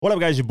What up,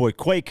 guys? Your boy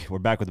Quake. We're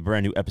back with a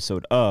brand new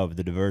episode of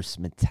the Diverse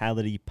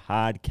Mentality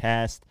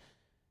Podcast.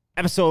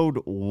 Episode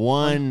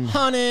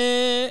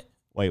 100.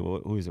 Wait,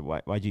 who is it?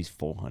 YG's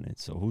 400.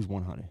 So who's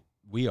 100?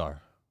 We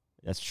are.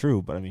 That's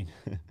true, but I mean,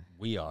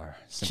 We are.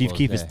 Chief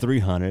Keef is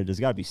 300. There's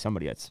got to be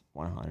somebody that's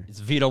 100. It's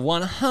Vito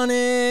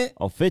 100.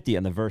 Oh, 50.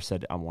 And the verse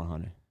said, I'm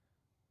 100.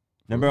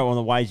 Remember on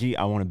the YG,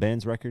 I Want a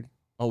Benz record?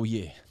 Oh,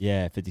 yeah.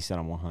 Yeah, 50 said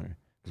I'm 100.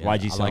 Yeah,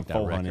 YG I said like that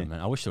 400. record, man.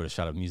 I wish they would have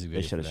shot a music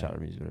video. They should have shot a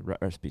music video.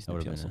 Rest in peace, That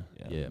would Nipsey have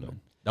Hussle. been Yeah, dope.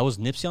 man. That was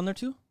Nipsey on there,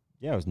 too?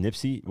 Yeah, it was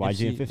Nipsey,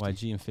 YG, and 50.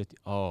 YG and 50.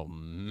 Oh,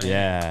 man.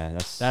 Yeah,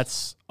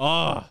 That's,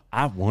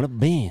 I want a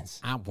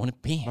Benz. I want to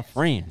be. My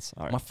friends.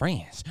 All right. My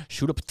friends.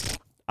 Shoot up.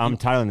 I'm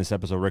titling this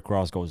episode, Rick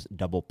Ross Goes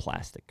Double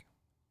Plastic.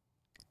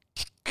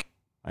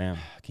 I am.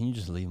 Can you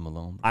just leave him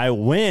alone? Bro? I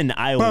win.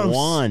 I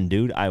won,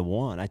 dude. I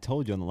won. I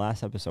told you on the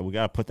last episode. We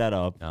got to put that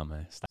up. No,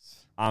 man. Stop.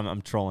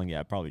 I'm trolling.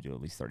 Yeah, I probably do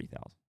at least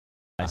 30,000.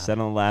 I said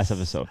on the last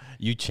episode.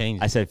 You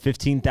changed I said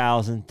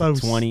 15,000 to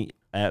Boast. 20,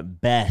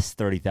 at best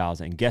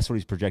 30,000. And guess what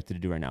he's projected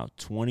to do right now?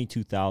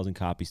 22,000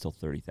 copies till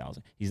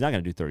 30,000. He's not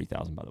going to do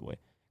 30,000, by the way.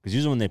 Because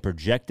usually when they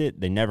project it,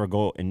 it never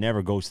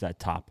goes to that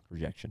top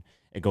projection.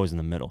 It goes in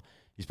the middle.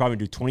 He's probably going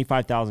to do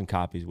 25,000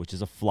 copies, which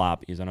is a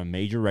flop. He's on a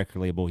major record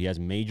label. He has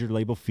major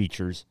label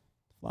features.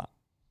 Flop.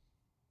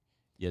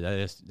 Yeah,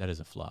 that is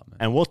a flop, man.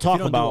 And we'll If talk you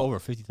don't about do over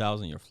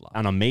 50,000, you're flop.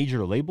 on a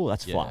major label,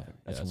 that's Yeah, flopping.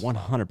 yeah, That's that's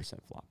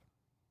 100% flop.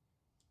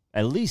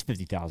 At least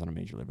 50,000 on a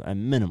major label. At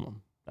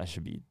minimum. That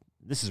should be.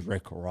 This is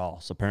Rick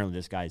Ross. Apparently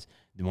this guy's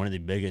one of the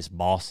biggest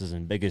bosses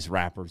and biggest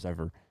rappers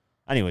ever.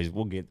 Anyways,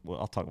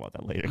 I'll talk about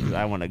that later because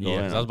I want to go Yeah,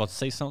 in. 'cause I was about to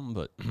say something,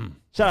 but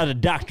Shout out to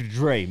Dr.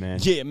 Dre, man.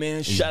 yeah, man.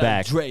 He's Shout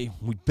back. out to Dre.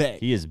 We back.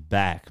 He is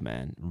back,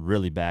 man.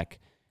 Really back.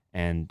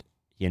 And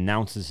he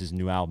announces his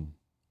new album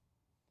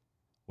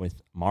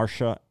with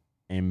Marsha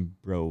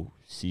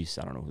Ambrosius.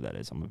 I don't know who that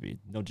is. I'm going to be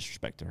no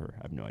disrespect to her.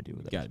 I have no idea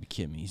who that is. Gotta be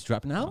kidding me. He's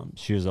dropping out?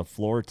 She was a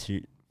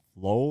Floetry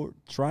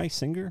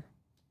singer,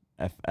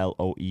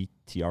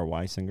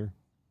 Floetry singer.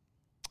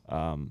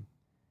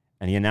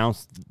 And he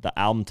announced the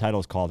album title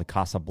is called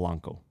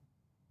Casablanco.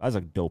 That's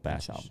a dope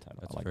ass album title.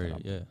 That's I like very, that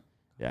album. yeah.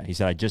 Yeah, he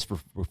said, I just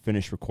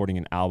finished recording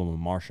an album with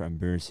Marsha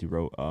Ambrosius. He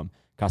wrote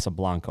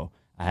Casablanco.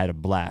 I had a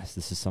blast.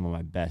 This is some of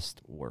my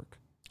best work.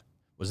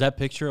 Was that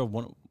picture of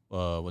one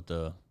with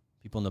the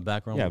people in the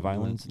background? Yeah, with doing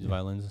violins. the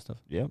violins and stuff?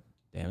 Yep.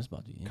 Damn, it's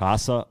about to be.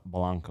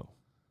 Casablanco.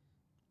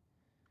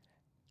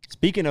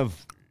 Speaking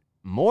of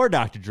more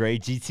Dr. Dre,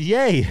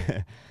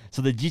 GTA.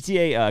 So the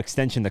GTA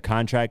extension, the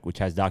contract, which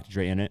has Dr.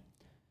 Dre in it,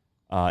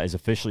 has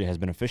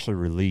been officially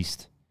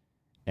released,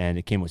 and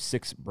it came with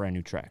 6 brand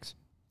new tracks,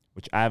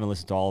 which I haven't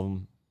listened to all of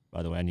them.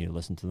 By the way, I need to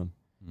listen to them.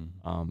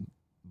 Mm-hmm.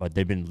 But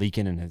they've been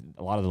leaking, and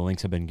a lot of the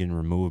links have been getting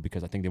removed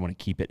because I think they want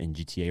to keep it in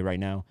GTA right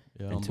now.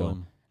 Yeah, until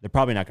they're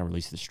probably not going to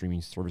release the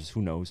streaming services.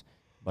 Who knows?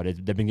 But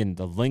they've been getting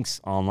the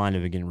links online.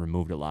 Have been getting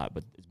removed a lot.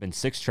 But it's been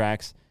 6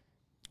 tracks.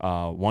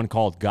 One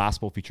called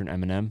Gospel featuring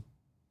Eminem.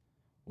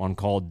 One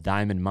called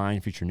Diamond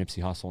Mine featuring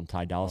Nipsey Hussle and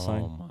Ty Dolla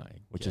 $ign. Oh my!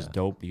 Which is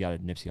dope. You got a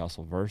Nipsey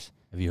Hussle verse.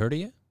 Have you heard it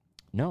yet?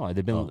 No,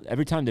 they've been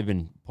every time they've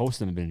been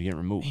posting, they've been getting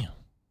removed.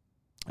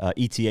 Damn.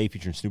 ETA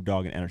featuring Snoop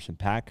Dogg and Anderson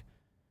 .Paak.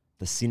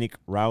 The Scenic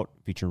Route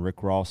featuring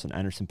Rick Ross and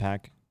Anderson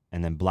 .Paak.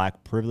 And then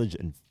Black Privilege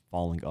and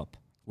Falling Up.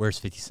 Where's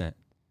 50 Cent?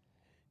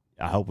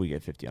 I hope we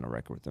get 50 on a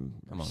record with them.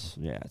 Come on.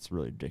 Yeah, it's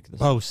really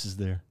ridiculous. Boast is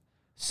there.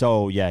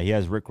 So, yeah, he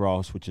has Rick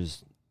Ross, which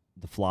is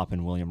the flop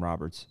in William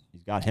Roberts.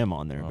 He's got him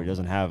on there, but he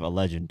doesn't have a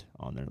legend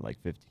on there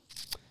like 50.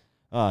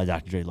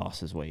 Dr. Dre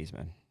lost his ways,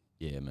 man.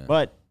 Yeah, man.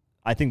 But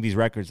I think these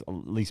records, at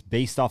least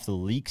based off the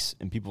leaks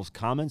and people's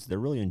comments, they're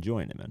really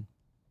enjoying it, man.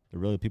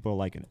 People are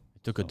liking it.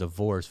 It took a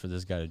divorce for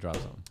this guy to drop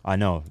something. I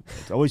know.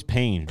 It's always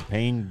pain.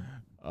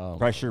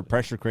 Pressure.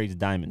 Pressure creates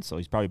diamonds. So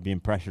he's probably being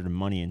pressured in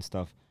money and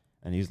stuff.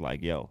 And he's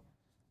like, yo,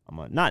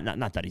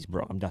 not that he's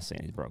broke. I'm not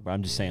saying he's broke, but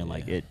I'm just saying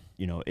like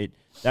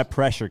that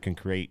pressure can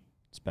create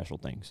special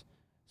things.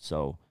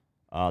 So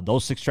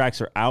those 6 tracks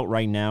are out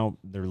right now.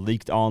 They're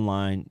leaked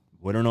online.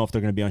 We don't know if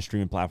they're going to be on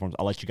streaming platforms.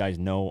 I'll let you guys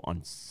know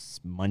on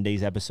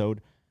Monday's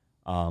episode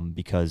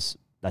because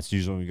that's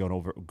usually when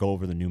we go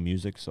over the new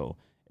music. So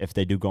if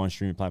they do go on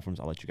streaming platforms,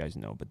 I'll let you guys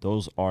know. But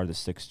those are the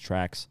 6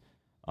 tracks.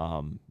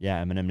 Eminem,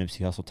 Nipsey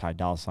Hussle, Ty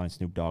Dolla $ign,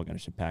 Snoop Dogg,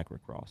 Anderson .Paak,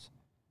 Rick Ross.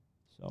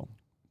 So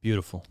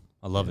Beautiful.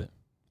 I love it.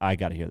 I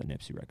got to hear the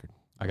Nipsey record.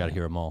 I got to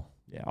hear them all.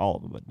 Yeah, all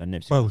of them. But the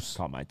Nipsey Both.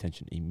 caught my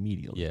attention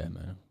immediately. Yeah,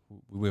 man.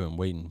 We've been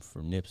waiting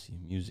for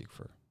Nipsey music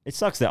for. It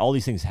sucks that all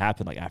these things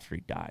happened like after he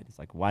died. It's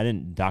like, why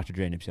didn't Dr.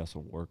 Dre and Nipsey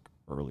Hussle work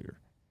earlier?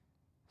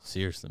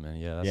 Seriously, man.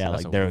 Yeah,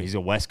 he's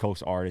a West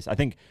Coast artist. I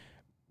think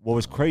what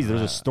was crazy, there's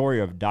a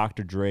story of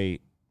Dr. Dre,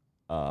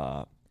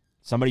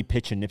 somebody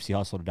pitching Nipsey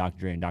Hussle to Dr.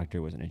 Dre, and Dr.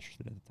 Dre wasn't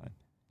interested at the time.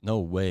 No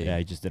way. Yeah,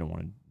 he just didn't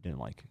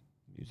like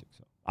music.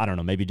 So I don't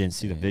know. Maybe he didn't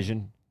see the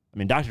vision. I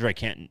mean, Dr. Dre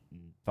can't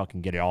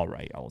fucking get it all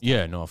right all the time.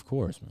 Yeah, no, of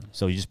course, man.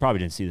 So he just probably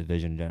didn't see the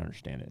vision and didn't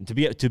understand it. And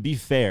to be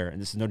fair,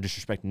 and this is no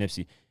disrespect to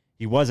Nipsey,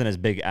 he wasn't as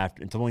big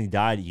until when he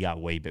died. He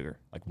got way bigger.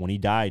 Like when he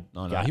died,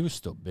 he was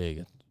still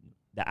big.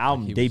 The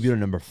album debuted at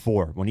number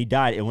 4. When he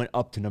died, it went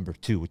up to number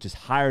 2, which is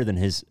higher than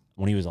his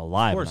when he was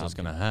alive. Of course, and that's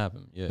how gonna big.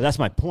 happen. Yeah, But that's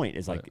my point.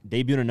 Is like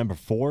debuting at number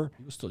 4.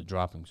 he was still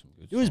dropping some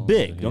good. It was songs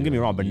big, out don't get me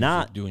here. wrong, but He was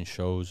not- doing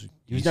shows.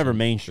 He was never decent.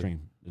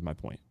 mainstream. Is my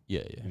point.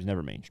 Yeah, He yeah. was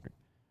never mainstream.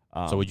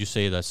 So would you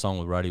say that song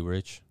with Roddy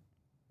Ricch,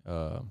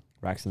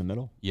 Racks in the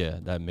Middle? yeah,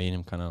 that made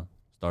him kind of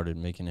started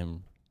making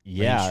him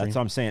Yeah, mainstream? that's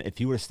what I'm saying. If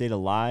he would have stayed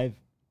alive,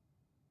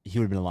 he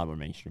would have been a lot more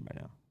mainstream by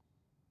now.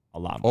 A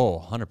lot more. Oh,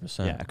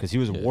 100%. Yeah, because he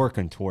was Yeah.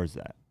 working towards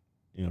that.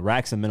 You know,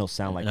 Racks in the Middle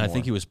sound like and I more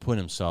think he was putting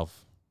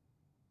himself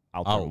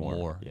out there out more.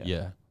 more.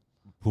 Yeah.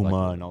 Puma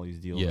Like- and all these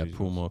deals. Yeah, these-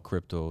 Puma,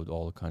 crypto,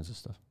 all the kinds of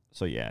stuff.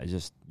 So yeah, it's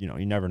just, you know,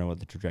 you never know what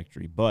the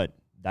trajectory. But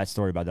that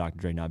story about Dr.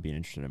 Dre not being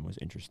interested in him was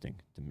interesting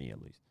to me,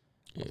 at least.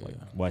 I was Yeah.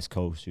 like, West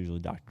Coast, usually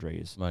Dr. Dre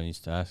is. Somebody needs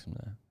to ask him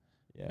that.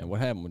 Yeah. And what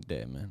happened with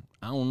that, man?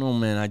 I don't know,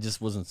 man. I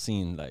just wasn't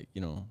seeing, like,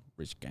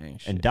 Rich Gang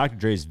shit. And Dr.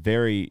 Dre is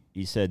very,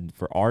 he said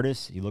for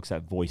artists, he looks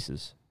at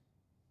voices.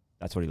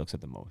 That's what he looks at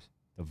the most.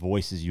 The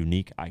voice is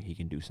unique. He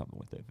can do something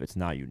with it. If it's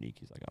not unique,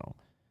 he's like, I don't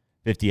know.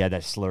 50 had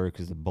that slur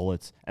because the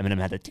bullets. Eminem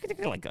had that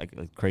tick,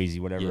 like crazy,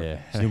 whatever.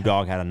 Yeah. Snoop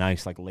Dogg had a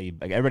nice, like,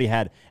 laid. Like,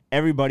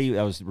 everybody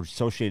that was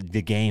associated,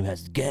 the game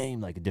has the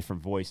game, like a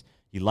different voice.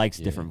 He likes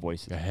Yeah. different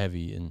voices. Like a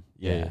heavy and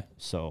Yeah.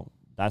 So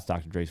that's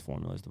Dr. Dre's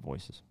formula is the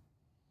voices.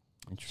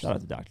 Interesting. Shout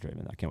out to Dr. Dre,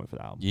 man. I can't wait for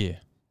the album. Yeah.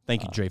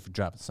 Thank you, Dre, for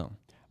dropping something.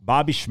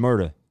 Bobby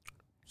Shmurda.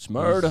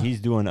 Smurda. He's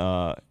doing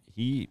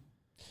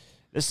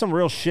this is some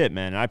real shit,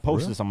 man. And I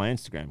posted Real? this on my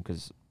Instagram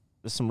because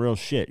this is some real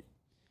shit.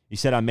 He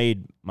said I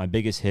made my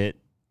biggest hit,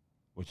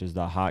 which is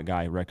the Hot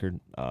Guy record.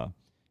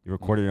 He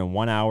recorded it in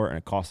 1 hour and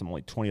it cost him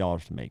only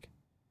 $20 to make.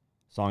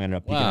 Song ended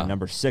up peaking Wow. at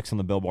number 6 on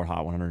the Billboard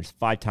Hot 100,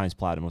 5 times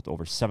platinum with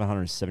over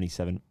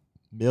 777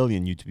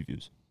 million YouTube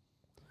views.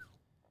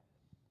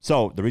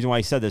 So the reason why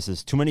he said this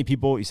is too many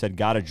people, he said,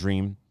 got a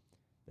dream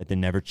that they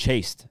never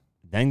chased,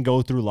 then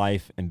go through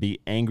life and be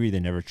angry they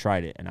never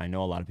tried it. And I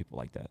know a lot of people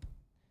like that.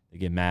 They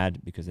get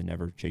mad because they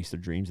never chase their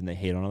dreams and they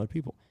hate on other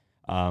people.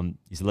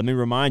 He said, let me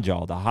remind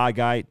y'all, the Hot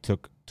Guy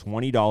took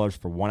 $20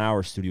 for 1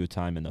 hour studio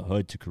time in the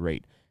hood to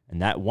create.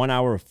 And that 1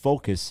 hour of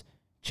focus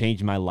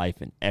changed my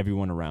life and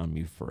everyone around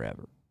me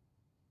forever.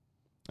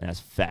 And that's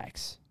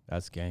facts.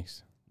 That's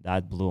gangsta.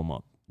 That blew him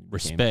up.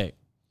 Respect.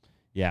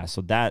 Yeah,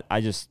 so that,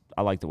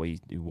 I like the way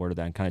he worded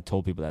that and kind of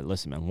told people that,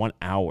 listen, man, 1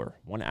 hour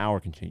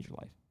can change your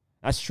life.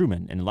 That's true,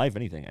 man. In life,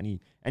 anything,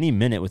 any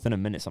minute, within a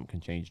minute, something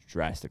can change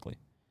drastically,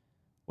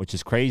 which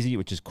is crazy,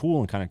 which is cool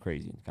and kind of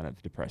crazy and kind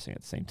of depressing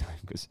at the same time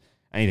because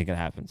anything can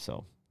happen.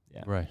 So,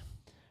 yeah. Right.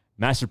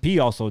 Master P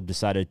also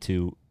decided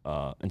to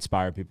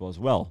inspire people as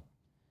well.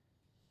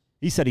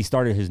 He said he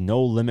started his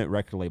No Limit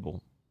record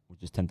label,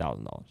 which is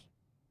 $10,000.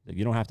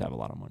 You don't have to have a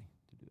lot of money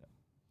to do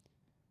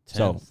that.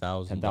 So,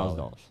 $10,000.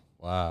 $10,000.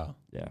 Wow.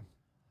 Yeah.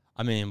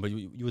 I mean, but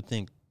you would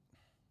think,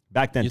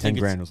 Back then, You 10 think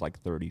grand was like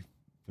 30.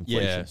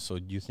 Inflation. yeah. So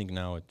you think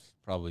now it's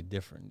probably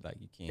different. Like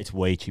you can't. It's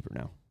way cheaper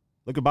now.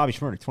 Look at Bobby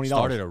Shmurda, $20.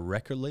 Started a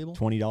record label.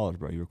 $20,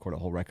 bro. You record a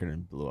whole record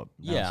and blew up.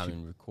 Now Yeah, it's I cheap.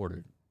 mean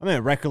recorded. I mean,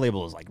 a record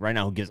label is like, right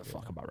now, who gives a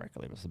fuck about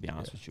record labels, to be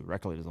honest with you?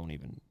 Record labels don't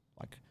even,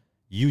 like,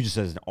 you just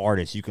as an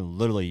artist, you can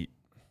literally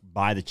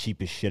buy the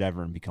cheapest shit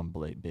ever and become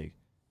big.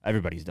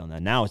 Everybody's done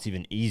that. Now it's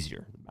even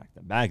easier than back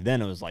then. Back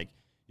then, it was like,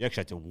 you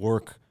actually had to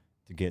work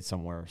to get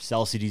somewhere,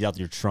 sell CDs out to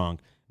your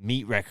trunk,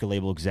 meet record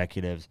label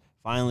executives,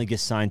 finally get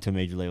signed to a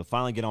major label,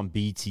 finally get on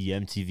BT,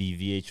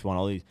 MTV, VH1,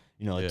 all these,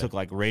 it took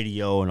like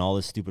radio and all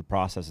this stupid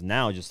process. And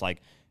now just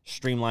like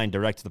streamlined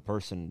direct to the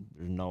person.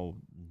 There's no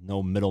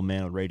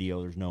middleman with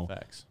radio. There's no,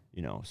 Facts.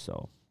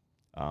 so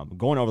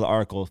going over the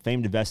article,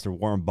 famed investor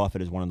Warren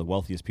Buffett is one of the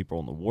wealthiest people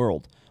in the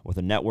world with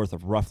a net worth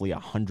of roughly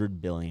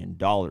 $100 billion. In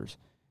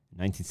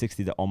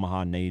 1960, the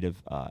Omaha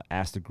native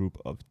asked a group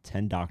of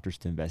 10 doctors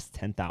to invest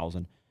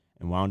 $10,000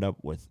 and wound up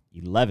with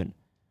 11.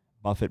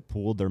 Buffett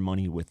pooled their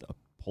money with a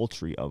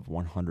paltry of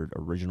 100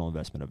 original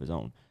investment of his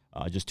own.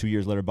 Just 2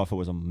 years later, Buffett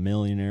was a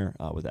millionaire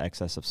with an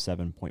excess of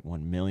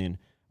 $7.1 million,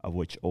 of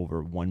which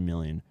over $1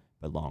 million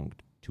belonged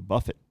to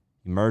Buffett.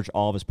 He merged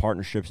all of his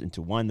partnerships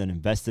into one, then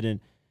invested in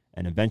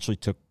and eventually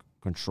took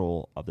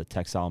control of the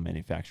textile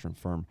manufacturing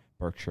firm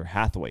Berkshire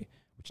Hathaway,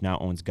 which now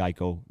owns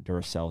Geico,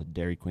 Duracell,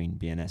 Dairy Queen,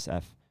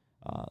 BNSF,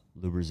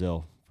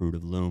 Lubrizil, Fruit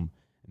of the Loom,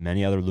 and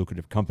many other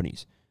lucrative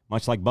companies.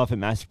 Much like Buffett,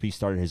 Master P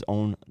started his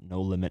own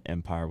no-limit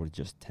empire with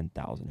just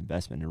 $10,000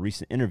 investment. In a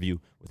recent interview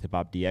with Hip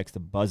Hop DX, the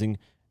buzzing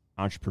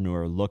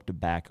entrepreneur looked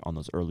back on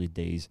those early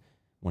days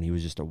when he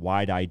was just a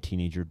wide-eyed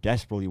teenager,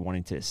 desperately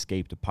wanting to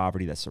escape the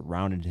poverty that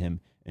surrounded him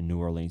in New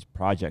Orleans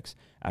projects.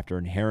 After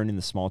inheriting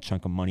the small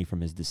chunk of money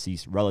from his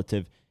deceased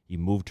relative, he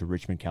moved to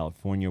Richmond,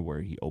 California,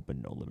 where he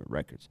opened No Limit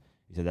Records.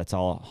 He said, that's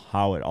all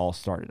how it all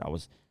started. I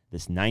was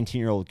this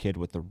 19-year-old kid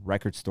with a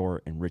record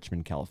store in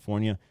Richmond,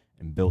 California,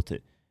 and built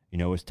it.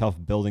 It was tough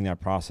building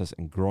that process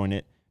and growing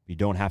it. You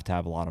don't have to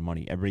have a lot of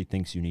money. Everybody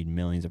thinks you need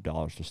millions of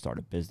dollars to start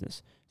a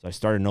business. So I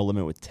started No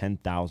Limit with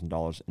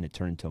 $10,000, and it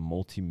turned into a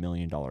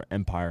multi-million-dollar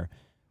empire.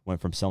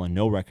 Went from selling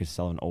no records to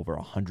selling over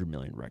 100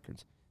 million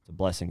records. It's a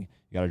blessing.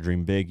 You got to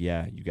dream big?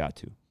 Yeah, you got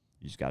to.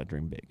 You just got to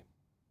dream big.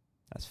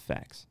 That's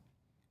facts.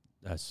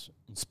 That's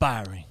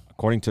inspiring.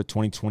 According to a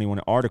 2021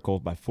 article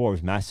by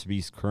Forbes, Master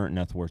P's current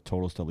net worth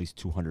totals to at least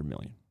 $200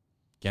 million.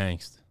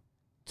 Gangsta.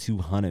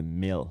 200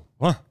 mil.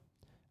 What?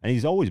 And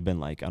he's always been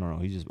like, I don't know,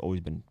 he's just always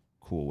been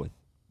cool with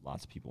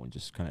lots of people and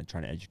just kind of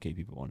trying to educate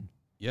people on.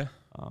 Yeah.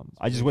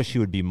 I just wish he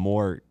would be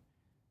more.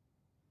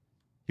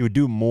 He would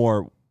do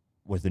more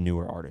with the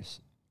newer artists,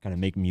 kind of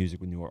make music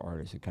with newer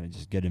artists and kind of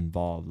just get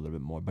involved a little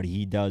bit more. But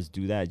he does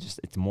do that.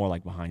 It's more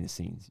like behind the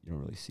scenes. You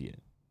don't really see it.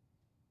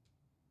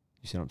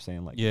 You see what I'm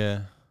saying? Like,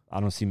 Yeah. I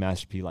don't see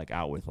Master P like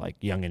out with like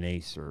Young and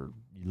Ace or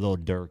Lil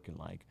Durk and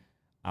like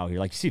out here.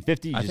 Like you see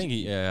 50. I think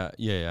yeah.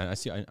 I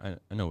see. I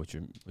know what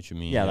you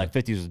mean. Yeah, like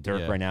 50's with Durk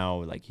Yeah. right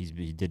now. Like he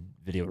did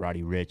video with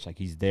Roddy Ricch. Like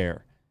he's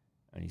there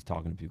and he's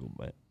talking to people.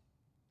 But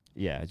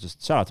yeah,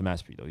 just shout out to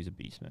Master P though. He's a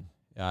beast, man.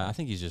 Yeah, I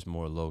think he's just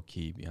more low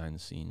key behind the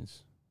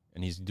scenes,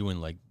 and he's doing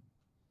like,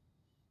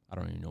 I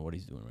don't even know what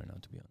he's doing right now,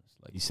 to be honest.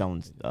 Like He's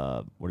selling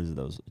what is it,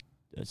 those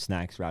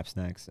snacks, rap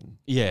snacks, and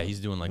yeah, he's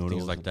doing like things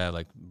noodles like that,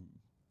 like,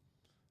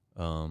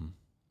 and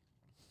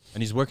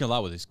he's working a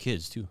lot with his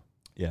kids too.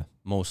 yeah,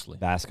 Mostly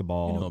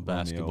basketball, you know, Romeo.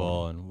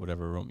 basketball and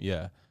whatever.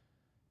 Yeah,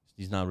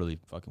 he's not really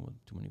fucking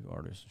with too many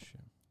artists and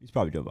shit. He's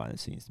probably doing behind the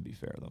scenes, to be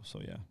fair though. So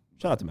yeah,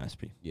 shout out to Master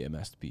P. Yeah,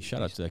 Master P.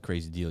 Shout out to that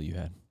crazy deal you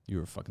had. You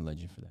were a fucking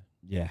legend for that.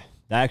 Yeah,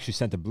 that actually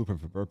sent the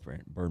blueprint for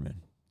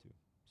Birdman too.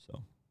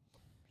 So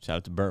Shout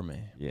out to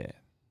Birdman. yeah.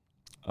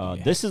 Yeah.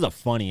 This is a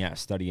funny ass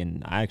study,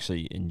 and I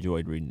actually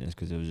enjoyed reading this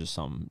because it was just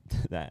something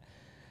that.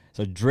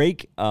 So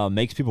Drake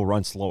makes people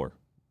run slower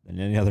than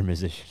any other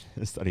musician.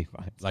 The study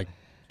finds. Like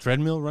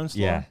treadmill runs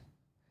slower? Yeah.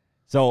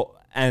 So,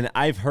 and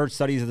I've heard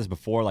studies of this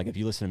before. Like if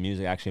you listen to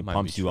music, actually it Might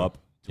pumps be you true. up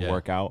to Yeah.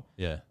 work out.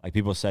 Yeah. Like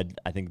people said,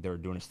 I think they were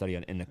doing a study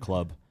on In the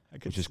Club,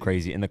 which is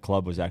crazy. In the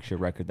Club was actually a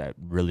record that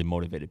really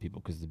motivated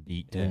people because the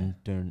beat. Dun,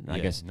 dun, I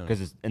Yeah, guess no.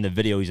 because in the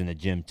video he's in the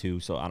gym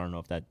too. So I don't know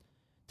if that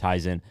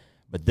ties in.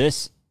 But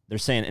this, they're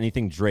saying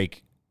anything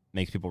Drake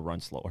makes people run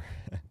slower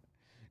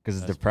because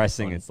it's That's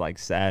depressing. funny. It's like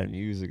sad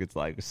music. It's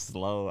like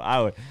slow.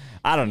 I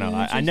don't know.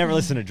 I never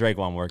listen to Drake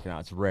while I'm working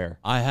out. It's rare.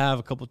 I have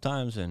a couple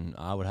times, and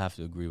I would have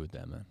to agree with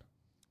that, man.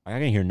 I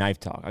can hear Knife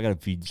Talk. I gotta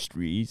feed the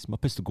streets. My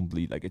pistol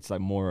complete. Like it's like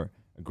more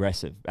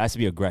aggressive. It has to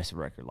be an aggressive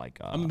record. Like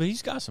I mean, but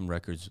he's got some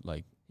records,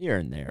 like, here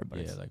and there, but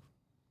yeah, it's, like,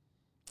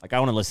 like I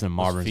want to listen to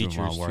Marvin's Room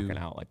while I'm features, working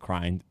too. out, like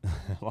crying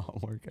while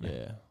I'm working out.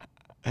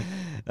 yeah.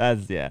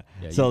 That's yeah.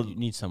 Yeah, So you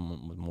need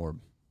someone with more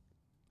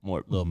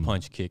more little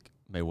punch kick,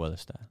 Mayweather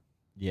style,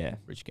 Yeah,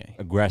 Rich Gang.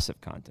 aggressive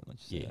content.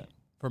 Let's just say Yeah. that.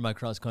 For my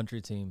cross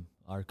country team,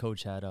 our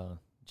coach had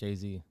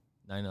Jay-Z,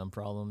 99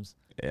 Problems,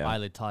 Yeah.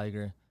 Violet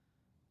Tiger.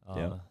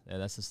 Yeah. Yeah,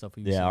 that's the stuff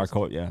we used Yeah, to our listen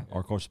coach. to. Yeah,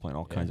 our coach is playing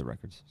all Yeah. kinds of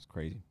records. It's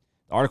crazy.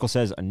 The article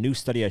says a new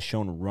study has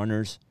shown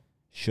runners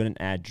shouldn't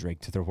add Drake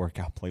to their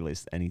workout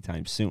playlist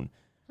anytime soon.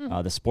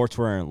 The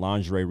sportswear and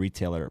lingerie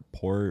retailer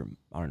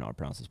I don't know how to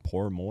pronounce this,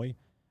 Pourmoy,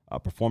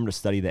 performed a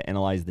study that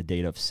analyzed the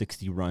data of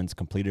 60 runs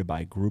completed by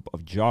a group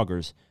of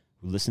joggers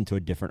who listened to a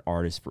different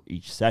artist for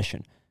each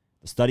session.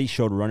 The study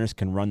showed runners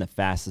can run the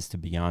fastest to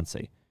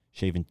Beyonce,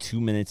 shaving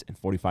 2 minutes and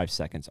 45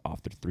 seconds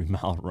off their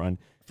 3-mile run,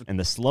 and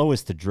the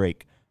slowest to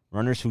Drake.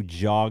 Runners who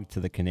jogged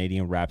to the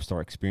Canadian rap star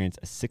experienced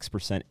a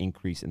 6%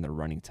 increase in their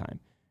running time.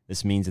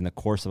 This means in the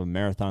course of a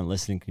marathon,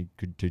 listening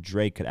to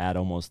Drake could add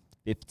almost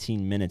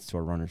 15 minutes to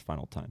a runner's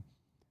final time.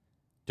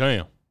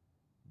 Damn.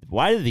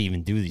 Why do they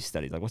even do these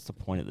studies? Like, what's the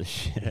point of this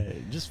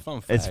shit? Just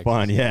fun facts. It's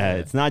fun, yeah.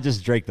 It's not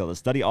just Drake, though. The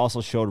study also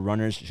showed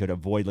runners should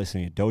avoid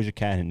listening to Doja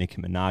Cat and Nicki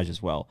Minaj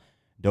as well.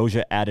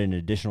 Doja added an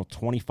additional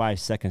 25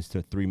 seconds to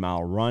a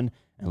 3-mile run,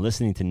 and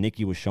listening to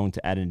Nicki was shown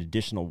to add an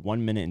additional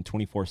 1 minute and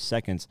 24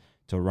 seconds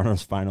to a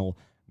runner's final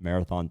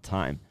marathon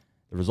time.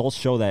 The results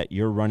show that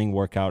your running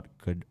workout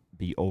could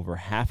be over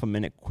half a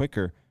minute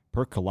quicker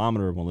per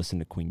kilometer when listening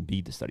to Queen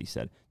Bee, the study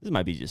said. This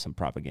might be just some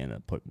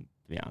propaganda putting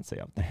Beyonce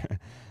up there.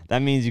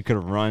 That means you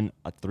could run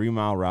a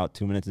 3-mile route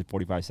 2 minutes and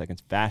 45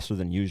 seconds faster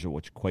than usual,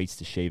 which equates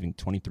to shaving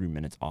 23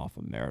 minutes off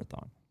a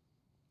marathon.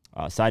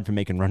 Aside from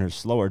making runners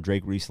slower,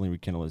 Drake recently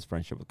rekindled his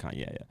friendship with Kanye.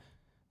 Yeah,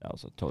 that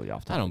was totally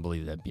off topic. I don't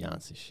believe that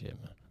Beyonce shit,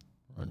 man.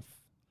 Run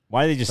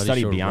Why do they just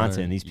study showed Beyonce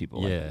runner- and these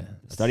people? Like, Yeah.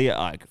 study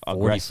like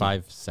aggressive.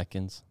 45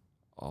 seconds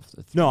off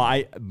the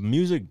No,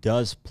 music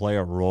does play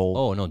a role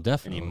Oh, no, in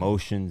definitely.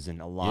 emotions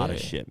and a lot of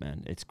Yeah. shit,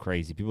 man. It's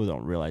crazy. People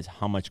don't realize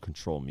how much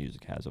control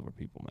music has over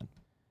people, man.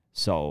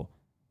 So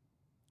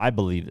I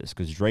believe this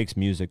because Drake's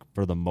music,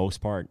 for the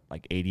most part,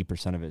 like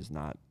 80% of it is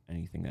not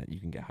anything that you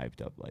can get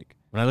hyped up. Like,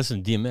 When I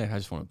listen to DMX, I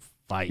just want to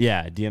fight.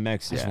 yeah,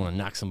 DMX. I just Yeah. want to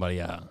knock somebody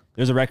out.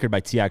 There's a record by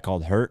T.I.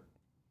 called Hurt.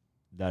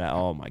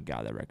 Oh my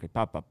God, that record.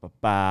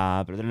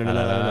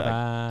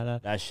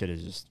 That shit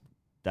is just,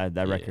 that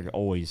Yeah. record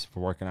always, for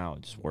working out,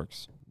 it just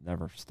works.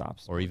 Never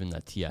stops. Or even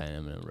that T.I.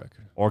 Eminem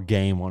record. Or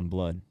Game, One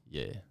Blood.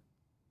 Yeah.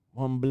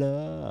 One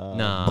Blood.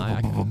 Nah,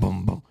 I-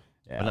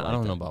 Yeah, But I like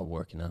don't that. know about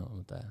working out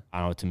with that. I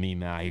don't know, to me,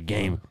 man, your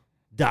Game,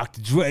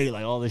 Dr. Dre,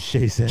 like all this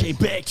shit he says. Came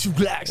back 2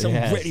 blacks. I'm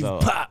Yeah, ready so,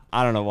 to pop.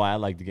 I don't know why I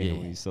like the Game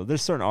Yeah. Release. So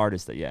there's certain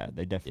artists that, yeah,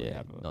 they definitely Yeah.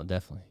 have a, No,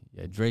 definitely.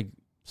 Yeah, Drake,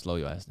 slow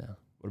your ass down.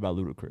 what about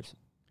Ludacris?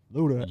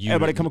 Luda. You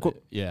Everybody would- come and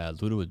cook. Yeah,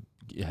 Luda would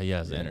he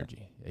has Yeah.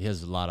 energy. He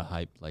has a lot of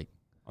hype. Like,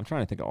 I'm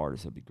trying to think of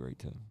artists that'd be great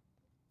too.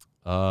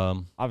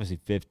 I Obviously,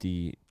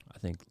 50.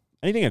 think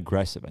Anything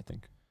aggressive, I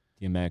think.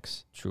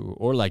 DMX. true,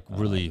 or like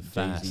really Jay-Z.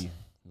 fast,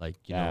 like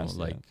Fast,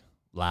 like yeah.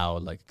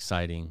 loud, like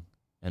exciting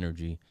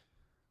energy.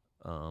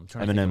 Trying to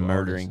think Eminem of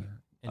murdering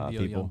NBO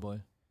people.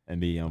 Youngboy.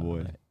 NBA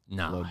Youngboy.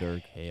 Nah, Lil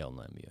Durk. hell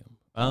no, NBA.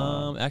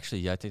 Um,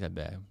 Actually, yeah, I take that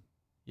back.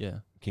 Yeah.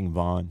 King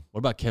Von. What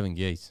about Kevin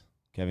Gates?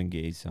 Kevin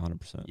Gates,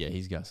 100%. Yeah,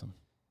 he's got some.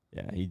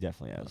 Yeah, he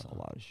definitely has a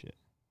lot of shit.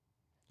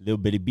 Little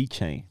Bitty Beat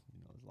Chain.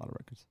 There's a lot of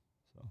records.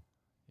 So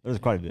there's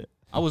quite a bit.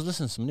 I was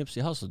listening to some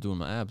Nipsey Hussle doing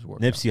my abs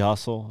work. Nipsey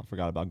Hussle. I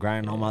forgot about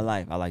Grinding All Yeah. My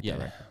Life. I like Yeah.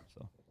 that record.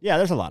 So yeah,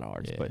 there's a lot of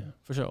artists, Yeah, but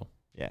for sure.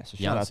 yeah. So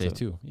shout out Beyonce to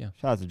too. Yeah.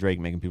 shout out to Drake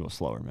making people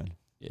slower, man.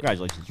 Yeah.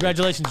 Congratulations, Drake.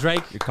 Congratulations,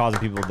 Drake. You're causing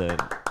people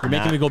to. You're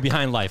making me go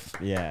behind life.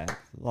 Yeah, I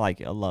like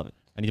it. I love it.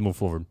 I need to move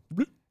forward.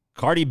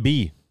 Cardi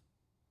B.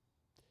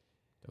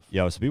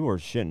 Yo, some people were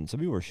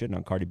shitting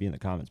on Cardi B in the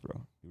comments,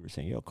 bro. We were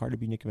saying, yo, Cardi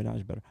B, Nicki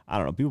Minaj better. I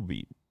don't know. People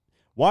be.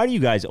 Why do you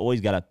guys always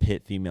gotta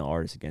pit female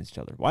artists against each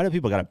other? Why do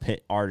people gotta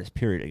pit artists,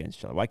 period, against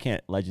each other? Why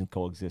can't legends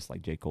coexist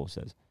like J. Cole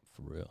says?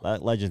 For real.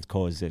 Let legends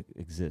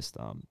coexist.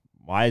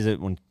 Why is it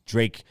when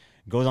Drake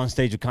goes on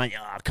stage with Kanye,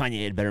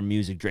 Kanye had better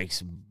music,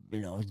 Drake's,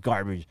 it's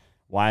garbage.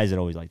 Why is it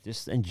always like,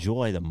 just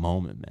enjoy the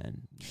moment,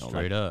 man?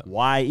 Straight up.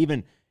 Why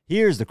even,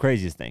 here's the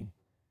craziest thing.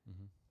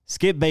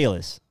 Skip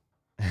Bayless.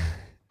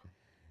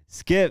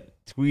 Skip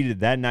tweeted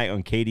that night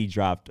when KD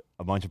dropped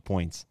a bunch of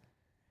points.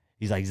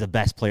 He's like, he's the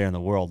best player in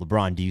the world.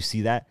 LeBron, do you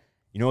see that?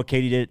 You know what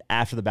KD did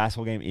after the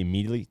basketball game?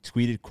 Immediately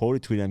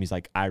tweeted him. He's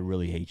like, I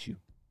really hate you.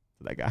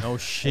 That guy. No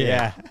shit.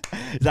 Yeah.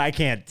 He's like, I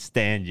can't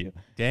stand you.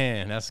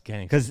 Damn, that's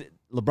gang. Because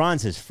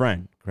LeBron's his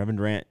friend. Kevin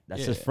Durant,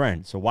 that's his Yeah.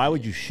 friend. So why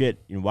would you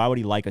shit? Why would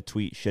he like a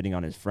tweet shitting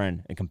on his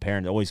friend and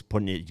comparing, always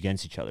putting it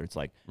against each other? It's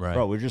like, Right.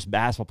 bro, we're just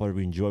basketball players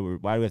we enjoy.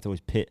 Why do we have to always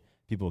pit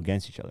people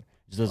against each other?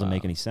 It just doesn't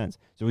make any sense.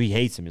 So he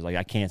hates him. He's like,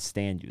 I can't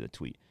stand you, the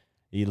tweet.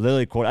 He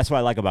literally quote. That's what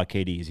I like about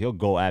KD is he'll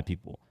go at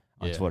people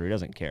on Yeah. Twitter. He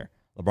doesn't care.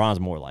 LeBron's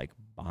more like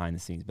behind the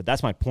scenes. But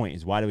that's my point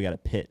is why do we got to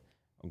pit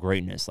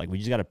greatness? Like we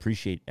just got to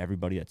appreciate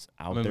everybody that's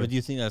out there. But do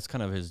you think that's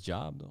kind of his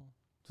job though?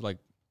 To like,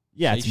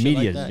 Yeah, say it's shit like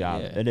media's that?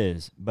 job. Yeah. It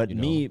is. But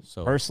me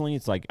so- personally,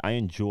 it's like I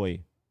enjoy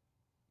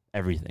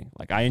everything.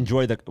 Like I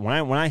enjoy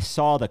when I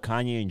saw the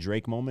Kanye and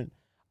Drake moment,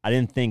 I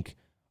didn't think,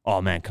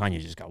 oh man, Kanye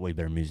just got way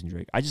better music than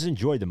Drake. I just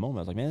enjoyed the moment.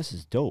 I was like, man, this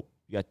is dope.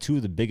 You got two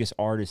of the biggest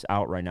artists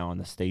out right now on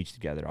the stage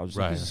together. I was just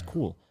like, this is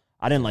cool.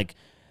 I didn't like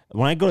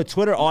when I go to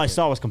Twitter, all I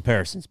saw was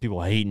comparisons.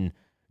 People hating,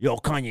 yo,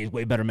 Kanye's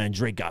way better, man.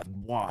 Drake got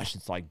washed.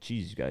 It's like,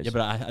 geez, you guys. Yeah,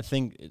 but I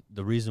think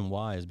the reason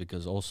why is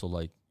because also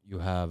like you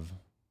have,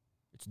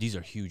 these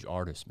are huge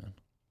artists, man.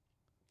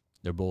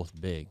 They're both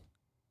big,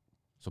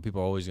 so people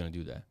are always gonna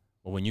do that.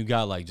 But when you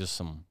got like just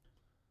some,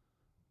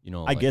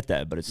 I get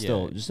that, but it's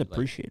still yeah, just like-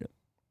 appreciate it.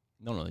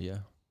 no, yeah,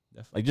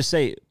 definitely. Like just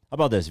say, how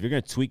about this? If you're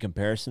gonna tweet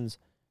comparisons,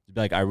 just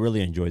be like, I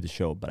really enjoyed the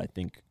show, but I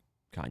think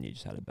Kanye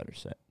just had a better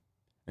set.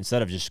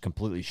 Instead of just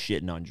completely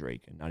shitting on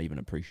Drake and not even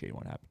appreciating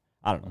what happened.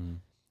 I don't know. Mhm.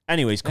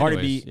 Anyways, Cardi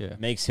B yeah.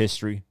 makes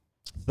history.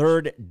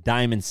 Third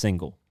diamond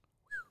single.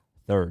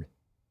 Third.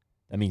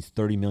 That means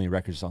 30 million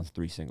records on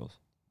 3 singles.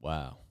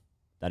 Wow,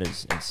 That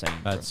is insane.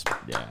 bro. That's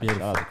yeah. beautiful.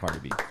 Shout out to Cardi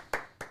B.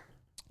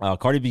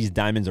 Cardi B's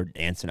diamonds are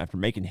dancing. After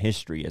making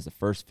history as the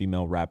first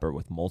female rapper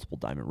with multiple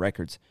diamond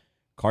records,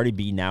 Cardi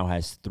B now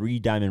has 3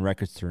 diamond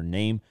records to her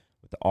name,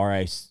 with the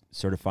RI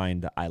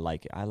certifying the I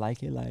Like It like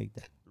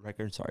that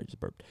record. Sorry, just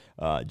burped.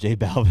 J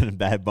Balvin and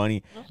Bad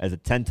Bunny as a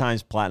 10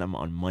 times platinum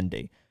on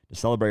Monday. To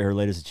celebrate her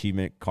latest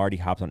achievement, Cardi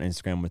hopped on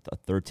Instagram with a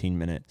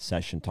 13-minute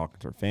session talking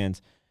to her fans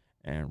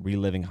and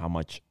reliving how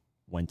much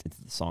went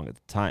into the song at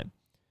the time.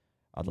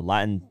 The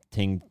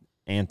Latin-tinged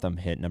anthem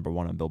hit #1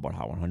 on Billboard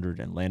Hot 100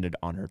 and landed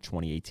on her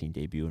 2018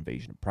 debut,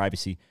 Invasion of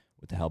Privacy,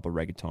 with the help of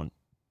reggaeton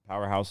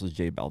powerhouses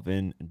J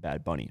Balvin and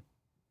Bad Bunny.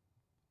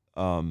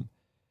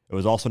 It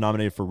was also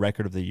nominated for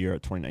Record of the Year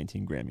at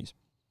 2019 Grammys.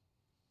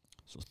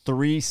 So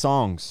 3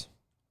 songs,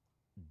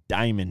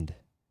 diamond.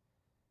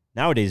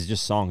 Nowadays, it's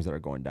just songs that are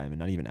going diamond,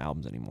 not even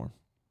albums anymore.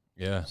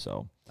 yeah,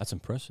 So, that's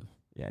impressive.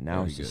 yeah, now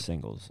Very it's just good.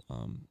 singles.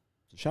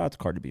 So shout out to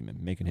Cardi B, man,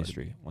 making Cardi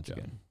history B, once good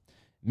job. again.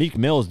 Meek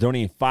Mill is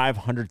donating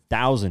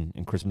 $500,000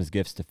 in Christmas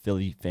gifts to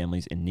Philly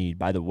families in need.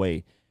 By the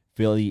way,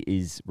 Philly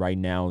is right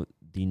now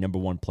the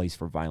 #1 place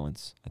for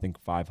violence. I think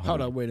 500.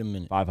 Hold on, wait a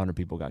minute. 500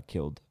 people got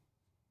killed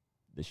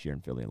this year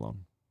in Philly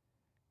alone.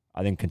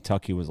 I think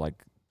Kentucky was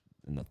like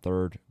in the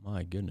 3rd.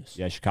 My goodness.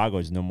 Yeah, Chicago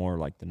is no more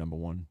like the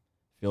 #1.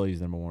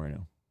 Philly's #1 right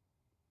now.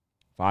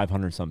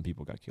 500 something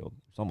people got killed.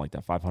 Something like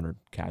that. 500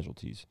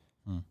 casualties,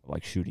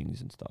 like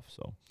shootings and stuff.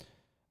 So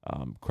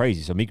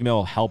crazy. So Meek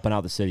Mill helping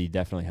out the city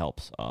definitely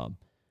helps.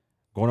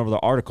 Going over the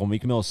article,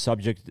 Meek Mill is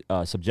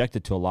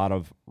subjected to a lot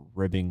of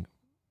ribbing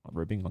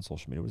on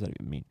social media. What does that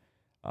even mean?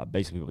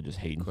 Basically, people just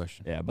hating.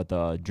 Question. Yeah, but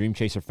the Dream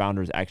Chaser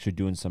founder is actually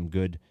doing some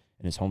good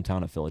in his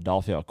hometown of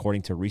Philadelphia.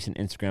 According to a recent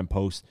Instagram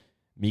post,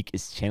 Meek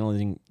is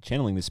channeling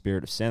the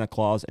spirit of Santa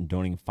Claus and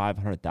donating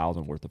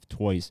 $500,000 worth of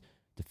toys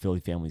to Philly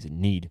families in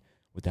need.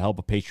 With the help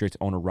of Patriots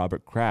owner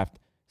Robert Kraft,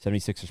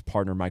 76ers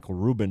partner Michael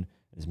Rubin,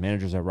 As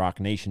managers at Rock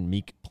Nation,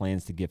 Meek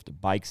plans to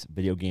gift bikes,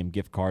 video game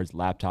gift cards,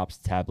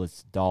 laptops,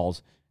 tablets,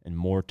 dolls, and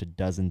more to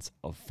dozens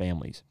of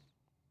families.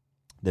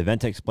 The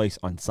event takes place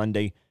on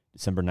Sunday,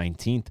 December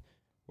 19th,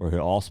 where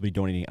he'll also be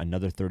donating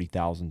another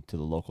 $30,000 to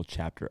the local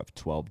chapter of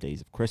 12 Days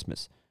of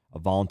Christmas, a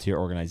volunteer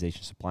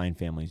organization supplying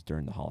families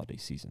during the holiday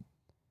season.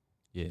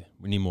 Yeah,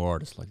 we need more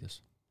artists like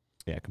this.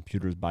 Yeah,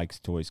 computers, bikes,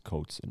 toys,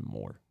 coats, and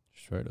more.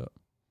 Straight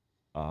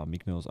up.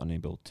 Meek Mill is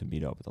unable to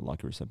meet up with the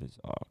lucky recipients.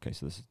 Okay,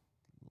 so this is...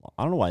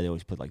 I don't know why they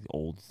always put like the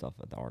old stuff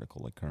at the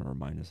article, like kind of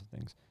remind us of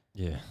things.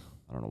 Yeah.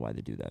 I don't know why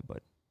they do that,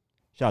 but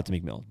shout out to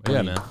Meek Mill.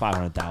 Yeah, man.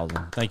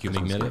 500,000. Thank you,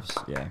 Meek Mill.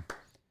 Yeah.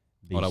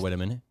 Hold on, wait a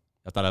minute.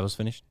 I thought I was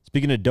finished.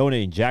 Speaking of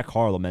donating, Jack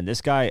Harlow, man,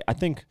 this guy, I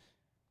think,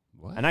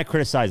 What? and I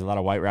criticize a lot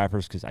of white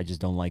rappers because I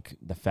just don't like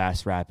the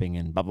fast rapping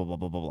and blah, blah, blah,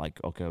 blah, blah. Like,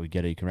 okay, we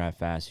get it. You can rap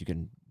fast. You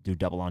can do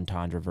double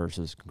entendre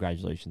verses.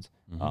 Congratulations.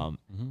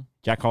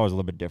 Jack Harlow's a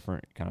little bit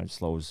different. Kind of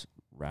slows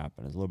rap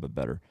and is a little bit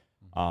better.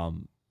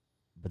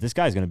 But this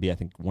guy's going to be, I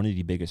think, one of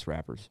the biggest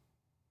rappers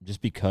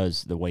just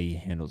because the way he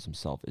handles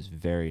himself is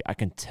very, I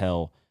can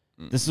tell.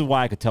 This is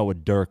why I could tell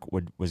what Dirk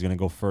was going to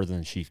go further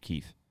than Chief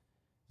Keef.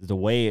 The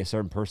way a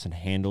certain person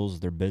handles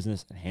their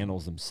business and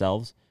handles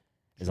themselves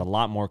is a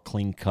lot more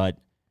clean cut,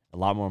 a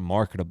lot more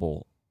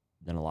marketable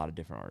than a lot of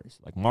different artists.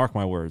 Like, mark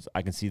my words,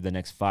 I can see the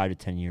next 5 to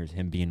 10 years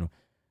him being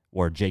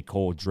where J.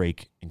 Cole,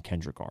 Drake, and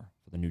Kendrick are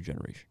for the new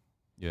generation.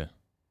 Yeah.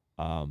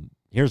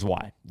 Here's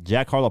why.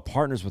 Jack Harlow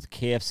partners with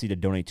KFC to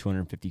donate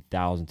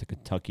 $250,000 to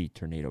Kentucky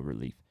tornado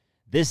relief.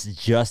 This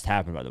just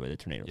happened, by the way, the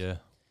tornadoes. Yeah.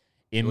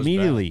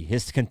 Immediately,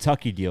 his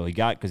Kentucky deal he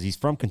got, because he's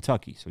from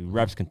Kentucky, so he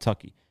reps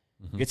Kentucky.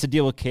 Gets a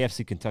deal with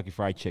KFC, Kentucky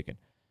Fried Chicken.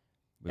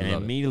 And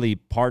immediately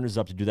partners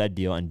up to do that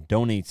deal and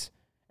donates.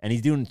 And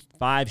he's doing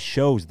 5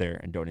 shows there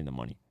and donating the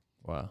money.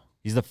 Wow.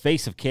 He's the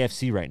face of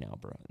KFC right now,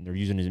 bro. And they're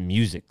using his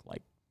music.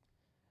 Like,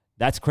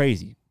 that's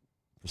crazy.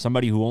 For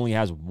somebody who only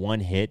has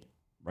one hit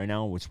right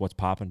now, which what's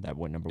popping, that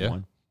went number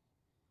 1.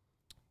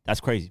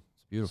 That's crazy.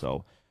 It's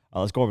beautiful. So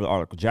let's go over the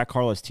article. Jack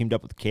Harlow has teamed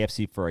up with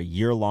KFC for a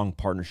year-long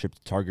partnership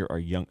to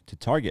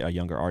target a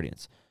younger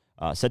audience.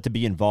 Set to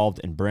be involved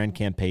in brand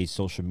campaigns,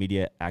 social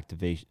media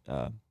activations,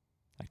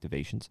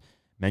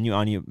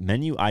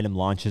 menu item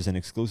launches, and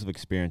exclusive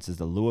experiences.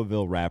 The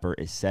Louisville rapper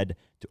is said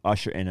to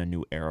usher in a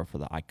new era for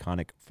the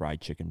iconic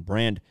fried chicken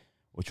brand,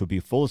 which will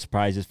be full of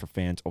surprises for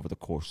fans over the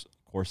course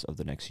of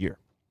the next year.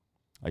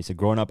 He said,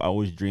 growing up, I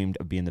always dreamed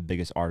of being the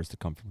biggest artist to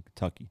come from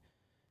Kentucky.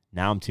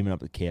 Now I'm teaming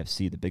up with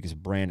KFC, the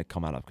biggest brand to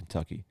come out of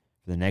Kentucky.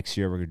 For the next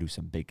year, we're going to do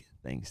some big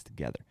things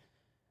together.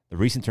 The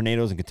recent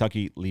tornadoes in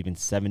Kentucky leaving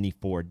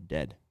 74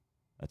 dead.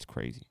 That's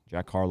crazy.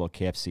 Jack Harlow,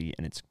 KFC,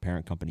 and its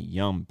parent company,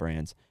 Yum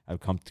Brands, have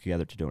come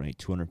together to donate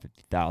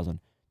 $250,000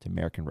 to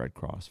American Red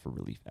Cross for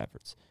relief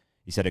efforts.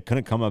 He said it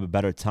couldn't come at a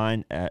better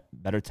time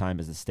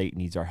as the state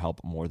needs our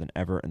help more than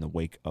ever in the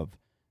wake of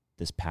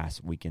this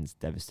past weekend's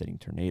devastating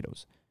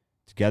tornadoes.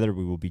 Together,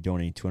 we will be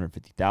donating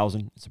 $250,000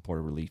 in support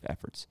of relief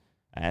efforts.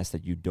 I ask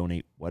that you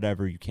donate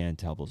whatever you can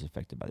to help those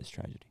affected by this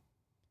tragedy.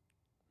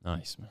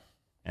 Nice, man.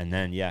 And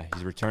then,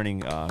 he's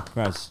returning.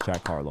 Congrats,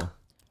 Jack Harlow.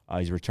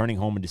 He's returning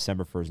home in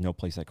December for his No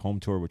Place Like Home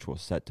tour, which we'll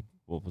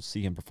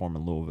see him perform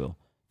in Louisville.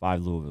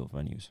 5 Louisville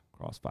venues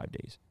across 5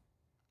 days.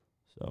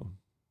 So,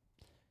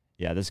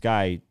 this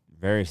guy,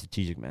 very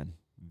strategic, man.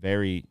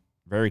 Very,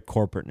 very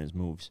corporate in his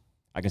moves.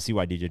 I can see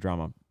why DJ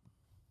Drama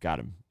got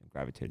him and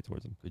gravitated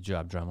towards him. Good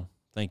job, Drama.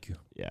 Thank you.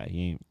 Yeah,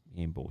 he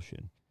ain't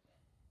bullshitting.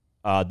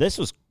 This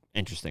was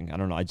interesting. I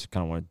don't know. I just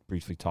kind of want to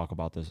briefly talk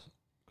about this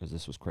because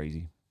this was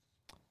crazy.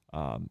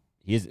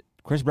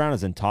 Chris Brown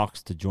is in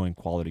talks to join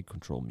Quality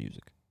Control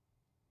Music.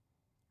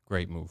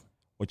 Great move.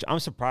 Which I'm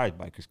surprised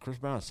by because Chris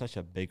Brown is such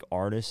a big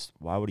artist.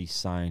 Why would he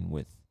sign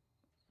with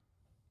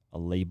a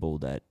label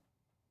that,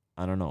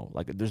 I don't know,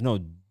 like there's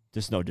no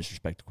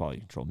disrespect to Quality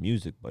Control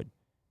Music, but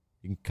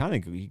you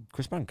can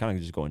Chris Brown kind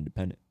of just go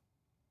independent.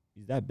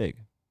 He's that big.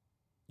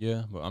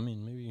 Yeah, but I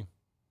mean, maybe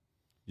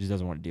he just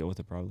doesn't want to deal with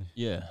it, probably.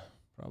 Yeah,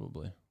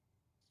 probably.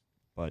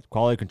 But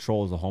Quality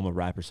Control is the home of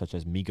rappers such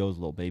as Migos,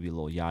 Lil Baby,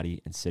 Lil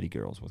Yachty, and City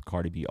Girls, with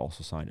Cardi B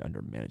also signed under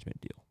a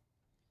management deal.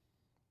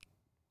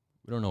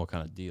 We don't know what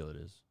kind of deal it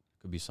is.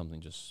 Could be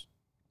something just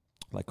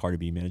like Cardi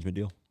B management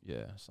deal?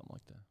 Yeah, something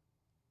like that.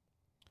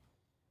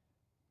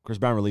 Chris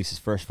Brown released his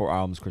first 4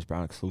 albums, Chris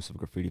Brown exclusive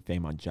Graffiti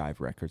Fame on Jive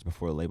Records,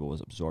 before the label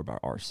was absorbed by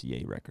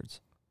RCA Records.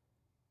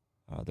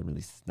 They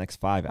released his next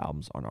 5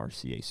 albums on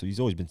RCA. So he's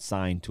always been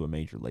signed to a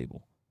major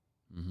label.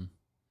 Mm-hmm.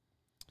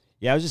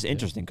 Yeah, it was just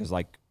interesting because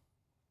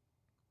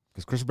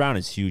Chris Brown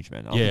is huge,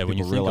 man. Yeah, when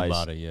you think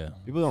about it, yeah.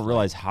 People don't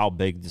realize how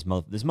big this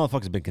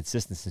motherfucker's been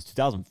consistent since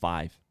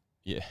 2005.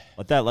 Yeah.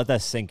 Let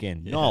that sink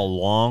in. You know how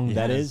long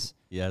that is?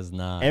 He has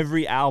not.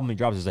 Every album he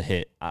drops is a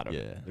hit out of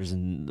it. There's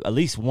at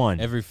least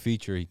one. Every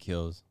feature he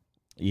kills.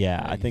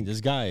 Yeah, I think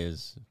this guy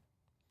is.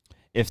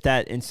 If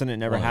that incident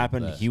never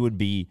happened, he would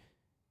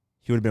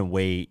have been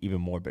way even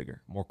more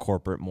bigger, more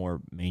corporate, more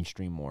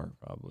mainstream, more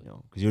probably,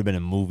 because he would have been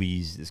in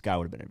movies. This guy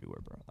would have been everywhere,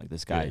 bro. Like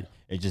this guy,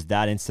 it's just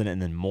that incident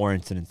and then more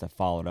incidents that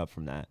followed up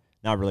from that.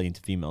 Not relating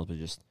to females, but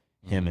just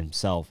him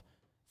himself,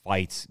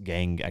 fights,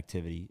 gang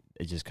activity.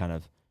 it just kind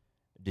of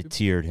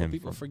deterred him.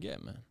 People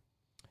forget, man.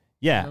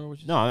 Yeah. Remember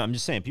what you No, I'm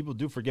just saying people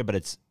do forget, but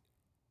it's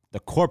the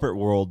corporate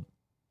world.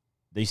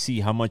 They see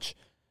how much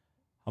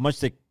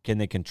can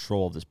they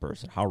control this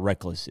person? How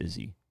reckless is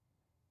he?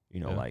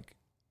 You know, Yeah.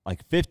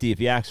 like 50. If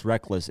he acts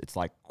reckless, it's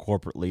like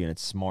corporately and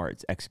it's smart.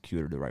 It's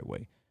executed the right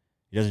way.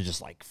 He doesn't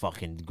just like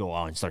fucking go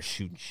out and start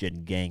shooting shit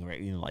and gang, right?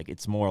 You know, like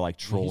it's more like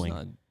trolling.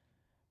 He's not,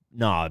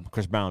 No,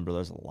 Chris Brown, bro,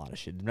 there's a lot of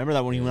shit. Remember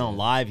that when he went on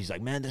live, he's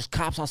like, man, there's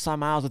cops outside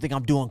my house. I think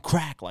I'm doing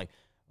crack. Like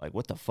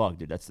what the fuck,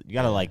 dude? You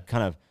gotta like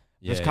kind of.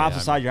 There's cops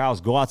outside your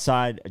house. Go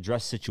outside,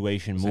 address the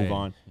situation, move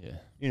on. Yeah.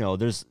 You know,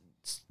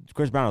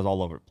 Chris Brown is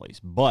all over the place,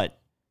 but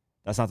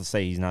that's not to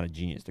say he's not a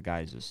genius. The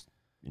guy is just,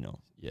 you know.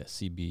 Yeah,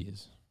 CB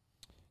is.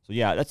 So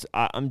yeah,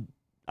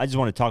 I just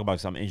want to talk about it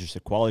because I'm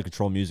interested. Quality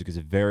Control Music is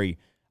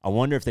I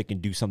wonder if they can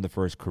do something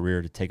for his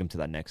career to take him to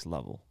that next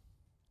level.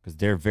 Because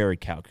they're very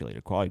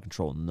calculated. Quality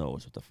Control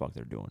knows what the fuck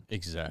they're doing.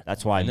 Exactly.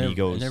 That's why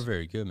Migos. And they're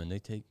very good, man. They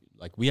take,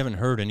 like, we haven't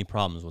heard any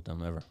problems with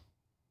them ever.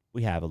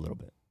 We have a little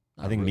bit.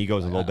 I Not think really.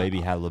 Migos and Lil Baby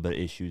had a little bit of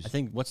issues. I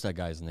think, what's that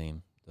guy's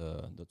name?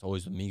 That's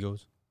always with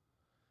Migos.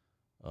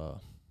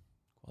 Quality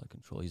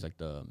Control. He's like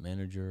the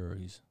manager, or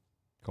he's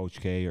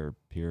Coach K or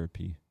Pierre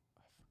P.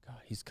 God,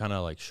 he's kind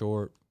of like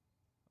short.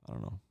 I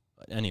don't know.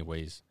 But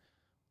anyways,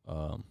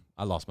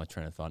 I lost my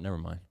train of thought. Never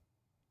mind.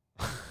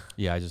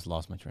 Yeah, I just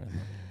lost my train of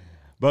thought.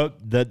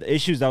 But the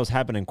issues that was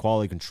happening in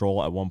Quality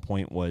Control at one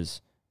point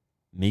was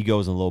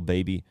Migos and Lil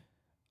Baby.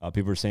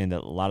 People were saying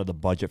that a lot of the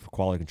budget for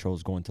Quality Control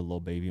is going to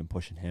Lil Baby and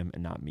pushing him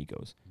and not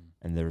Migos.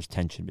 And there's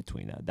tension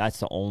between that. That's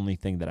the only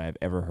thing that I've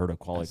ever heard of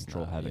Quality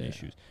Control having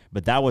issues.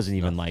 But that wasn't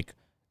even like,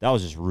 that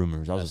was just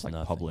rumors. That was just like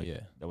nothing, public.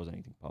 yeah. That wasn't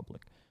anything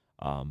public.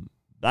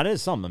 That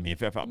is something. I mean,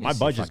 if Let me my see if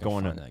budget's I can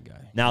going find to. that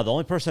guy. Now, the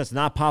only person that's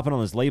not popping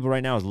on this label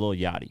right now is Lil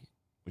Yachty,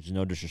 which is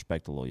no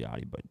disrespect to Lil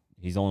Yachty, but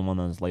he's the only one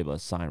on this label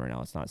that's signed right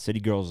now. It's not. City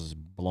Girls is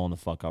blowing the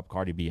fuck up.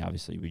 Cardi B,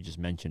 obviously, we just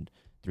mentioned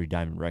 3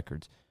 Diamond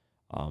Records.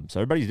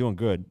 So everybody's doing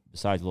good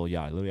besides Lil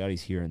Yachty. Lil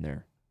Yachty's here and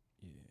there.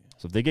 Yeah.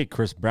 So if they get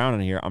Chris Brown in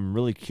here, I'm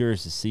really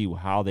curious to see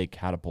how they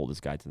catapult this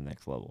guy to the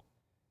next level.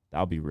 That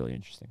would be really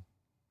interesting.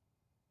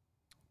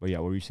 But yeah,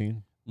 what were you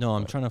seeing? No,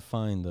 I'm trying to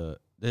find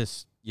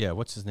this. Yeah,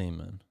 what's his name,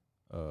 man?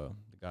 The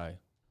guy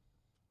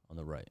on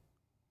the right.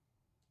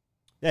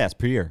 Yeah, it's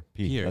Pierre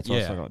P. Pierre, That's what I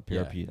was yeah, talking about.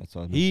 Pierre yeah. P. That's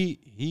what I meant.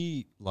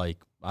 He like,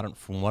 I don't,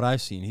 from what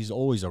I've seen, he's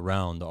always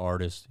around the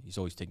artist. He's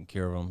always taking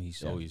care of them.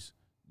 He's always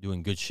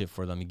doing good shit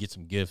for them. He gets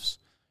some gifts,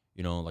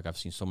 you know, like I've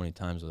seen so many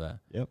times of that.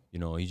 Yep. You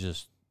know,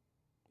 he's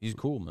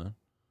cool, man.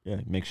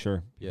 Yeah, make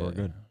sure people are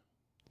good.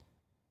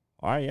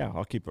 All right, yeah,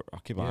 I'll keep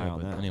an eye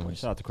on that. Anyway,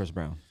 shout out to Chris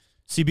Brown.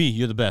 CB,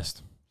 you're the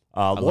best.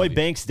 Lloyd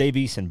Banks, Dave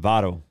East, and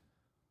Vado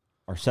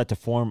are set to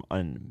form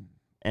an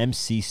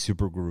MC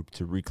supergroup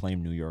to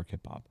reclaim New York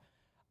hip hop.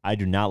 I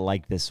do not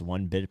like this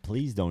one bit.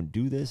 Please don't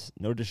do this.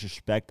 No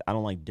disrespect. I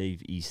don't like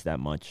Dave East that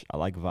much. I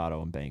like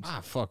Vado and Banks.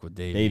 Fuck with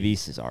Dave. Dave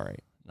East is all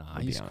right. Nah,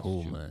 he's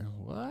cool, man.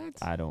 What?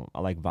 I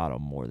like Vado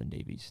more than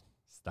Dave East.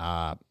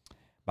 Stop.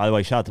 By the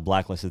way, shout out to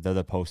Blacklisted. They're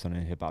the post on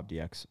Hip Hop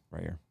DX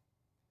right here.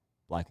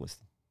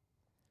 Blacklisted.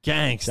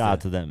 Gangsta. Shout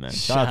out to them, man.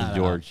 Shout out to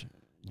George.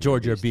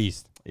 George, you're a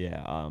beast.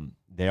 Yeah,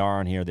 they are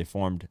on here. They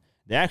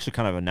actually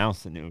kind of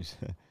announced the news.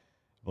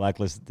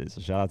 Blacklisted did,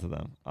 so shout out to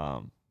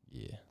them.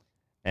 Yeah.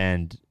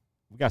 And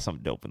we got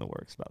something dope in the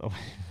works, by the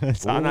way.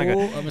 So I'm not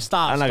gonna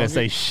stop. I'm not gonna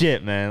say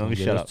shit, man. Let me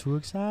shut up. Too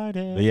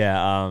excited. But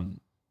yeah,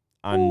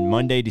 on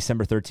Monday,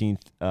 December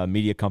 13th,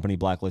 media company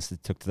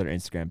Blacklisted took to their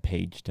Instagram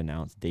page to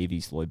announce Dave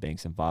East, Lloyd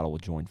Banks, and Vado will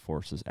join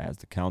forces as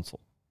the council.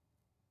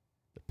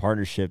 The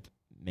partnership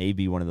may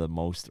be one of the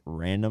most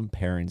random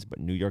pairings, but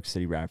New York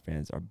City rap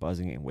fans are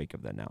buzzing in wake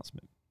of the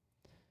announcement.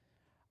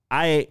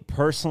 I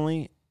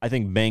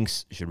think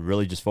Banks should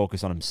really just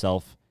focus on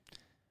himself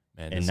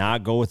and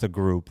not go with a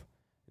group.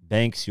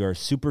 Banks, you are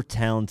super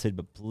talented,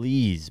 but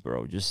please,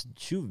 bro, just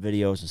shoot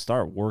videos and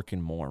start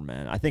working more,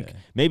 man. I think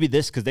maybe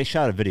this, because they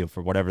shot a video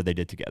for whatever they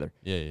did together.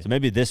 Yeah. So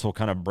maybe this will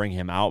kind of bring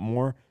him out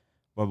more.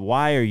 But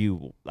why are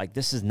you, like,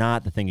 this is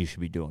not the thing you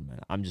should be doing, man.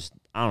 I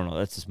don't know.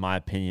 That's just my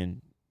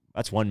opinion.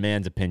 That's one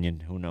man's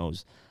opinion. Who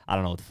knows? I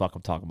don't know what the fuck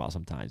I'm talking about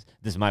sometimes.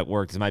 This might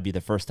work. This might be the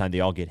first time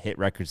they all get hit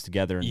records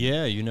together. And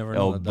yeah, you never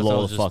know. That's what I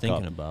was just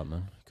thinking about,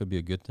 man. Could be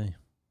a good thing.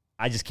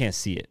 I just can't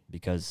see it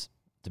because,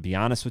 to be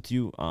honest with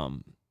you,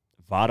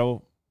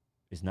 Vado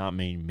is not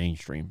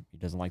mainstream. He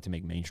doesn't like to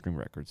make mainstream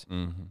records.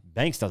 Mm-hmm.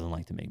 Banks doesn't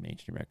like to make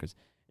mainstream records.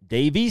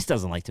 Dave East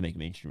doesn't like to make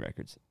mainstream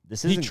records.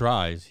 He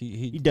tries.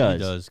 He does. He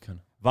does kind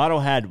of. Vado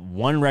had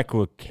one record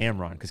with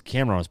Cameron because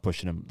Cameron was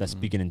pushing him. That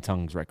Speaking in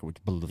Tongues record,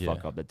 which blew the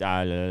fuck up.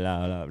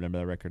 Remember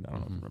that record? I don't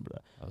know if you remember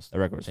that. That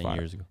record was 10 fire.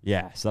 years ago.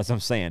 Yeah, so that's what I'm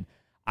saying.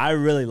 I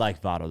really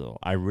like Vado, though.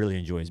 I really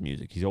enjoy his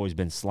music. He's always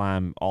been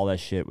slam. All that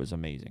shit was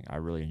amazing. I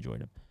really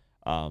enjoyed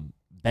him.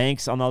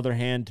 Banks, on the other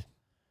hand,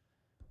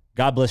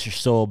 God bless your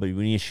soul, but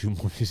we need to shoot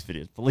more of his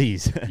videos,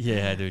 please.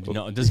 Yeah, dude.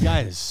 No, this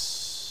guy is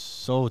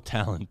so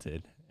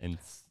talented. And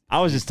I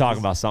was just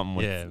talking about something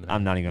with,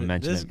 I'm not even going to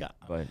mention this it. Guy,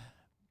 but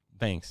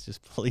Banks,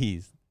 just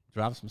please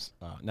drop some.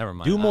 Never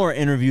mind. Do more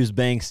interviews,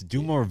 Banks.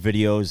 Do more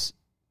videos.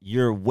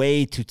 you're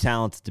way too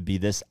talented to be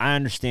this. I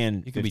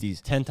understand You could be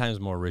 50's. 10 times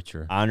more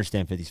richer. I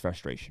understand 50's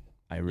frustration.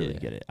 I really Yeah,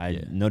 get it.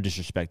 yeah. No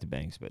disrespect to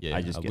Banks, but Yeah,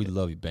 I just get we it.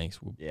 love you, Banks.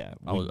 Yeah,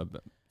 I was,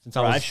 since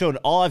bro, I was I've shown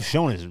all I've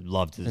shown is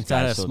love to this since guy.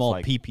 I had a so it's small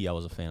like, PP, I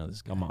was a fan of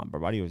this guy. come on, bro.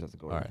 Why do you always have to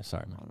go? All right,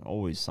 sorry, man.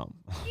 Always something.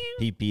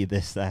 PP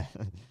this that.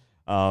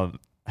 Um,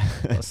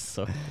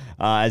 So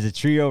as a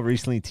trio,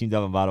 recently teamed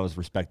up on Vado's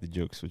Respect the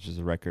Jukes, which is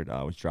a record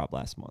which dropped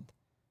last month.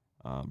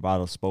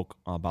 Vado spoke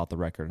about the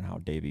record and how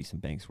Dave East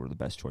and Banks were the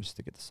best choices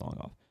to get the song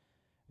off.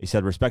 He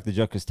said, Respect the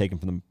Jukes is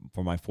taken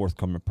for my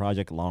forthcoming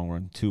project, Long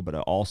Run 2, but it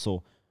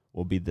also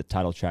will be the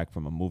title track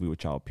from a movie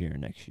which I'll appear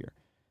in next year.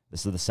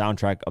 This is the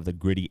soundtrack of the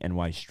gritty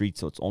NY street,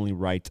 so it's only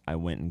right I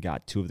went and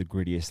got two of the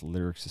grittiest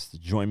lyricists to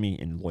join me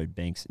in Lloyd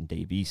Banks and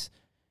Dave East,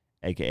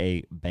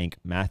 a.k.a. Bank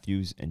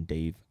Matthews and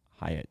Dave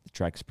Hyatt. The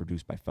track is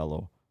produced by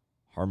fellow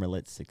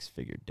Harmalet Six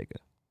Figure Digga.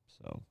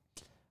 So,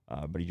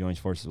 but he joins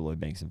forces with Lloyd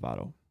Banks and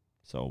Vado.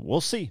 So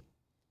we'll see.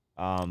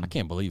 I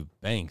can't believe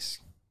Banks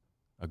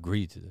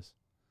agreed to this.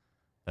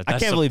 I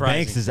can't believe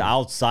Banks is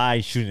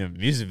outside shooting a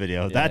music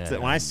video. Yeah,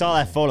 When I saw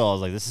that photo, I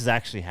was like, this is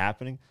actually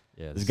happening.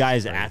 Yeah, This guy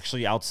is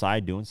actually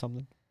outside doing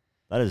something.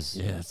 That is.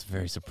 Yeah, it's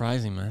very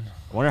surprising, man.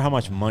 I wonder how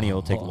much money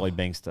it'll take Lloyd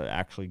Banks to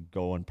actually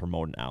go and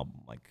promote an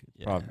album. Like,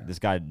 probably, this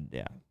guy,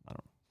 yeah, I don't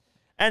know.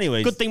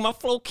 Anyways. Good thing my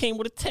flow came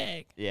with a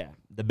tag. Yeah.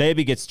 The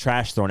baby gets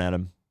trash thrown at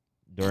him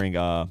during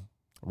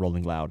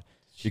Rolling Loud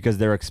because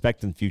they're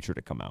expecting Future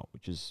to come out,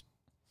 which is,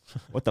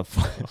 what the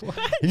fuck?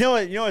 You know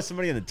what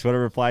somebody in the Twitter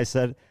reply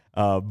said?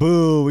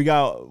 Boo, we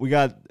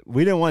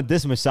didn't want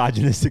this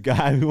misogynistic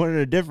guy. We wanted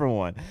a different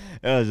one.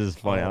 It was just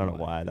funny. I don't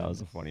know why. That was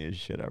the funniest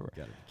shit ever.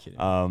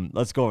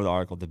 Let's go over the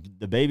article.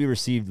 The baby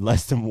received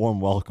less than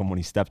warm welcome when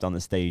he stepped on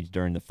the stage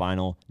during the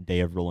final day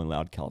of Rolling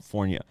Loud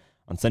California.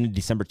 On Sunday,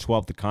 December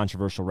 12th, the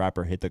controversial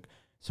rapper hit the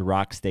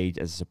Ciroc stage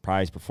as a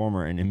surprise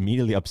performer and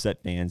immediately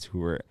upset fans who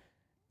were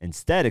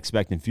instead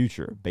expecting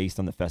Future based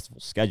on the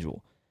festival's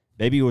schedule.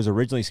 Baby was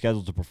originally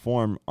scheduled to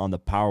perform on the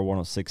Power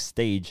 106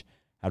 stage,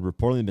 had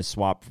reportedly been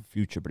swapped for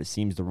Future, but it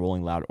seems the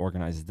Rolling Loud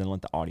organizers didn't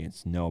let the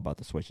audience know about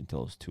the switch until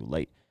it was too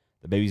late.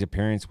 The baby's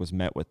appearance was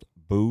met with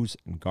boos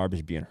and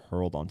garbage being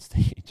hurled on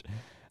stage.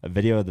 A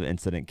video of the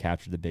incident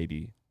captured the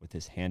baby with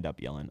his hand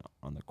up yelling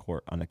on the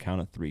court on the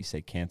count of three,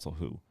 say cancel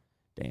who.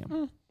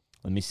 Damn.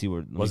 Let me see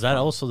what. Was that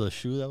also the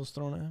shoe that was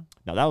thrown at him?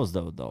 No, that was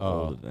the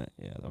old event.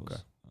 Yeah, that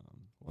was.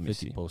 Let me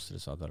 50 see. posted it,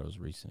 so I thought it was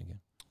recent again.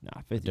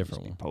 Nah, 50 different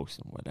just be one.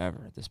 posting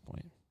whatever at this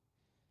point.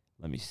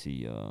 Let me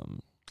see.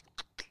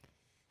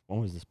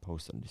 When was this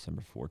posted? On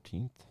December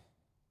 14th?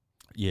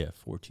 Yeah,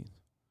 14th.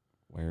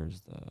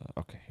 Where's the...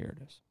 Okay, here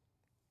it is.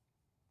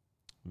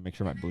 Make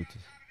sure my Bluetooth...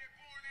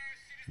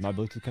 My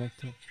Bluetooth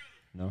connected?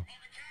 No?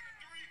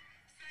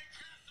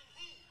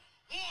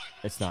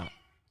 It's not.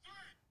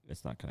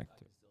 It's not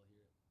connected.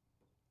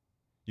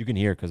 You can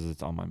hear because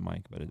it's on my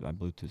mic, but my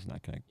Bluetooth's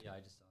not connected. Yeah, I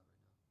just saw it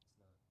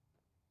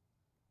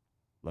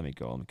right Let me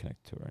go. Let me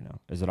connect to it right now.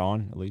 Is it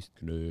on at least?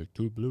 Connect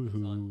to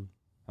Bluetooth.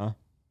 Huh?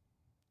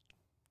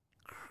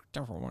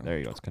 There There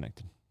you go. It's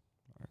connected.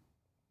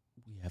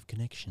 we have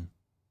connection.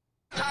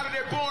 Out of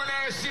that boring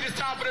ass shit, it's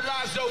time for the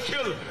live show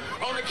killer.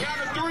 On the count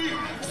of three,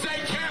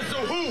 say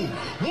cancel who?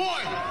 1,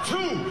 2,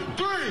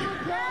 3.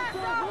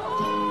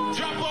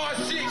 Drop our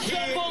shit, kid.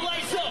 Simple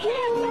lights up.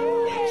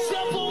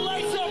 Simple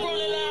lights up,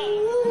 rolling out.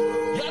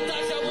 Y'all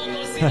thought y'all wasn't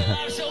gonna see the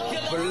live show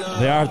killer?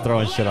 They are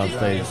throwing shit on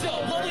stage. So,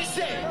 what we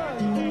say?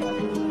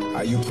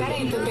 That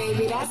ain't the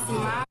baby, that's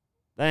my.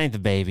 That ain't the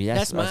baby.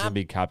 That's my- going to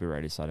be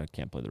copyrighted, so I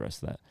can't play the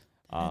rest of that.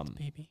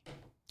 Baby.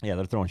 Yeah,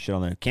 they're throwing shit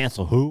on there.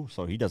 Cancel who?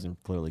 So he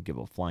doesn't clearly give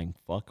a flying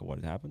fuck of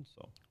what happened.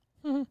 So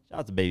shout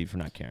out to Baby for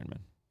not caring, man.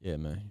 Yeah,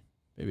 man.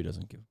 Baby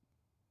doesn't give.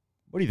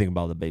 What do you think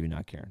about the baby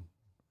not caring?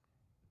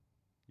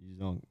 You just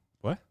don't.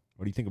 What?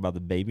 What do you think about the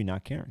baby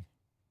not caring?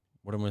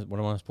 What am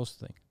I supposed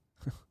to think?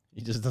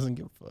 He just doesn't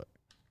give a fuck.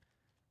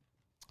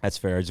 That's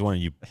fair. I just wanted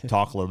you to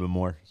talk a little bit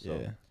more.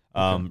 So.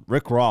 Yeah.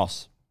 Rick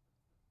Ross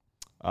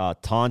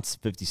taunts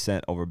 50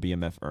 Cent over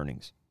BMF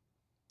earnings.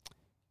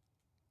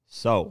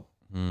 So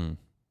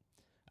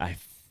I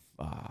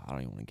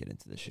don't even want to get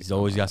into this shit. He's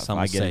always got If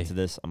something I to get say. into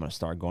this, I'm gonna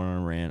start going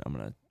on a rant. I'm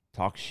gonna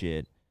talk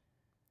shit.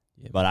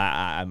 Yeah, But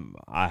I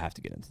have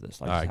to get into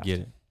this. I all just right, have get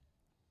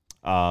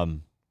to. it.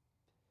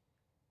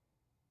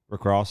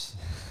 Rick Ross,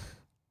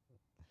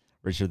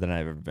 richer than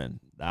I've ever been.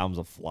 The album's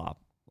a flop.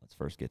 Let's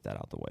first get that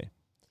out the way.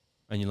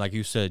 And like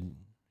you said,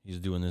 he's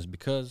doing this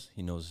because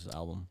he knows his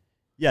album.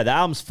 Yeah, the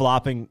album's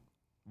flopping.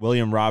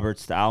 William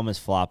Roberts, the album is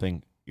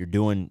flopping. You're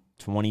doing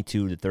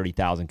 22 to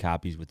 30,000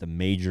 copies with a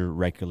major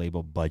record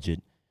label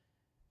budget.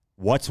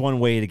 What's one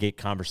way to get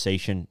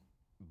conversation,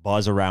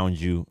 buzz around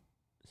you,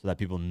 so that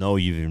people know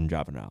you've even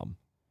dropped an album?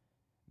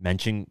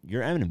 Mention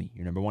your enemy,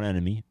 your number one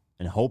enemy,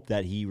 and hope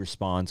that he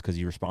responds, because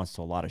he responds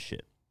to a lot of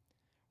shit.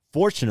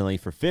 Fortunately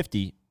for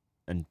 50,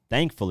 and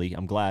thankfully,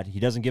 I'm glad, he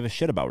doesn't give a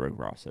shit about Rick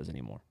Ross says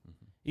anymore.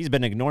 He's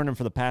been ignoring him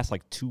for the past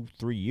like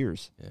 2-3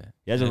 years. Yeah,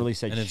 He hasn't And- really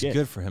said and shit. it's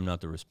good for him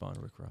not to respond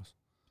to Rick Ross.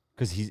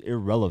 Because he's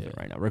irrelevant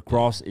right now. Rick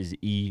Ross is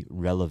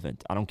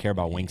irrelevant. I don't care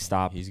about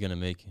Wingstop. He's gonna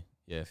make.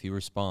 Yeah, if he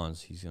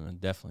responds, he's gonna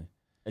definitely.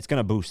 It's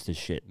gonna boost his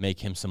shit. Make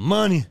him some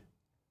money.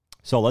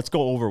 So let's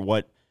go over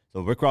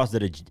So Rick Ross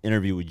did an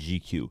interview with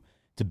GQ.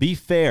 To be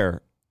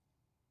fair,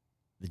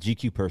 the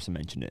GQ person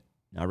mentioned it,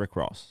 not Rick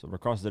Ross. So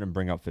Rick Ross didn't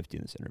bring up 50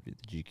 in this interview.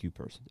 The GQ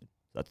person did.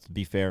 That's to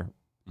be fair.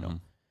 No. Mhm.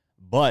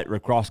 But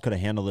Rick Ross could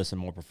have handled this in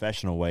a more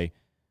professional way.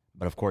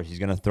 But of course, he's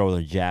going to throw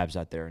the jabs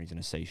out there and he's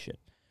going to say shit.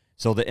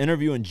 So the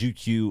interview in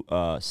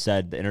GQ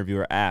said, the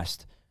interviewer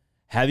asked,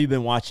 have you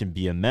been watching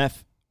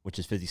BMF, which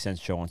is 50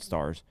 Cent's show on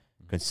Stars,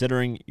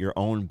 considering your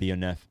own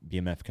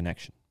BMF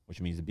connection,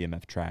 which means the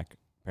BMF track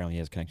apparently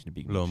has a connection to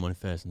Big Low Meech. money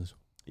fast in this.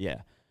 Yeah.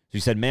 So he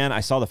said, man, I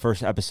saw the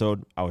first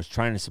episode. I was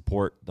trying to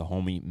support the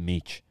homie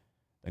Meech,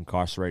 the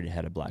incarcerated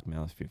head of Black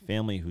Mafia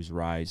family, whose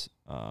rise,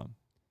 the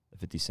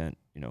 50 Cent,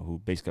 who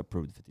basically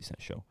approved the 50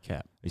 Cent show.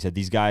 Cap. He said,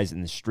 these guys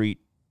in the street,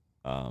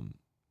 I'm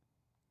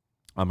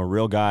a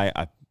real guy.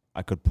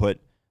 I could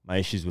put my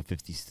issues with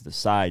 50s to the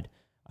side.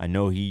 I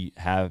know he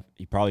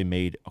probably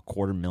made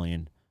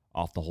 $250,000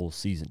 off the whole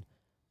season.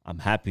 I'm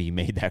happy he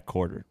made that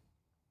quarter.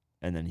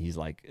 And then he's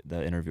like,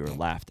 the interviewer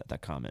laughed at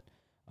that comment.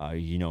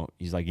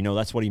 He's like,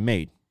 that's what he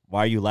made.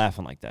 Why are you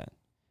laughing like that?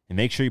 And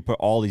make sure you put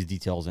all these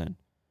details in.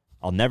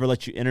 I'll never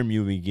let you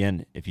interview me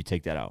again if you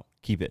take that out.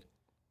 Keep it.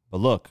 But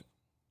look,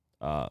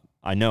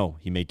 I know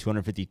he made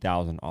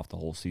 $250,000 off the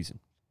whole season.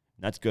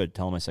 That's good.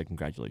 Tell him I said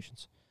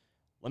congratulations.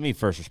 Let me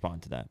first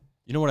respond to that.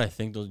 You know what I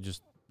think, though,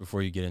 just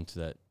before you get into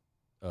that?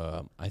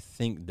 I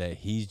think that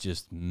he's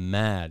just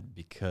mad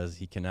because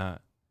he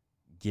cannot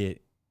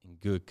get in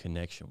good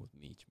connection with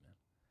Meech, man.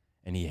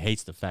 And he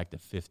hates the fact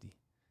that 50 is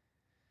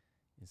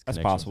That's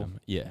connection with possible. him.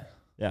 Yeah.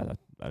 Yeah,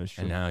 that is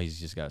true. And now he's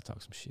just got to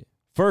talk some shit.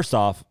 First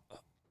off,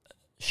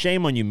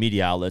 shame on you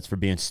media outlets for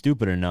being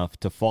stupid enough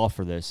to fall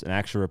for this and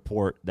actually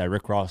report that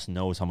Rick Ross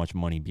knows how much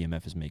money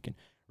BMF is making.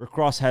 Rick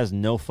Ross has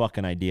no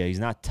fucking idea. He's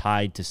not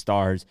tied to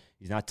Stars.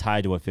 He's not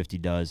tied to what 50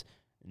 does.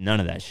 None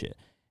of that shit.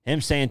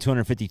 Him saying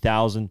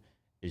 $250,000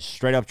 is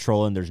straight up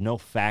trolling. There's no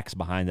facts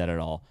behind that at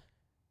all.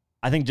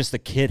 I think just the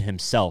kid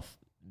himself,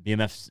 Big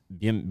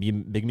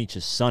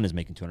Meech's son, is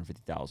making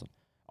 $250,000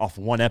 off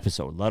one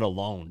episode, let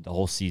alone the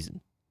whole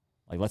season.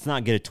 Like, let's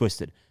not get it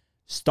twisted.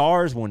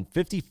 Stars, when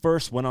 50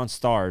 first went on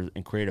Stars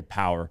and created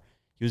Power,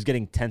 he was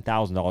getting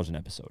 $10,000 an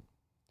episode,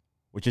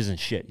 which isn't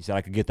shit. He said,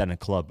 I could get that in a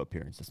club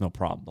appearance. That's no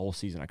problem. The whole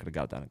season, I could have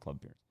got that in a club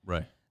appearance.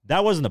 Right.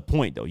 That wasn't the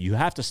point, though. You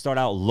have to start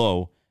out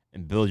low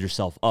and build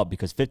yourself up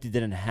because 50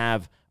 didn't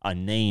have a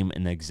name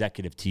in the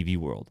executive TV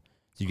world.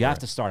 So you have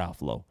to start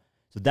off low.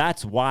 So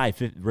that's why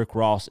Rick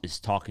Ross is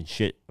talking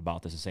shit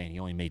about this and saying he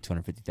only made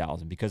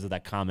 $250,000 because of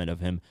that comment of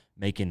him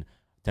making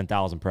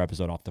 $10,000 per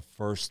episode off the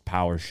first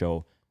Power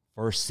show,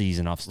 first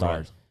season of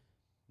Stars.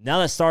 Right. Now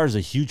that Stars is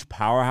a huge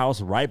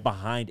powerhouse right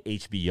behind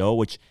HBO,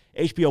 which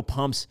HBO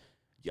pumps.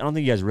 I don't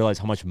think you guys realize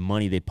how much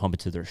money they pump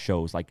into their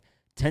shows. Like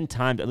 10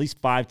 times, at least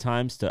 5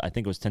 times I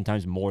think it was 10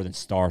 times more than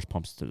Stars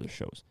pumps into their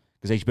shows.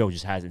 Because HBO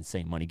just has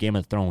insane money. Game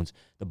of Thrones,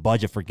 the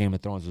budget for Game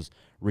of Thrones was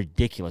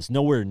ridiculous.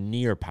 Nowhere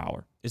near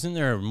Power. Isn't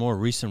there a more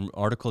recent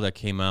article that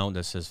came out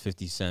that says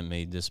 50 Cent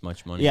made this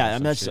much money? Yeah, I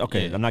mean, that's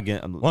okay. Yeah. I'm not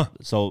getting.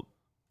 So,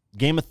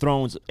 Game of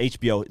Thrones,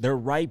 HBO, they're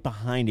right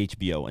behind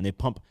HBO, and they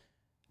pump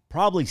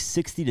probably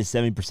 60 to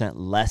 70%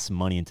 less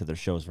money into their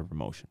shows for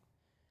promotion.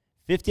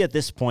 50 at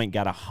this point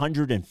got a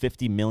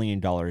 $150 million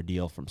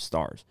deal from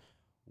Stars.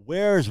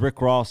 Where's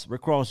Rick Ross?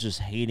 Rick Ross is just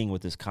hating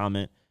with this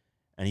comment.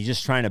 And he's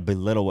just trying to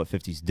belittle what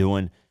 50's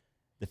doing.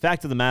 The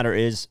fact of the matter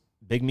is,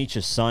 Big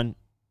Meech's son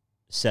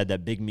said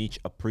that Big Meech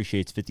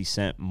appreciates 50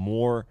 Cent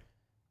more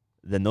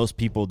than those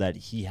people that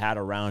he had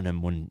around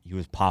him when he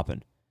was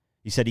popping.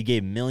 He said he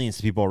gave millions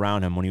to people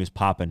around him when he was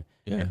popping,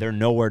 and they're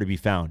nowhere to be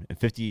found. And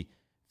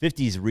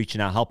 50's reaching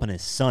out, helping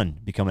his son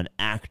become an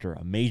actor,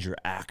 a major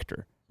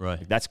actor. Right.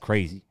 Like, that's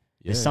crazy.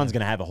 His son's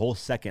going to have a whole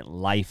second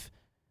life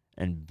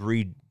and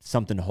breed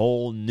something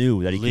whole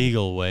new that he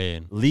legal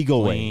way.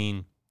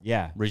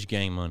 Yeah, rich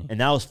gang money,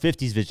 and that was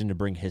 50's vision to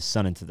bring his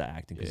son into the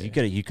acting because he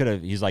could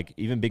have. He's like,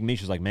 even Big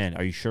Meech was like, man,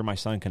 are you sure my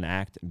son can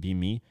act and be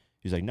me?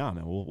 He's like, nah,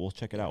 man, we'll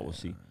check it out, we'll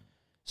see.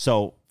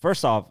 So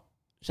first off,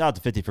 shout out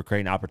to 50 for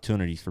creating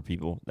opportunities for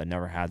people that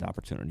never had the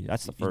opportunity.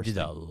 That's the first. He did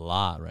that a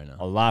lot right now.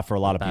 A lot for a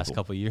lot of people. Past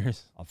couple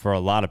years for a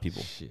lot of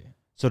people. Shit.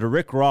 So to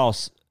Rick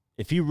Ross,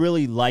 if he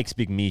really likes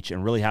Big Meech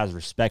and really has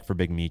respect for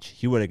Big Meech,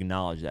 he would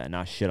acknowledge that and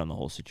not shit on the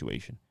whole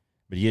situation.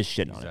 But he is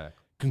shitting on it.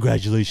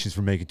 Congratulations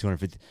for making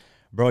 250.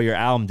 Bro, your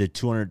album did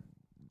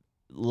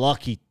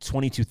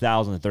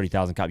 22,000 to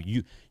 30,000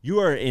 copies. You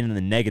are in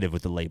the negative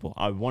with the label.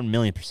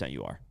 1,000,000%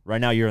 you are.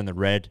 Right now you're in the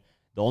red.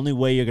 The only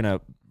way you're going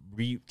to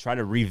try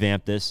to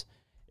revamp this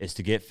is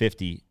to get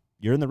 50.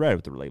 You're in the red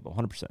with the label,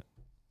 100%.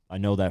 I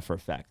know that for a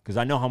fact because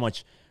I know how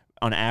much,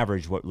 on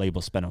average, what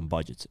labels spend on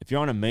budgets. If you're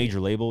on a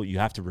major label, you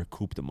have to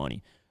recoup the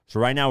money.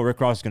 So right now what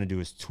Rick Ross is going to do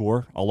is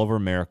tour all over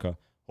America.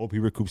 Hope he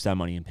recoups that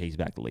money and pays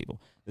back the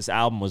label. This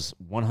album was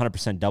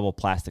 100% double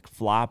plastic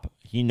flop.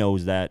 He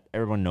knows that.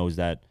 Everyone knows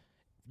that.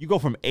 You go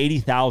from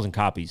 80,000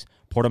 copies,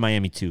 Port of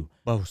Miami 2.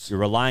 You're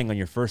relying on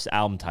your first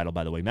album title,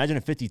 by the way. Imagine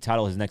if 50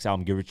 titled his next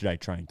album, Get Rich or Die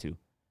Trying To.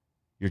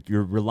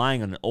 You're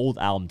relying on an old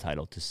album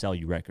title to sell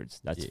you records.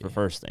 That's the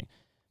first thing.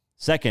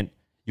 Second,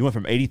 He went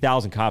from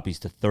 80,000 copies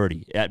to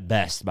 30 at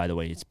best. By the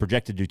way, it's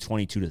projected to do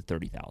 22 to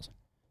 30,000.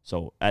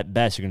 So at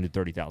best, you're gonna do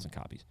 30,000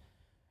 copies.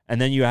 And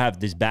then you have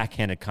these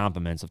backhanded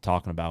compliments of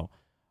talking about,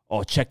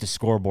 oh, check the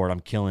scoreboard, I'm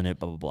killing it,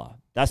 blah blah blah.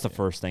 That's the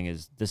first thing.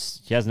 Is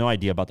this? He has no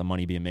idea about the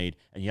money being made,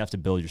 and you have to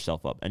build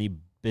yourself up. Any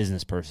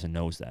business person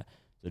knows that.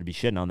 So to be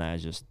shitting on that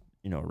is just,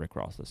 Rick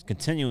Ross.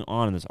 Continuing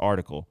on in this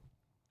article,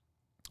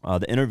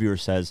 the interviewer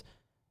says,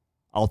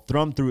 I'll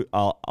thumb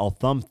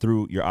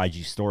through your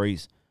IG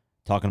stories.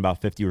 Talking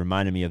about 50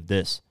 reminded me of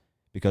this,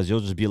 because you'll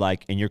just be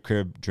like in your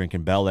crib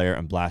drinking Bel Air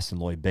and blasting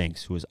Lloyd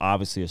Banks, who is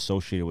obviously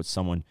associated with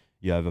someone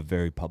you have a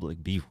very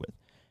public beef with.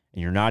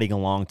 And you're nodding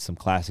along to some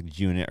classic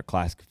G-Unit or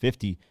classic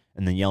 50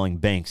 and then yelling,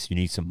 Banks, you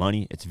need some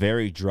money? It's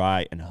very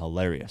dry and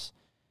hilarious.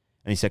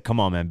 And he said, come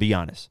on, man, be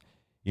honest.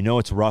 You know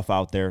it's rough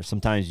out there.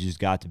 Sometimes you just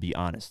got to be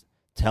honest.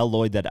 Tell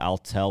Lloyd that I'll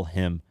tell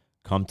him,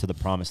 come to the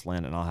promised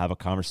land, and I'll have a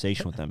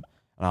conversation with him,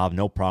 and I'll have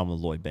no problem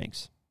with Lloyd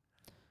Banks.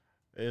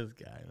 This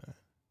guy, man.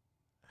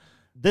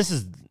 This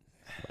is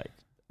like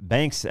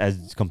Banks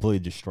has completely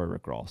destroyed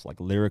Rick Ross. Like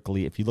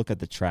lyrically, if you look at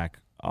the track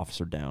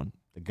Officer Down,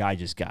 the guy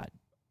just got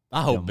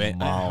I hope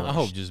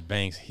demolished. just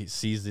Banks he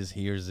sees this,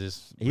 hears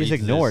this. He just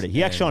reads ignored this, it.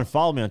 He actually and-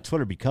 unfollowed me on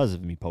Twitter because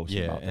of me posting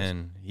Yeah, about this.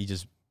 and he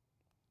just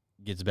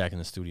gets back in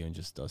the studio and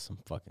just does some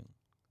fucking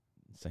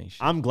insane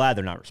shit. I'm glad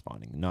they're not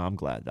responding. No, I'm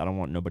glad. I don't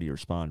want nobody to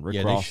respond. Rick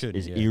Yeah, they Ross shouldn't,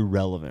 is yeah.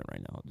 irrelevant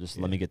right now. Just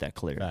let Yeah. me get that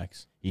clear.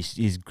 Facts.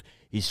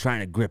 He's trying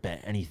to grip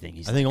at anything.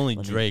 I think only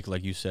let me- Drake,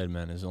 like you said,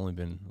 man, has only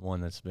been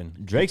one that's been.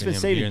 Drake's been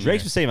keeping him here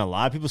and saving there. a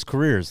lot of people's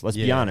careers. Let's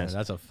be Yeah, honest.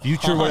 that's a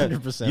Future would have.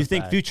 100% You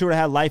think fact. Future would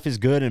have had Life Is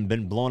Good and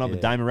been blowing up a Yeah.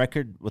 diamond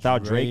record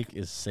without Drake?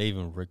 is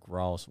saving Rick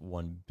Ross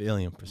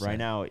 1,000,000,000%. Right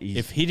now,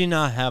 If he did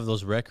not have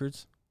those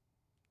records,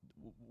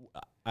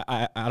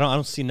 I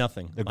don't see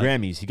nothing. the Like,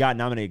 Grammys, he got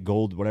nominated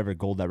gold, whatever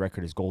gold that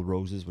record is, Gold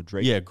Roses with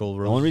Drake. Yeah, Gold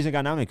The Rose. only reason it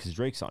got nominated because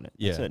Drake's on it.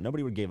 That's Yeah. it.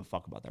 Nobody would give a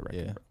fuck about that record.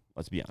 Yeah. Bro.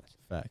 Let's be honest.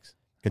 Facts.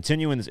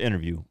 Continuing this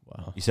interview,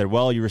 Wow. he said,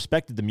 well, you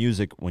respected the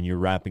music when you're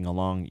rapping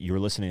along. You were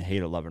listening to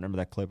Hate or Love. Remember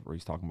that clip where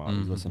he's talking about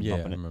he's listening, Yeah, I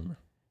bumping it? remember.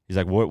 He's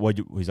like,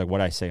 he's like,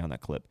 what'd I say on that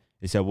clip?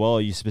 He said,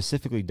 well, you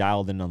specifically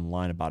dialed in on the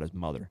line about his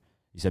mother.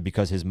 He said,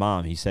 because his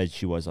mom, he said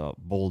she was a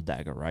bull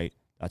dagger, right?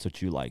 That's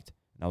what you liked.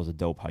 That was a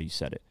dope how you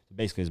said it.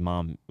 Basically, his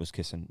mom was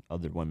kissing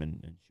other women,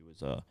 and she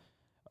was a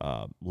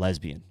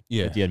lesbian.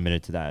 Yeah. But he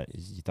admitted to that.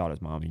 He thought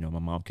his mom, my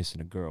mom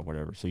kissing a girl,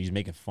 whatever. So he's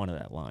making fun of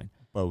that line.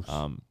 Both.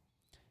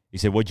 He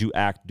said, would you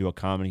do a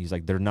comedy? He's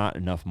like, there's not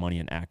enough money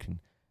in acting.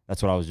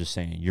 That's what I was just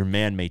saying. Your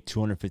man made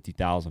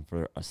 $250,000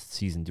 for a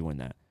season doing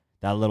that.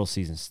 That little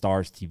season,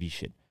 Stars TV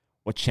shit.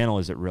 What channel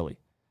is it really?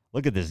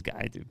 Look at this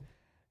guy, dude.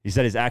 He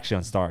said he's actually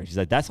on Stars. He's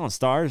like, that's on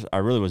Stars? I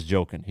really was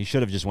joking. He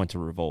should have just went to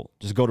Revolt.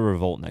 Just go to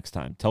Revolt next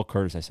time. Tell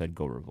Curtis I said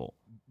go Revolt.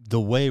 The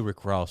way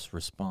Rick Ross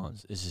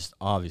responds is just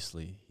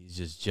obviously he's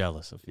just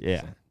jealous of.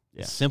 Yeah.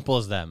 Yeah. Simple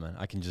as that, man.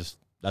 I can just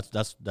that's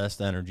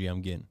the energy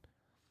I'm getting.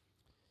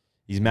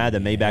 He's mad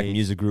that He Maybach hates-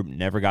 Music Group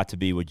never got to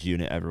be what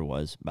G-Unit ever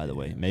was, by the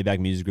way. Maybach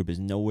Music Group is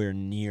nowhere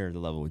near the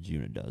level what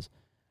G-Unit does.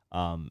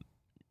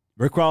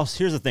 Rick Ross,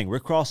 here's the thing.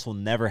 Rick Ross will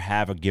never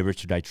have a Get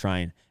Rich or Die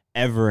Trying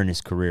ever in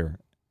his career,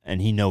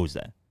 and he knows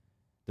that.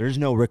 There's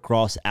no Rick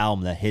Ross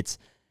album that hits,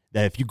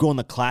 that if you go on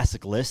the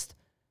classic list,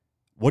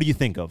 what do you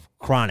think of?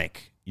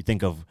 Chronic. You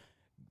think of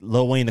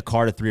Lil Wayne, The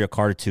Carter 3 or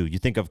Carter 2. You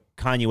think of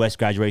Kanye West,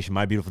 Graduation,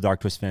 My Beautiful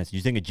Dark Twisted Fantasy.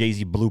 You think of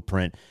Jay-Z,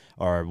 Blueprint,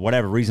 or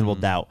whatever, Reasonable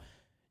Doubt.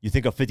 You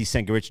think of 50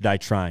 Cent, Get Rich or Die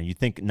Trying. You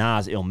think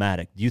Nas,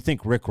 Illmatic. Do you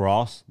think Rick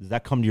Ross, does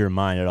that come to your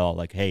mind at all?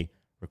 Like, hey,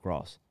 Rick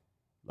Ross,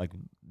 like,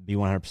 be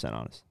 100%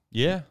 honest.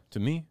 Yeah, to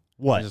me.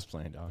 What? I'm just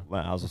playing, dog.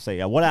 Well, I was going to say,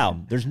 yeah, what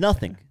album? There's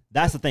nothing.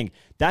 That's the thing.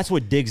 That's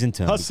what digs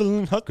into him.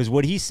 Hustling. Because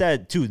what he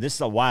said, too, this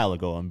is a while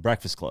ago on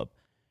Breakfast Club.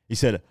 He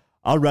said,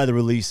 I'd rather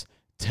release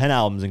 10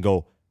 albums and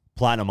go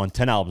platinum on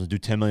 10 albums and do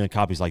 10 million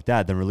copies like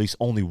that than release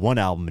only one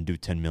album and do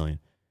 10 million.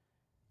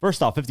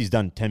 First off, 50's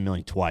done 10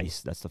 million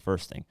twice. That's the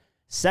first thing.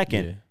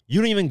 Second, Yeah.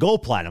 you don't even go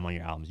platinum on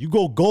your albums. You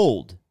go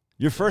gold.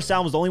 Your first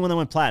album was the only one that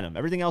went platinum.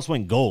 Everything else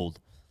went gold.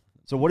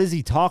 So what is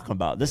he talking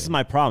about? This is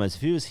my problem. If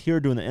he was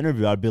here doing the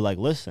interview, I'd be like,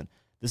 listen,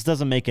 this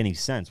doesn't make any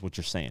sense what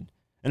you're saying.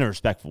 In a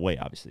respectful way,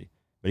 obviously.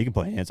 But he can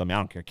put hands on me. I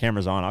don't care.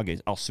 Camera's on.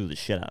 I'll sue the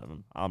shit out of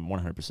him. I'm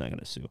 100% going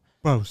to sue.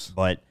 Gross.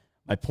 But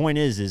my point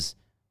is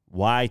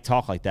why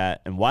talk like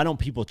that? And why don't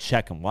people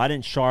check him? Why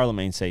didn't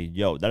Charlemagne say,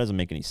 yo, that doesn't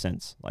make any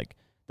sense? Like,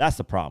 that's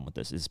the problem with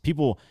this is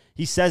people,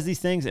 he says these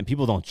things and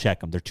people don't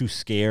check him. They're too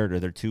scared or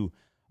they're too,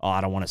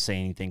 I don't want to say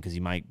anything because he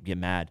might get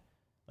mad.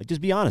 Like, just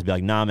be honest. Be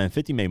like, nah, man,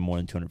 50 made more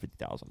than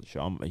 $250,000 on the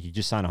show. He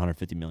just signed a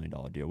 $150 million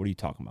deal. What are you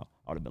talking about?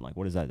 I would have been like,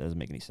 what is that? That doesn't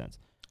make any sense.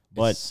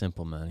 But It's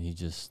simple, man. He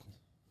just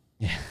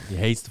he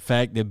hates the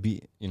fact that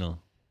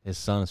his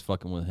son is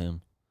fucking with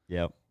him.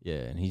 yeah, Yeah,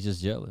 and he's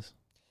just jealous.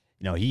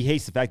 he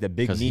hates the fact that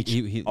Big 'Cause Meech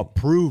he-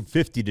 approved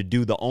 50 to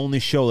do the only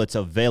show that's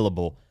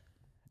available.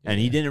 And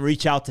he didn't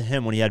reach out to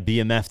him when he had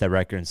BMF that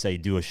record and say,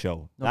 do a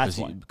show. No, That's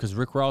why. because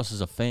Rick Ross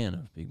is a fan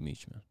of Big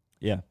Meech, man.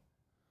 Yeah.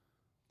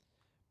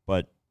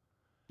 But,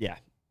 yeah.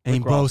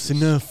 Ain't Ross boss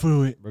is- enough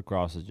for it. Rick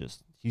Ross is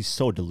just, he's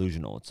so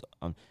delusional. It's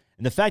and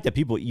the fact that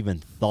people even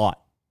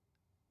thought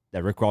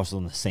that Rick Ross was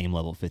on the same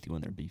level of 50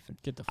 when they're beefing.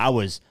 Get the I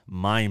was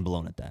mind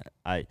blown at that.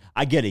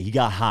 I get it. He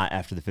got hot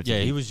after the 50. Yeah,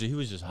 beef. he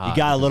was just hot.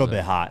 got a because little of bit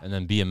that. hot. And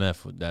then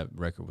BMF, that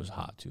record was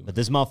hot too. But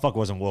this motherfucker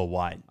wasn't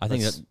worldwide. I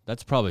think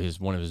that's probably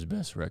one of his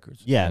best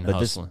records. Yeah, and but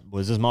Hustling.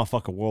 was this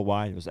motherfucker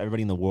worldwide? Was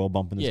everybody in the world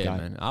bumping this Yeah, guy?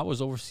 man. I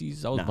was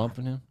overseas. I was Nah.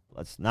 bumping him.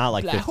 Let's not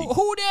like Like, 50.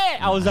 who that?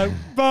 I was like,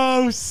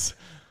 boss.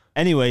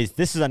 Anyways,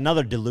 this is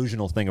another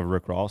delusional thing of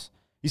Rick Ross.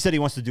 He said he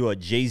wants to do a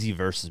Jay-Z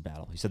versus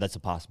battle. He said that's a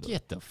possibility.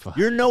 Get the fuck.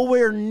 You're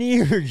nowhere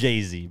near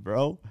Jay-Z,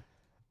 bro.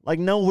 Like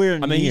nowhere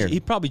I mean, near. he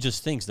probably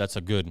just thinks that's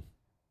a good.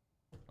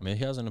 I mean,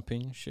 he has an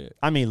opinion. Shit.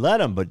 I mean, let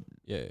him, but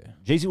Yeah.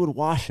 Jay-Z would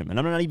wash him. And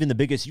I'm not even the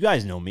biggest. You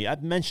guys know me.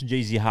 I've mentioned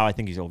Jay-Z how I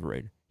think he's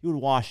overrated. He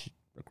would wash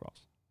Rick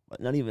Ross.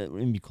 But not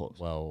even be close.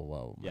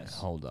 Well, man. Yes.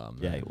 Hold on,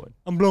 man. Yeah, he would.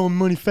 I'm blowing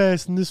money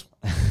fast in this.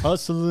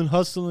 hustling.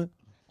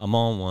 I'm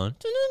on one.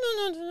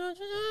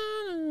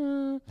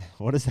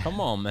 What is that? Come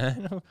on,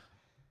 man.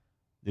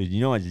 Dude,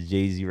 you know how much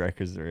Jay-Z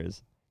records there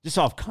is? Just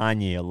off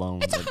Kanye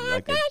alone. It's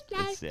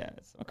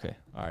Okay.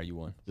 All right, you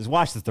won. just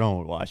watch the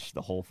Throne. Watch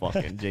the whole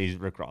fucking Jay-Z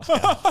Rick Ross. And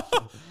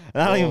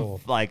I don't even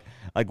like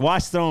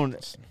Watch Throne.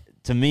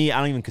 To me, I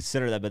don't even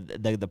consider that, but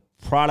the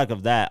product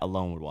of that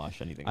alone would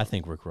wash anything. I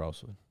think Rick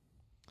Ross would.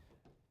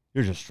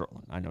 You're just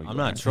trolling. I know you I'm are.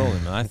 not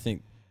trolling, man. I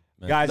think.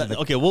 Man, Guys,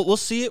 okay, we'll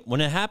see it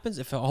when it happens.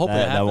 If I hope it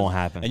happens, that won't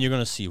happen. And you're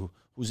gonna see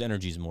whose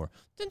energy is more.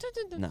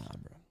 Nah,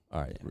 bro.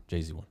 All right,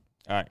 Jay-Z won.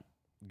 All right.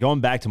 Going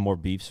back to more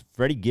beefs,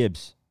 Freddie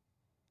Gibbs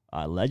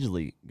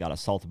allegedly got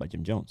assaulted by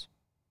Jim Jones.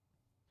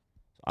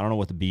 So I don't know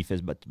what the beef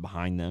is, but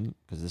behind them,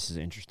 because this is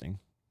interesting.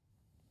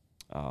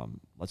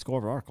 Let's go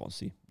over the article and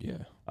see.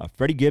 Yeah.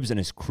 Freddie Gibbs and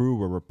his crew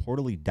were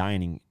reportedly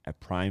dining at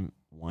Prime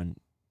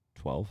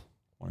 112,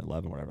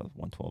 111, whatever,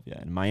 112,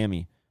 in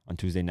Miami on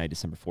Tuesday night,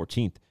 December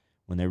 14th,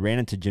 when they ran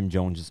into Jim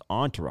Jones'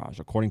 entourage.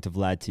 According to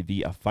Vlad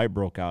TV, a fight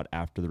broke out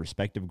after the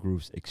respective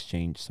groups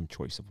exchanged some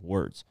choice of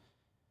words.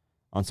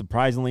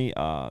 Unsurprisingly,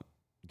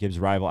 Gibbs'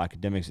 rival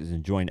Academics is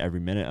enjoying every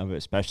minute of it,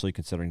 especially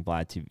considering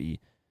Vlad TV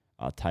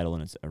title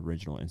in its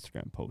original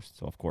Instagram post.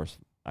 So, of course,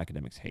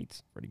 Academics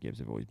hates Freddie Gibbs.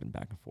 They've always been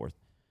back and forth.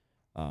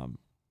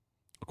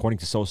 According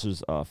to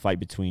sources, a fight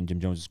between Jim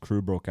Jones'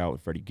 crew broke out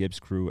with Freddie Gibbs'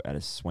 crew at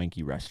a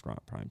swanky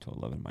restaurant, Prime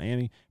 211 in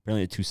Miami.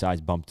 Apparently, the two sides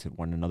bumped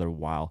one another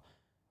while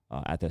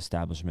at the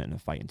establishment, and a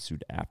fight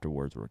ensued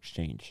afterwards or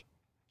exchange.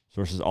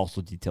 Sources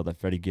also detailed that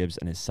Freddie Gibbs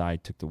and his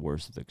side took the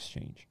worst of the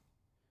exchange.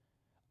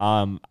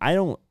 I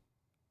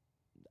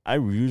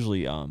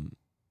usually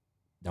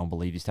don't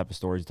believe these type of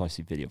stories until I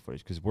see video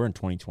footage, because we're in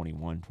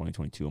 2021,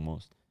 2022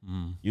 almost.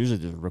 Usually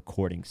there's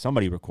recording.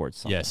 Somebody records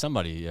something. Yeah,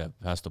 somebody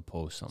has to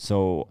post something.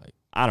 So Like,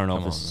 I don't know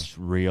if come this is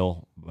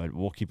real, but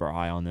we'll keep our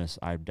eye on this.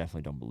 I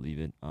definitely don't believe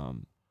it.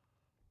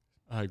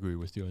 I agree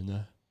with you on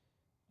that.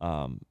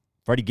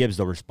 Freddie Gibbs,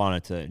 though,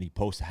 responded to it, and he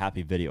posted a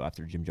happy video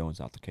after Jim Jones'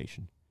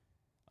 altercation.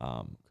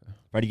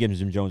 Freddie Gibbs and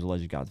Jim Jones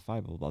allegedly got the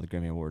fight about the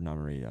Grammy Award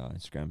nominee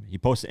Instagram. He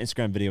posted an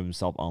Instagram video of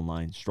himself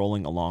online,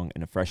 strolling along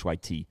in a fresh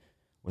white tee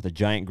with a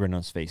giant grin on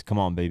his face. "Come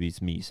on, baby,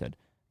 it's me," he said.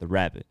 "The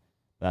rabbit."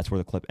 But that's where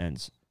the clip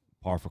ends.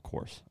 Par for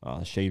course.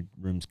 The Shade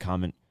Room's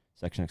comment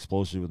section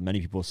explodes with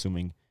many people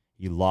assuming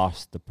he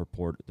lost the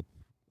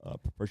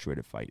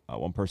perpetuated fight.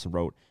 One person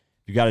wrote,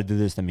 "If you got to do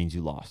this, that means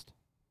you lost."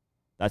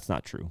 That's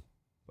not true.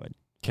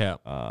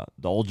 Cap.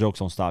 The old jokes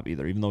don't stop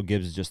either. Even though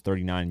Gibbs is just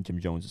 39 and Jim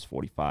Jones is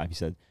 45, he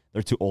said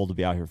they're too old to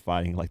be out here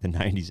fighting like the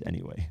 90s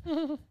anyway.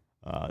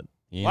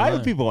 Why do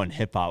people in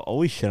hip hop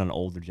always shit on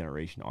older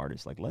generation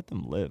artists? Like, let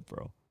them live,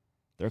 bro.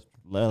 They're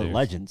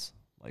legends.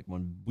 Like,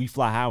 when We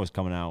Fly High was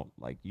coming out,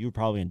 like, you were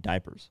probably in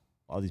diapers.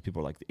 A lot of these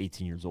people are like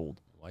 18 years old.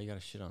 Why you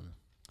gotta shit on them?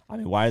 I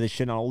mean, why are they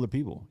shitting on older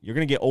people? You're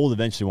gonna get old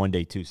eventually one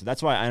day too. So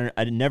that's why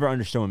I never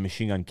understood when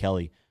Machine Gun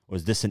Kelly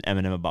was dissing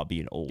Eminem about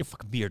being old. Your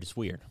fucking beard is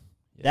weird.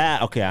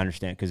 That okay, I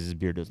understand, because his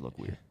beard does look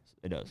weird.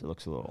 It does. It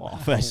looks a little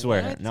off. I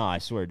swear. What? No, I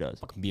swear it does.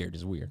 Fucking beard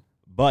is weird.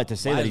 But to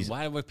say that he's,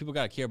 why do people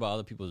gotta care about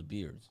other people's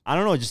beards? I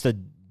don't know, just a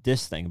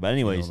diss thing. But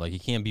anyways, You know, like, you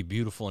can't be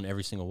beautiful in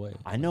every single way.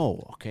 I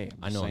know. Okay,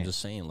 I'm just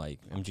saying, like,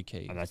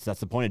 MGK. And that's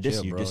the point of diss.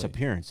 Chill, You bro. diss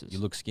appearances. You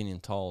look skinny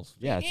and tall.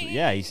 Yeah,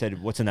 he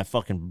said, "What's in that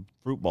fucking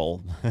fruit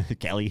bowl,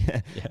 Kelly?"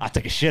 I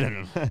took a shit in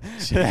him.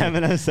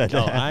 Eminem said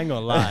No, that. I ain't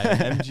gonna lie.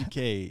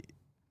 MGK.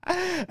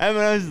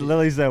 Eminem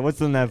literally said, "What's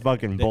in that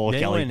fucking bowl,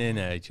 They Kelly?" went in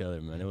at each other,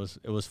 man. It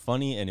was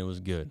funny and it was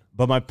good.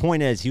 But my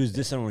point is, he was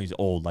dissing when he's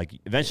old. Like,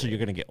 eventually you're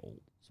gonna get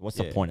old. So what's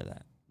the Yeah. point of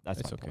that? That's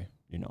It's my okay. point,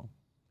 you know.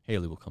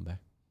 Haley will come back.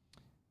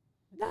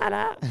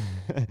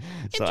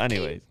 So,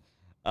 anyways,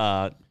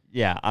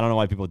 yeah, I don't know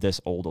why people diss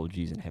old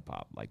OGs in hip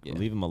hop. Like, Yeah.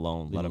 leave them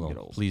alone. Let them alone,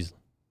 get old. please.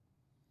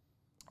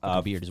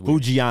 Fucking beard is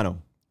weird. Fujiano.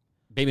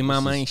 Baby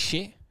mama is- ain't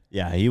shit.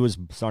 Yeah, he was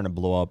starting to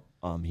blow up.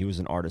 He was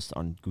an artist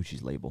on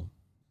Gucci's label.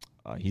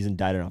 He's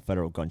indicted on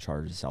federal gun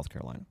charges in South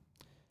Carolina.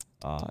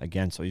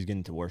 Again, so he's getting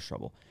into worse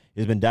trouble.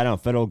 He's been indicted on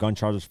federal gun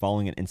charges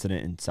following an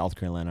incident in South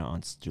Carolina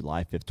on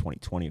July 5th,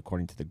 2020,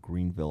 according to the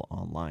Greenville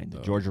Online. The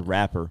Georgia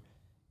rapper,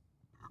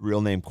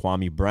 real name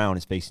Kwame Brown,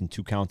 is facing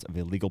 2 counts of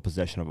illegal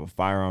possession of a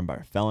firearm by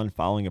a felon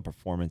following a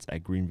performance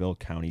at Greenville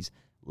County's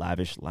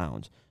Lavish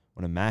Lounge.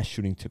 When a mass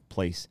shooting took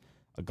place,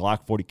 A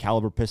Glock 40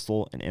 caliber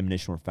pistol and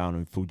ammunition were found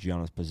in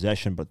Fujiano's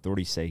possession, but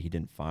authorities say he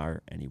didn't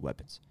fire any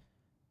weapons.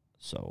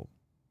 So,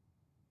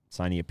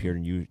 Saini appeared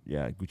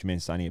Gucci Mane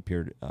Saini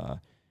appeared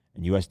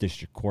in U.S.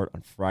 District Court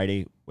on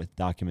Friday with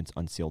documents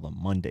unsealed on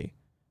Monday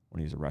when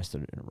he was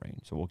arrested in a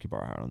raid. So we'll keep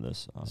our eye on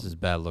this. This is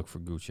bad luck for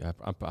Gucci.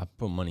 I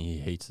put money he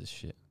hates this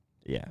shit.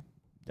 Yeah,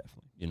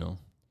 definitely. You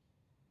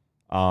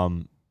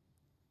know?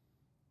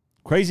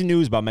 Crazy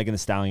news about Megan Thee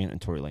Stallion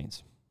and Tory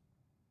Lanez.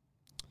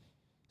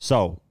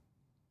 So,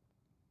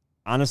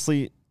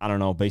 honestly, I don't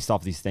know. Based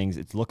off these things,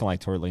 it's looking like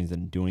Tory Lanez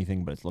didn't do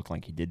anything, but it's looking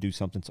like he did do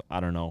something. So, I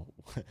don't know.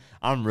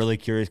 I'm really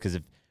curious because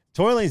if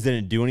Tory Lanez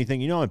didn't do anything,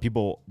 you know when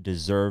people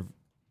deserve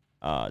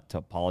to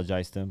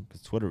apologize to him?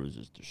 Because Twitter was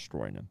just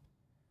destroying him.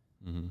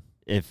 Mm-hmm.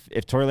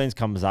 If Tory Lanez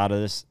comes out of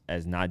this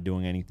as not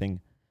doing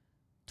anything,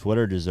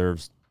 Twitter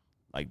deserves,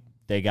 like,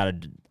 they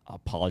got to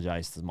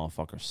apologize to the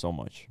motherfucker so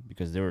much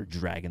because they were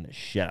dragging the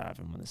shit out of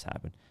him when this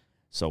happened.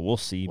 So we'll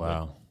see.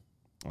 Wow.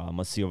 But,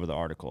 let's see over the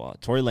article.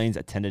 Tory Lanez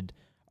attended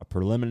a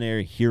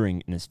preliminary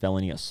hearing in his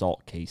felony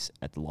assault case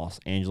at the Los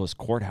Angeles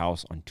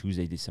courthouse on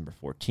Tuesday, December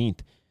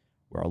 14th,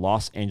 where a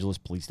Los Angeles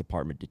Police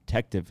Department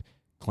detective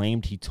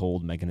claimed he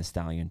told Megan Thee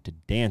Stallion to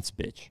dance,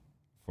 bitch,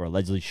 for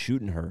allegedly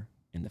shooting her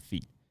in the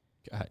feet.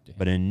 God damn.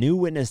 But in new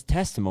witness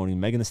testimony,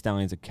 Megan Thee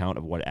Stallion's account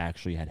of what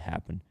actually had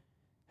happened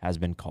has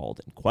been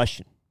called in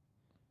question.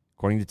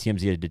 According to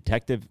TMZ, a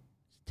detective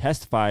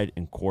testified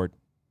in court.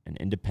 An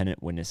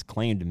independent witness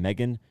claimed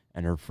Megan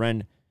and her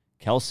friend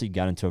Kelsey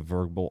got into a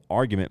verbal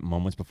argument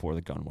moments before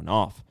the gun went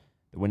off.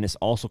 The witness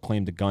also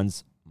claimed the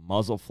gun's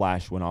muzzle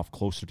flash went off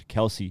closer to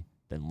Kelsey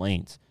than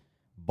Lanez.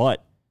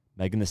 But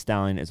Megan Thee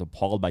Stallion is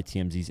appalled by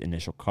TMZ's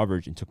initial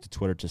coverage and took to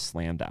Twitter to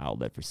slam the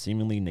outlet for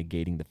seemingly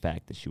negating the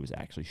fact that she was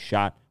actually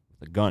shot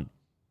with a gun.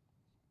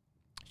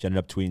 She ended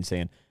up tweeting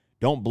saying,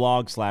 "Don't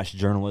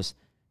blog/journalists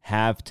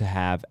have to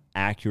have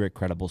accurate,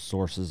 credible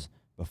sources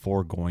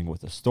before going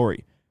with a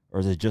story? Or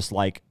is it just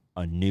like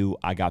a new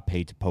I got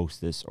paid to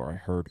post this or I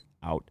heard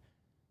out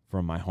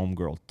from my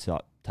homegirl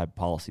type of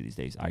policy these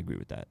days?" I agree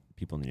with that.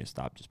 People need to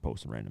stop just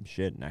posting random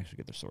shit and actually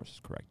get their sources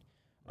correct.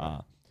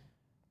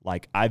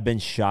 Like, I've been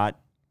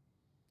shot,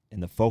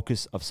 and the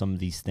focus of some of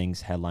these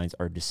things, headlines,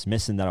 are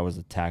dismissing that I was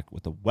attacked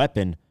with a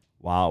weapon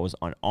while I was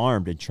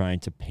unarmed and trying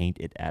to paint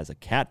it as a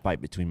catfight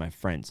between my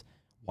friends.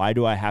 Why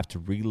do I have to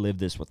relive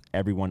this with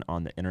everyone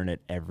on the internet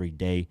every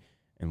day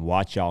and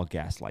watch y'all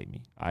gaslight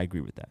me? I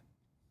agree with that.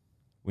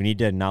 We need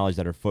to acknowledge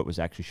that her foot was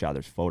actually shot.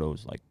 There's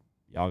photos. Like,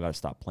 y'all got to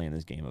stop playing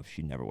this game of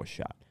she never was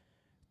shot.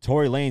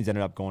 Tory Lanez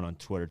ended up going on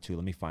Twitter, too.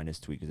 Let me find his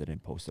tweet because I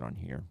didn't post it on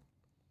here.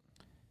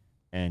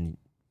 And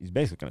he's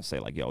basically going to say,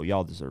 like, yo,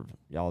 y'all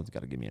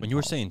got to give me an When you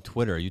were apology. saying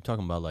Twitter, are you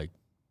talking about, like,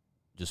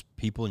 just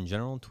people in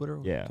general on Twitter?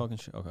 Yeah. Talking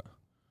shit? Okay.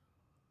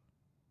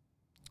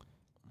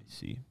 Let me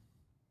see.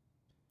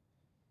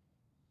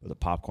 With a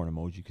popcorn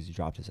emoji because he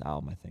dropped his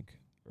album, I think,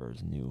 or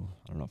his new.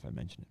 I don't know if I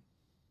mentioned it.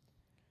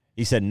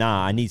 He said,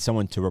 "Nah, I need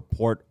someone to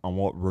report on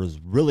what was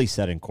really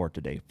said in court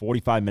today.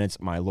 45 minutes,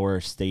 my lawyer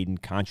stating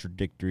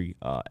contradictory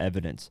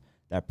evidence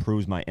that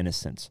proves my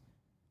innocence.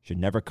 Should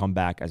never come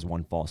back as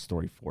one false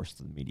story forced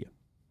to the media."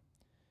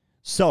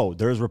 So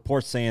there's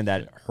reports saying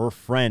that her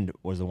friend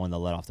was the one that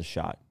let off the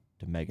shot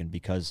to Megan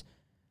because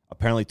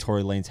apparently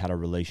Tory Lanez had a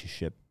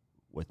relationship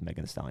with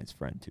Megan Thee Stallion's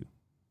friend too.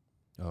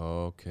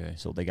 Okay.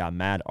 So they got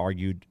mad,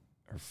 argued.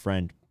 Her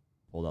friend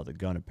pulled out the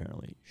gun,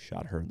 apparently,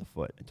 shot her in the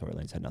foot, and Tory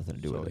Lanez had nothing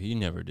to do So with it. he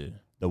never did.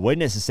 The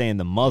witness is saying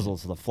the muzzle,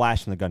 so the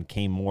flash from the gun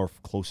came more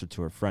closer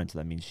to her friend, so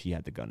that means she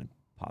had the gun and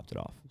popped it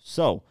off.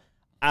 So,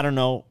 I don't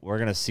know. We're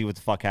going to see what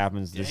the fuck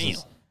happens.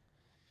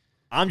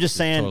 I'm just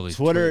saying, totally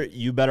Twitter,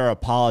 you better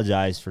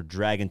apologize for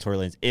dragging Tory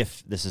Lanez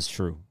if this is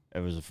true. It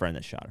was a friend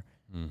that shot her.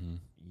 Mm-hmm.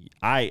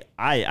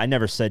 I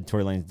never said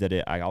Tory Lanez did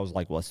it. I was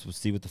like, well, let's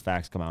see what the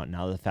facts come out.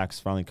 Now that the facts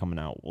finally coming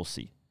out, we'll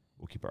see.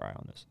 We'll keep our eye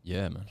on this.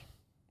 Yeah, man.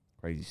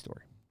 Crazy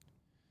story.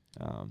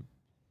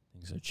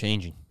 Things are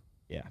changing.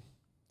 Yeah.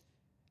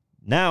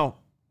 Now,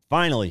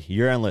 finally,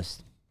 year-end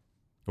list.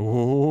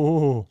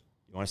 Oh.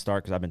 You want to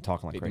start? Because I've been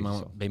talking like Baby crazy. mama,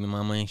 So. baby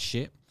mama ain't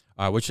shit.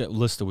 All right, which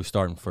list are we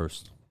starting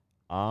first?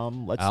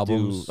 Let's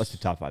do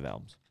top 5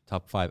 albums.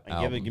 Top 5 And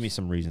albums. give me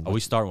some reasons. Are we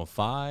starting with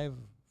 5,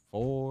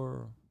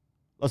 4?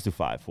 Let's do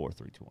 5, 4,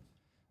 3, 2,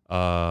 1.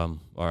 All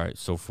right.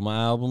 So for my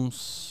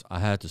albums, I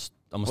had to.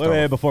 I'm gonna start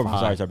Wait, with before.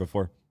 5. Sorry,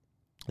 before.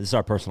 This is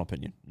our personal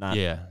opinion. Not,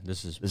 Yeah,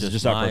 this is This is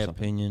just, just our my personal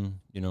opinion.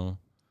 You know,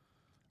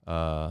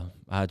 I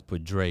had to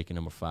put Drake in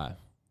number 5.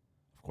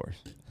 Of course.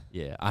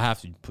 Yeah, I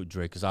have to put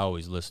Drake because I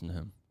always listen to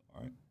him.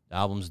 All right. The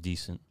album's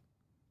decent.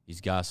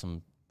 He's got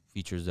some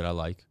features that I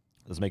like.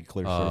 Let's make it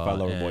clear. Certified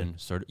Lover Boy.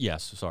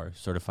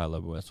 Certified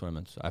Lover Boy. That's what I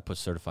meant. I put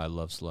Certified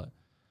Love Slut.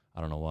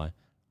 I don't know why.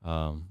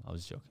 I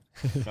was joking.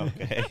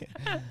 Okay.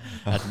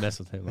 I had to mess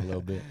with him a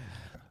little bit.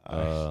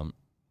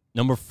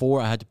 Number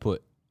 4, I had to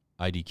put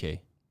IDK,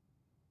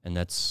 and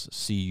that's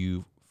See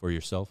You For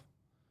Yourself.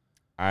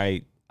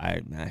 Man,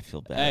 I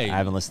feel bad. Hey. I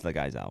haven't listened to the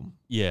guy's album.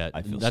 Yeah,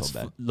 I feel that's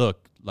so bad.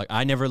 Look, like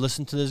I never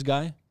listened to this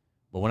guy,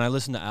 but when I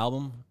listened to the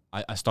album,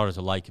 I started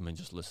to like him and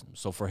just listen.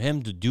 So for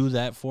him to do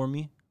that for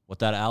me with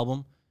that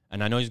album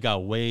And I know he's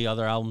got way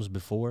other albums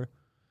before,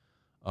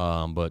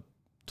 but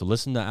to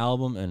listen to the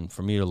album and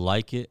for me to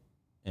like it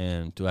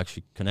and to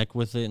actually connect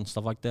with it and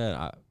stuff like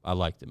that, I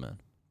liked it,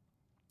 man.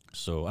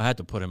 So I had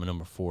to put him at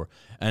number 4.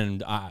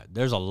 And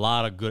there's a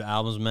lot of good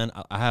albums, man.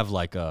 I have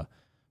like a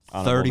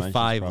Honorable 35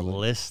 mentions,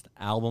 probably. list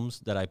albums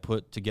that I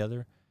put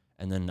together.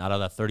 And then out of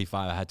that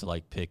 35, I had to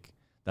like pick.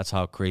 That's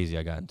how crazy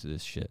I got into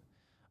this shit.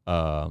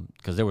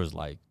 Because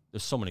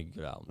there's so many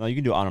good albums. No, you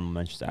can do honorable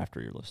mentions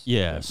after your list.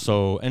 Yeah.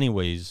 So,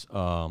 anyways,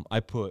 I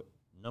put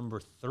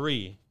number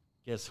 3.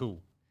 Guess who?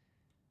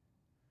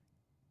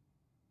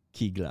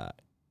 Key Glock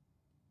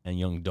and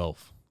Young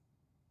Dolph.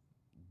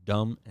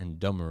 Dumb and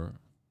Dumber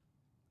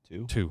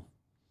 2.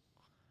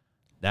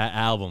 That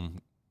album.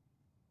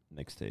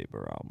 Mixtape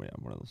or album, yeah,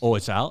 one of those. Oh,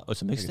 it's out. Oh,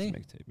 it's a I think it's mixtape. a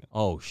mixtape. Yeah.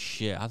 Oh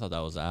shit! I thought that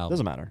was the album.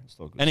 Doesn't matter. It's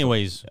still good.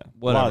 Anyways, Yeah.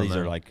 whatever, a lot of these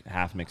man. are like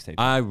half mixtape.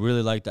 I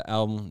really like the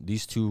album.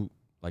 These two,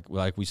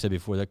 like we said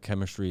before, their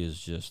chemistry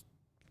is just,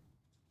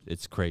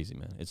 it's crazy,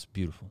 man. It's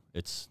beautiful.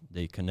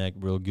 They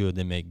connect real good.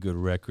 They make good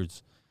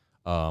records.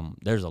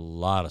 There's a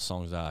lot of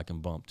songs that I can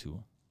bump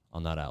to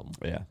on that album.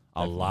 Yeah, A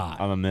definitely. lot.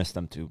 I'm gonna miss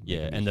them too. Yeah,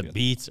 Making and the music.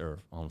 beats are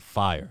on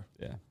fire.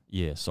 Yeah.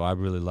 Yeah, so I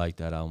really like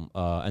that album.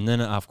 And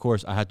then of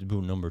course I had to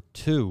do number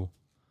 2,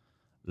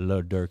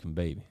 Lil Durk and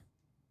Baby,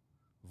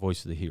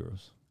 Voice of the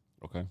Heroes.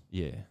 Okay.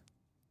 Yeah,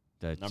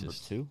 that Number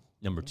just 2.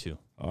 number 2.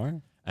 All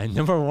right. And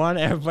number 1,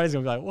 everybody's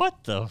gonna be like,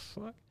 "What the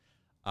fuck?"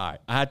 All right,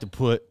 I had to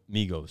put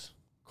Migos,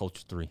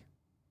 Culture 3.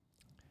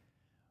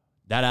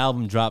 That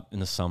album dropped in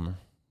the summer.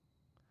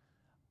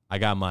 I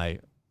got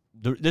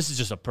this is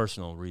just a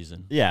personal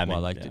reason. Yeah, I why I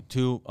mean, liked yeah. it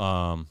too.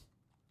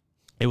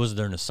 It was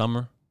during the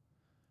summer.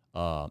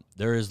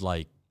 There is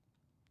like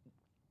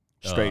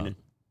Straightening.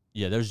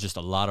 yeah, there's just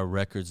a lot of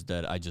records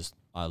that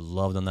I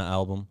loved on that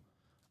album.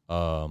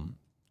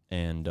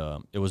 And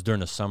it was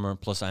during the summer.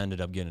 Plus, I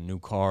ended up getting a new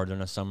car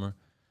during the summer.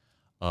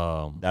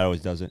 That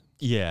always does it.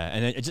 Yeah,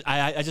 and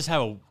I just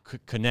have a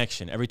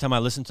connection. Every time I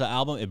listen to the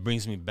album, it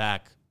brings me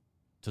back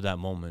to that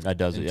moment. That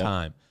does in it, yeah.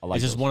 time. I like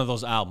it's just those. one of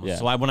those albums. Yeah.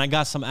 So when I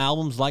got some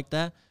albums like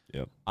that,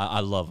 Yep.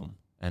 I love them,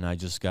 and I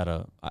just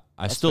gotta. I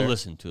That's still fair.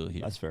 listen to it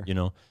here. That's fair. You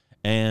know,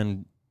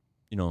 and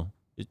you know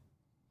it.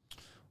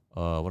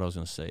 What I was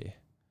gonna say.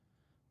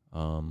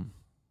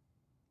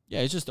 Yeah,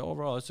 it's just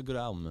overall, it's a good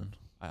album, man.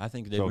 I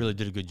think they So- really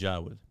did a good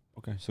job with it.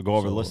 Okay. So go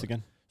over the So, list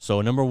again.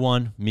 So number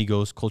 1,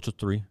 Migos, Culture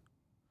 3.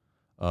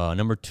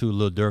 Number 2,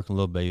 Lil Durk and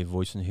Lil Baby,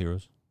 Voice and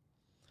Heroes.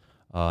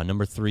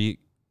 Number 3,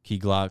 Key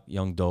Glock,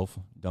 Young Dolph,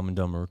 Dumb and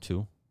Dumber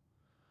 2.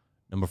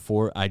 Number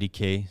 4,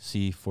 IDK,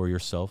 See For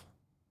Yourself.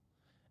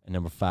 And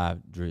number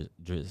 5,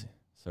 Drizzy,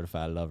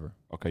 Certified Lover.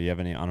 Okay. You have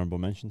any honorable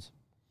mentions?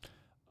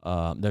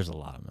 There's a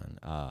lot, man.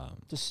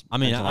 Just. I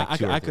mean, mention like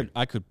two or three.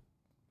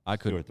 I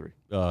 2 or could.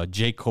 3.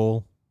 J.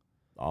 Cole.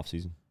 Off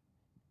season.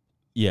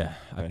 Yeah,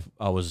 Okay.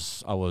 I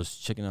was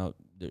checking out.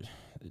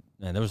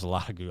 Man, there was a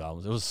lot of good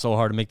albums. It was so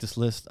hard to make this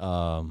list.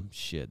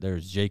 Shit,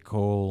 there's J.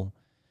 Cole,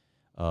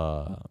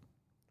 the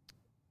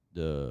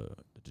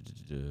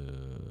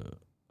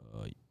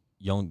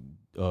young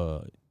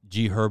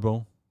G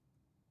Herbo.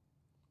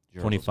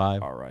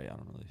 25. All right. I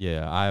don't really.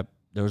 Yeah,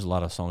 there was a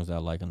lot of songs that I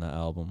like on that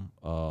album.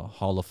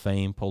 Hall of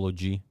Fame, Polo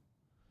G.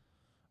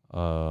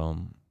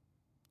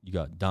 You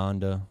got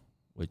Donda,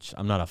 which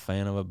I'm not a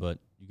fan of it, but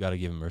you got to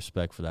give him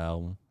respect for the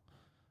album.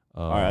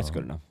 All right. That's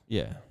good enough.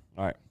 Yeah.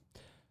 All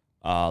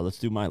right. Let's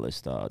do my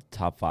list.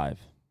 Top 5.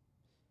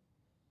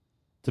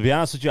 To be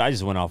honest with you, I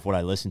just went off what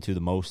I listened to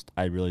the most.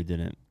 I really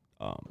didn't.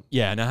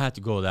 Yeah, and I had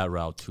to go that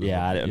route too. Yeah,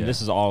 a little I bit, mean,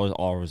 this is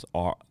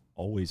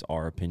always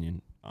our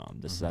opinion.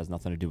 This has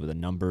nothing to do with the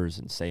numbers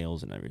and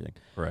sales and everything.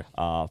 correct.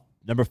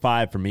 Number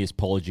 5 for me is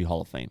Polo G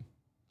Hall of Fame.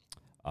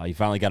 He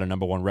finally got a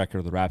number 1 record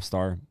with the Rap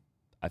Star.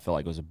 I felt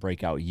like it was a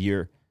breakout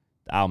year.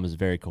 The album is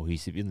very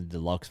cohesive. Even the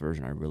deluxe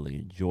version I really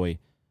enjoy.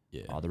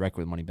 Yeah. The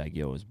record with Moneybagg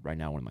Yo is right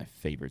now one of my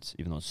favorites,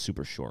 even though it's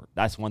super short.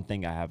 That's one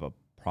thing I have a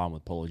problem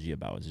with Polo G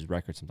about is his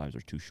records sometimes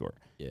are too short.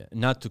 Yeah.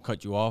 Not to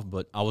cut you off,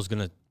 but I was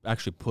gonna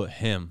actually put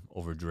him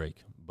over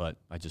Drake, but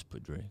I just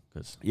put Drake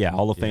because Yeah,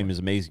 Hall of Yeah. Fame is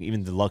amazing.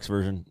 Even the deluxe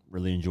version,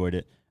 really enjoyed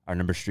it. I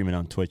remember streaming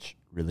on Twitch,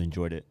 really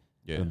enjoyed it.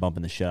 Yeah. Been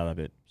bumping the shit out of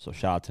it. So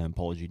shout out to him,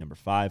 Polo G. Number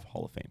 5,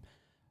 Hall of Fame.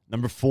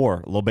 Number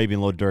 4, Lil Baby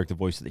and Lil Durk, The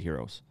Voice of the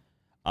Heroes.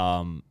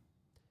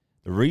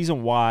 The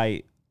reason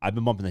why I've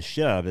been bumping the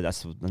shit out of it,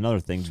 that's another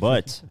thing,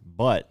 but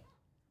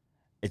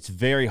it's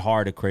very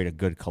hard to create a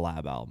good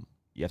collab album.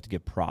 You have to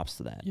give props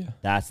to that. Yeah.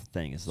 That's the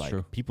thing. It's like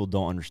True. people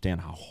don't understand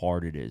how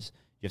hard it is.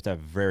 You have to have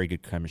very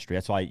good chemistry.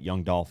 That's why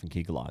Young Dolph and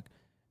Key Glock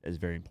is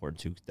very important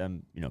too.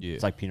 Them, Yeah.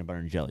 it's like peanut butter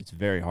and jelly. It's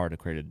very hard to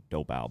create a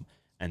dope album,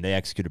 and they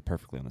executed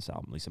perfectly on this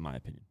album, at least in my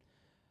opinion.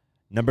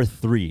 Number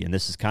 3, and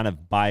this is kind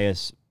of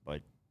biased,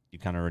 but you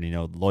kind of already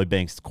know, Lloyd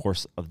Banks'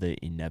 Course of the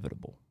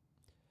Inevitable.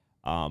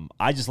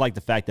 I just like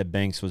the fact that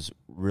Banks was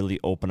really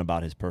open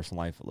about his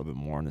personal life a little bit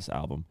more on this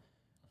album.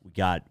 We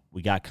got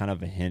kind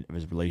of a hint of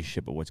his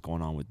relationship of what's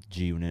going on with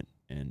G Unit,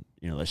 and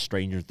the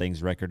Stranger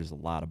Things record is a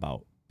lot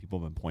about people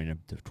have been pointing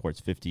towards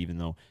 50, even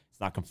though it's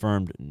not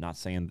confirmed. Not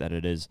saying that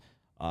it is.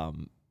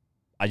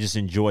 I I just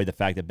enjoy the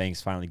fact that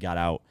Banks finally got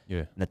out. Yeah.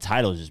 And the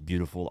title is just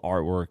beautiful. The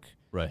artwork,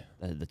 Right.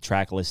 the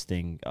track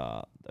listing,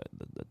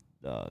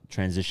 the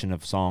transition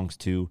of songs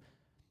to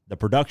the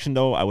production.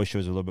 Though I wish it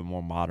was a little bit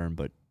more modern,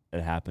 but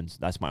it happens.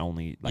 That's my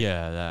only.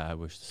 I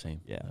wish the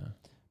same. Yeah.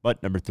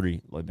 But number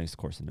 3, Lloyd Banks, of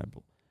course,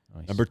 inevitable.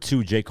 Nice. Number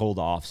 2, J. Cole,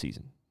 the off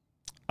season.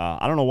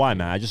 I don't know why,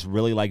 man. I just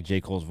really like J.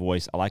 Cole's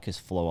voice. I like his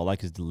flow. I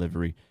like his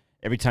delivery.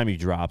 Every time he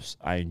drops,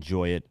 I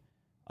enjoy it.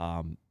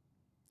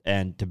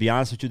 And to be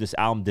honest with you, this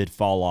album did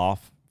fall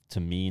off to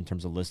me in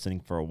terms of listening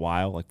for a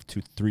while. Like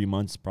 2-3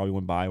 months probably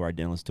went by where I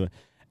didn't listen to it.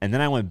 And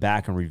then I went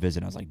back and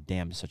revisited. I was like,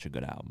 damn, it's such a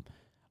good album.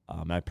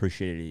 I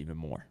appreciated it even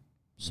more.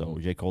 So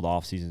J. Cole, the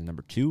off season is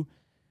number 2.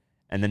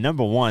 And then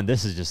number 1,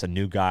 this is just a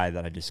new guy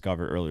that I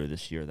discovered earlier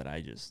this year that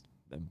I just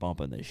been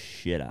bumping the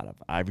shit out of.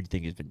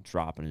 Everything has been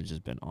dropping. It's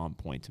just been on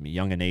point to me.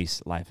 Young and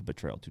Ace, Life of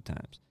Betrayal 2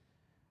 times.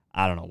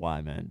 I don't know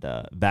why, man.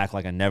 Back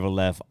Like I Never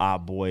Left,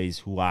 Odd Boys,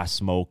 Who I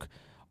Smoke,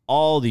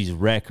 all these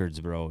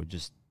records, bro.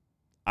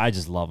 I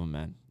just love them,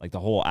 man. Like the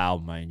whole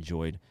album I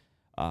enjoyed.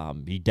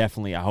 He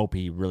definitely, I hope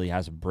he really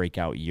has a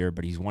breakout year,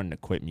 but he's wanting to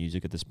quit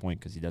music at this point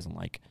because he doesn't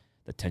like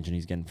the attention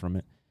he's getting from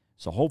it.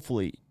 So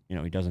hopefully,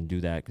 he doesn't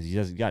do that because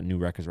he's got new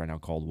records right now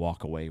called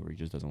Walk Away where he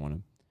just doesn't want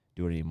to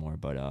do it anymore.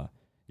 But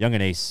Young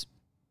and Ace,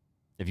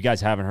 if you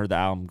guys haven't heard the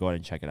album, go ahead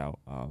and check it out.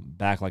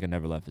 Back Like I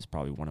Never Left is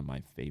probably one of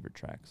my favorite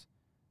tracks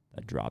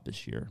that dropped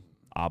this year.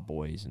 Odd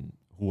Boys and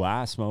Who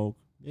I Smoke,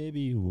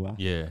 baby, Who I.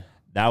 Yeah.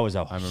 That was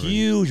a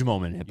huge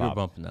moment in hip You were hop.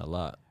 bumping that a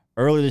lot.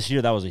 Earlier this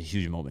year, that was a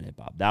huge moment in hip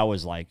hop. That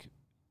was like,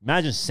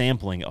 imagine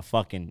sampling a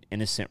fucking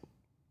innocent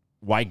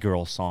white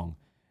girl song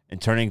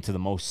and turning it to the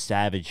most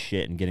savage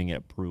shit and getting it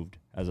approved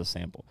as a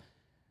sample.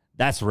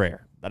 That's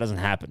rare. That doesn't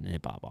happen in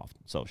hip hop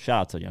often. So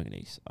shout out to Young and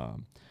Ace.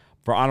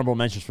 For honorable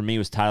mentions for me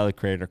was Tyler, the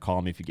Creator,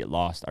 Call Me If You Get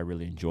Lost. I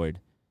really enjoyed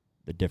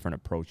the different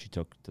approach he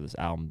took to this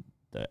album.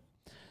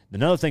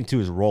 Another thing too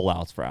is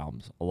rollouts for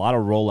albums. A lot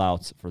of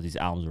rollouts for these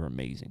albums are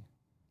amazing.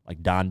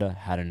 Like Donda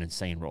had an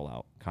insane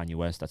rollout. Kanye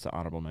West, that's an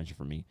honorable mention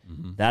for me.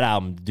 Mm-hmm. That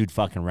album, dude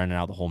fucking rented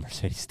out the whole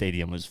Mercedes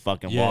Stadium, was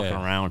fucking walking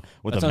around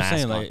with That's a what I'm mask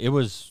saying. on. Like, it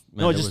was.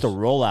 Man, No, it just was, the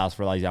rollouts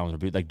for all these albums are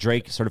beautiful. Like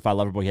Drake, Certified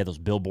Lover Boy, he had those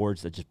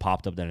billboards that just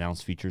popped up that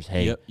announced features.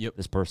 Hey, Yep.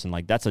 this person,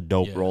 like that's a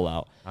dope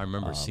rollout. I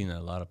remember seeing that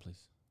a lot of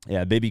places.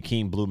 Yeah, Baby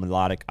King, Blue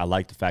Melodic. I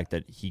like the fact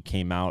that he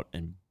came out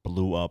and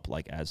blew up,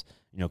 like as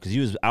because he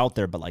was out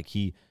there, but like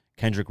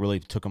Kendrick really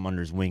took him under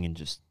his wing and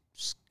just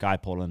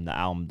skypulled him. The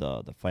album,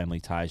 the Family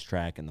Ties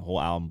track, and the whole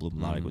album, Blue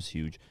Melodic, was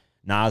huge.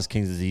 Nas,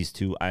 King's Disease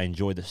too. I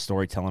enjoyed the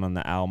storytelling on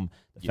the album.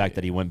 The fact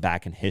that he went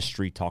back in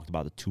history, talked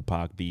about the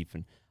Tupac beef,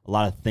 and a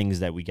lot of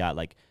things that we got,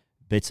 like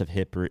bits of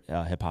hip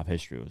hop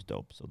history was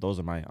dope. So those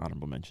are my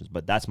honorable mentions.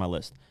 But that's my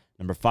list.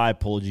 Number 5,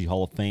 Polo G,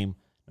 Hall of Fame.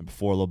 Number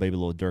 4, Lil Baby,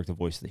 Lil Durk, The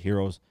Voice of the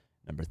Heroes.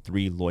 Number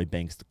 3, Lloyd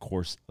Banks, The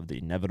Course of the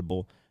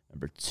Inevitable.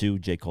 Number 2,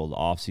 J. Cole, The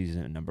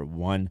Offseason. And number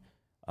 1,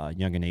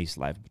 Young and Ace,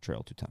 Life of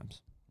Betrayal 2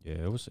 times. Yeah,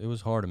 it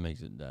was hard to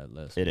make it that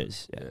list. It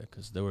is, yeah.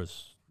 Because there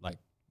was, like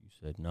you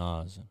said,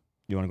 Nas and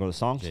You want to go to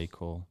songs? J.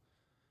 Cole.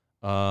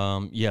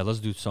 Yeah, let's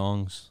do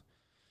songs.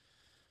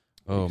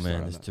 Oh,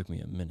 man, this took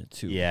me a minute,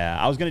 too. Yeah,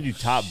 I was going to do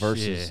top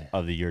verses Shit.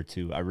 of the year,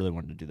 too. I really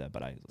wanted to do that,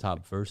 but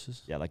Top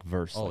verses? Yeah, like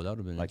verse. Oh, like, that would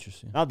have been like,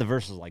 interesting. Not the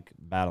verses like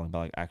battling, but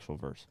like actual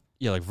verse.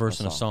 Yeah, like verse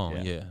in a song.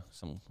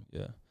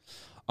 Yeah.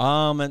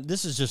 And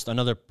this is just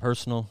another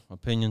personal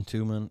opinion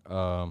too,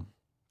 man.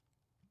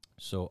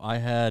 So I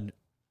had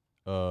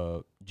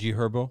G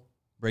Herbo,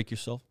 Break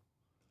Yourself.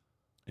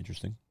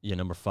 Interesting. Yeah,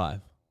 number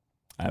 5.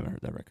 I haven't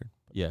heard that record.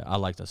 Yeah, I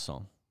like that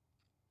song.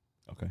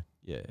 Okay.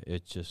 Yeah,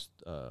 it just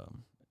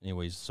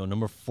anyways, so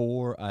number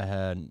 4 I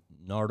had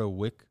Nardo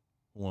Wick,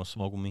 Who Wanna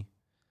Smoke With Me.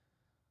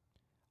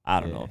 I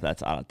don't know if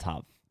that's out of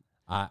top.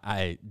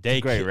 It's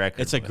a great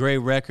record. It's a great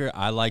record.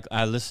 I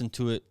listened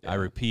to it, I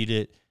repeat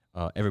it.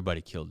 Everybody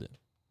killed it.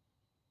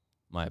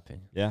 My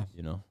opinion. Yeah.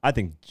 I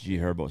think G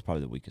Herbo is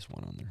probably the weakest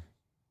one on there.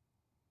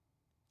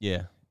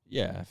 Yeah,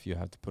 if you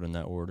have to put in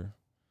that order.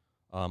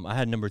 I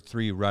had number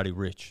 3, Roddy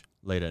Ricch,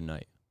 Late at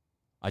Night.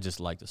 I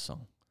just like the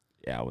song.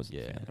 Yeah, I wasn't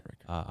a fan of that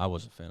record. I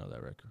was a fan of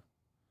that record.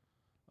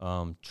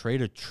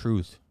 Trade of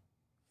Truth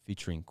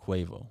featuring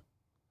Quavo.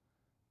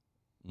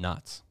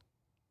 Knots.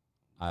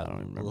 I don't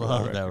even remember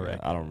love that record.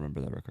 I don't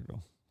remember that record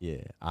though.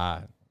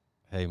 Yeah,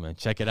 hey man,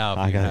 check it out.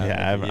 I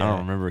don't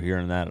remember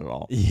hearing that at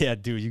all. Yeah,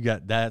 dude, you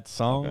got that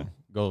song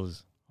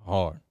goes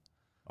hard.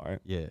 All right.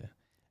 Yeah.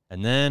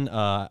 And then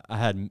I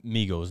had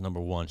Migos number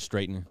 1,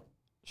 Straightening.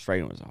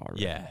 Straightening was a hard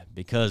record. Yeah,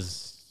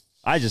 because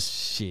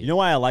shit. You know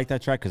why I like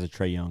that track? Because of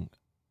Trae Young,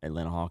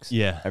 Atlanta Hawks.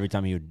 Yeah. Every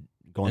time he would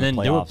go in and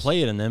the playoffs. then they would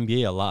play it in the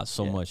NBA a lot,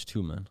 so much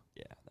too, man.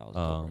 Yeah, that was a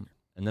dope record.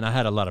 And then I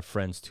had a lot of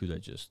friends too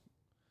that just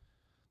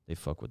they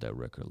fuck with that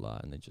record a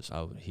lot, and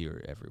I would hear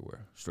it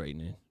everywhere.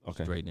 Straightening.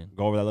 Okay. Straightening.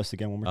 Go over that list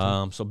again one more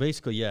time. So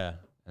basically, yeah.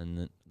 And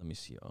then let me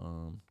see. Where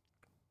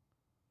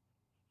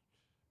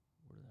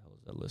the hell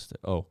is that listed?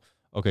 Oh,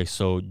 okay.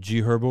 So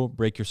G Herbo,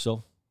 Break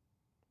Yourself.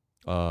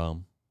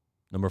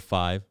 Number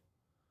 5.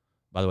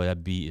 By the way,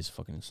 that beat is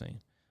fucking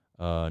insane.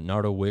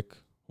 Nardo Wick,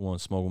 Who Wanna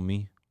Smoke With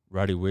Me.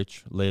 Roddy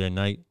Ricch, Late at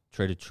Night.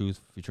 Trade of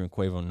Truth featuring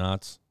Quavo,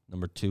 Knots.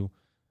 Number 2,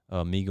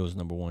 Migos.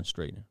 Number 1,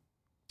 Straightener.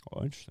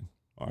 Oh, interesting.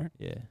 All right.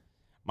 Yeah.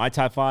 My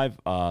top 5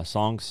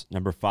 songs.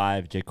 Number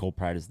 5, J. Cole,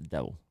 Pride is the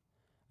Devil.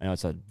 I know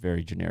it's a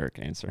very generic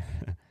answer,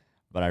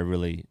 but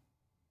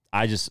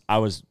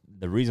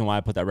the reason why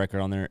I put that record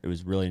on there, it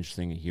was really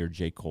interesting to hear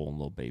J. Cole and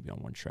Lil Baby on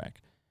one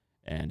track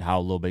and how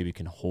Lil Baby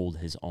can hold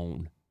his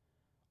own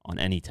on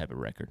any type of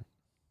record.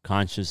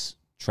 Conscious,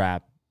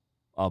 trap,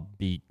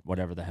 upbeat,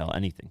 whatever the hell,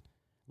 anything.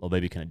 Lil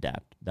Baby can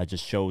adapt. That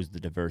just shows the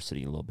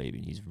diversity in Lil Baby.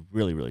 And he's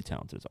really, really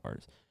talented as an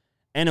artist.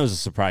 And it was a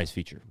surprise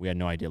feature. We had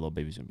no idea Lil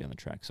Baby was going to be on the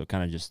track. So it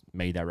kind of just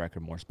made that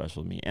record more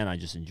special to me. And I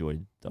just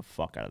enjoyed the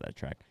fuck out of that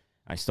track.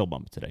 I still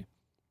bump it today.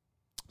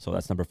 So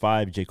that's number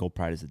 5, J. Cole,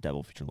 Pride is the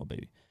Devil featuring Lil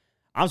Baby.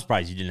 I'm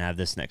surprised you didn't have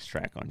this next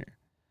track on here.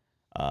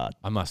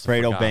 I must have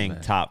Fredo forgot, Bang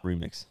man. Top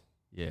remix.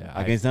 Yeah.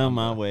 I guess on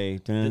my way.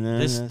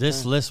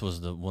 This list was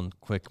the one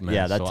quick, man.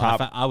 Yeah, that so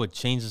top- I would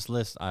change this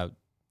list.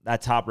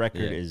 That top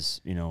record Yeah.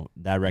 is,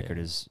 that record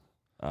Yeah. is.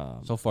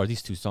 So far,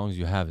 these 2 songs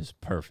you have is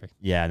perfect.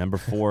 Yeah, number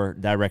 4,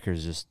 that record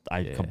is just, I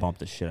Yeah. could bump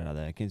the shit out of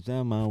that. I can't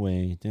down my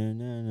way.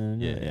 Yeah.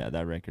 Yeah,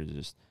 that record is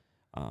just.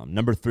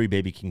 Number 3,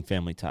 Baby King,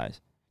 Family Ties.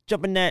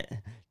 Jumping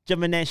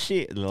that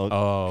shit. Little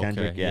Oh, okay.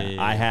 Kendrick, Yeah, yeah.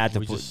 yeah, I yeah. had to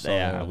We put, just saw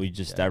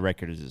that. that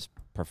record is just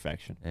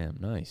perfection. Damn,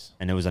 nice.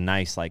 And it was a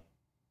nice, like,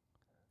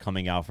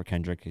 coming out for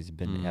Kendrick. He hasn't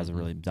Mhm.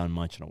 really done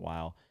much in a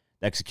while.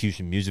 The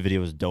execution music video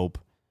was dope.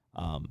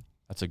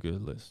 That's a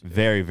good list.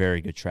 Very,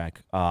 very good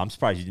track. I'm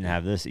surprised you didn't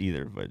have this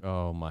either, but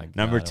Oh my god.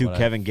 number 2, what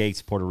Kevin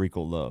Gates, Puerto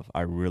Rico Love.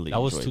 I really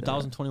That was enjoyed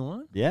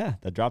 2021? Yeah,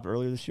 that dropped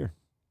earlier this year.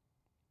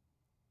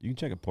 You can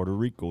check it. Puerto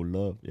Rico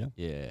Love. Yeah.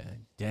 Yeah.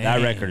 Damn.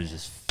 That record is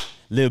just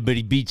little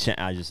bitty beat.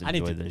 I just I need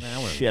enjoyed to- the man, I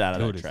wanna shit out of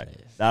do that this track.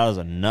 ass. That was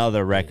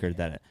another record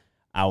that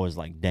I was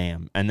like,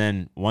 damn. And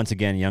then once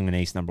again, Young and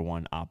Ace, number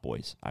 1, Op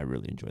Boys. I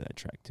really enjoyed that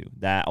track too.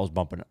 That I was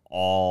bumping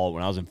all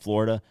when I was in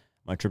Florida.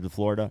 My trip to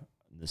Florida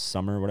this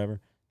summer or whatever.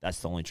 That's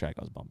the only track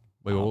I was bumping.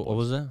 Wait, Op what Boys.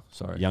 was that?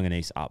 Sorry. Young and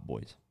Ace, Op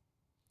Boys.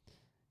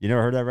 You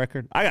never heard that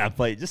record? I gotta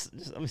play it. Just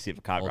let me see if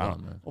a Hold copyright.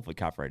 on, man. Hopefully,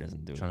 copyright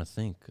doesn't do I'm it. trying to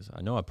think because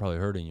I know I probably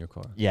heard it in your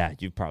car. Yeah,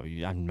 you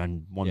probably. I'm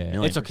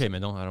 1,000,000%. It's okay,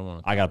 man. I don't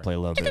want to. I gotta play a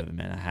little bit of it,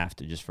 man. I have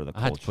to just for the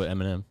I had culture. to put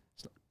Eminem.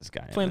 This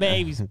guy. Twin Eminem.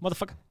 babies,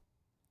 motherfucker.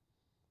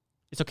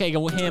 It's okay. Go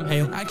with him.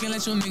 Hey. I can't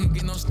let your nigga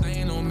get no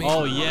stain on me.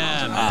 Oh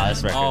yeah, man. Ah,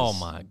 this record. Oh is-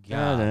 my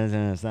god.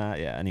 It's not-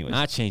 yeah. Anyways,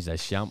 I changed that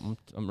shit.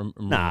 I'm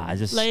Nah, I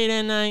just- late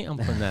at night. I'm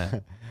putting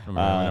that.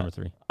 Number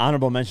 3.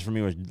 honorable mention for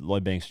me was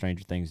Lloyd Banks,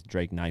 Stranger Things,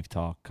 Drake, Knife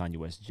Talk, Kanye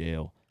West,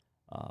 Jail.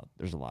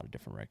 There's a lot of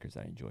different records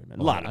I enjoyed, man.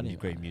 A Oh, lot I of didn't-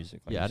 great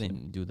music. like Yeah, you I said.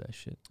 didn't do that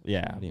shit. Yeah,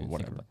 I didn't even think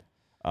whatever.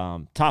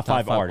 about Top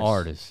five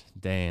artists.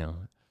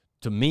 Damn.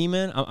 To me,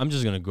 man, I'm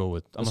just gonna go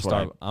with. I'm That's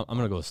gonna what start. I'm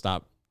gonna go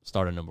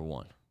start at number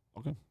 1.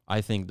 Okay.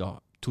 I think the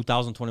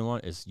 2021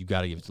 is you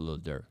got to give it to Lil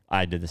Durk.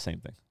 I did the same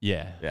thing.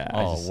 Yeah. Yeah,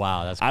 I Oh just-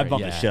 wow, that's. I great.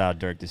 bumped yeah. the shit out of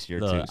Dirk this year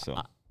Look, too.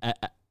 So a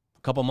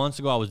couple months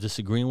ago, I was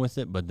disagreeing with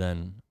it, but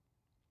then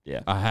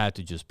yeah, I had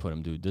to just put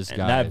him, dude. This and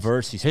guy. that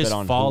verse he spit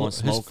on Who Wants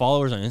his Smoke.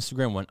 followers on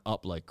Instagram went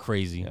up like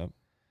crazy. Yep.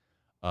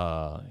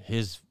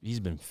 He's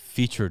been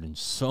featured in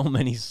so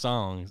many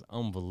songs,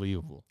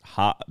 unbelievable,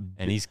 Hot,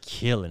 and he's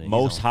killing it. He's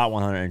most on- hot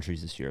 100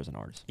 entries this year as an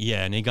artist.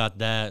 Yeah, and he got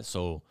that,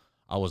 so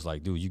I was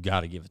like, dude, you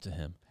got to give it to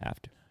him. Have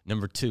to.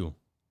 Number 2,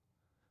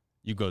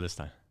 you go this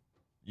time.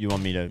 You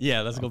want me to?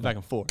 Yeah, let's go Okay. back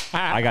and forth.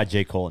 I got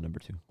J. Cole at number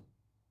 2.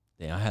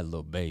 Damn, I had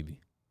Lil Baby,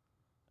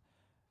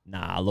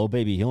 Nah, Lil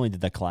Baby, he only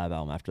did that collab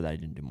album. After that, he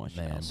didn't do much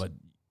man, else. but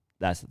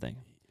That's the thing.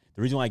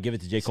 The reason why I give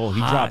it to J. It's Cole, he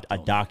hot, dropped a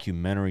though.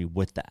 documentary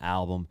with the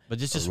album.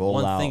 it's The just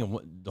one rollout. thing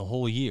the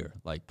whole year,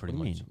 like pretty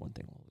What do you much. mean? One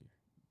thing.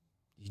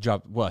 He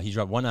dropped what? He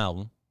dropped one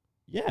album.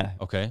 Yeah,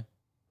 Okay,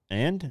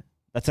 and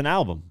that's an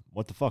album.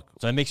 What the fuck?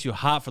 so that makes you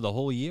hot for the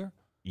whole year.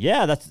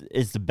 Yeah,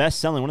 it's the best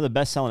selling, one of the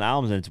best selling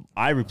albums, and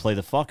I replay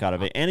the fuck out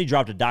of it. And he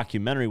dropped a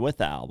documentary with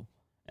the album,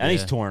 and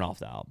he's Yeah. touring off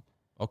the album.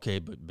 Okay,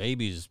 but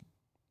Baby's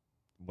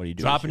What do you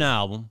do? dropping an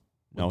album.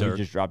 No, with he Dirk.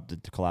 just dropped the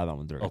collab album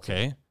with Dirk.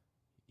 Okay,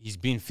 he's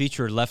being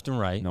featured left and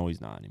right. No,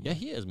 he's not anymore. Yeah,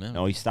 he is, man.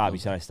 No, he stopped. He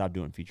said I stopped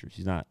doing features.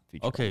 He's not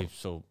featured. Okay, anymore.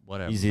 so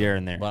whatever. He's here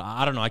and there. But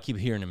I don't know. I keep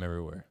hearing him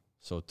everywhere.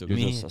 So to He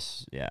was me,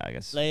 just yeah, I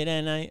guess. late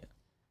at night,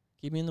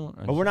 keep me in the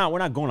one. But we're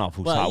not going off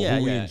who's Well, hot. yeah,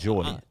 who we yeah.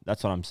 enjoy.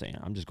 That's what I'm saying.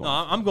 I'm just No,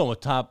 going. I'm going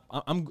with top.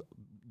 I'm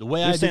the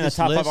way I You're did saying the this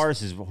top list, 5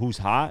 artists is who's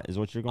hot is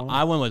what you're going.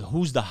 I went with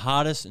who's the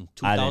hottest in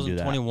I didn't do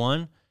that.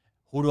 2021.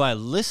 Who do I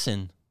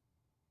listen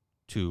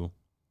to?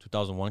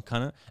 2001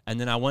 kind of, and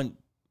then I went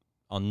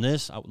on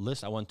this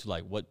list. I went to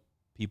like what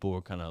people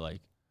were kind of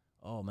like.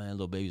 Oh man,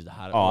 Lil Baby's the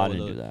hottest. Oh, I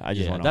didn't do that. I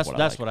just went off that's what I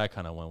that's like. what I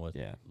kind of went with.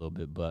 Yeah. a little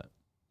bit, but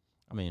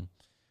I mean,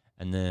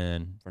 and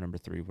then For number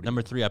 3, what do you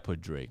number 3, I put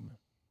Drake. Man.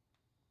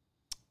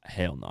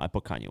 Hell no. I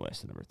put Kanye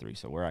West at number 3,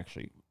 so we're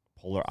actually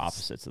polar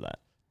opposites of that.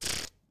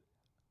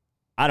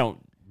 I don't,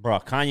 bro.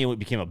 Kanye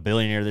became a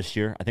billionaire this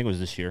year. I think it was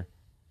this year.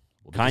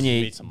 Well, because he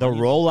made Kanye, some the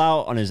money.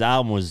 rollout on his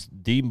album was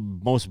the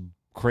most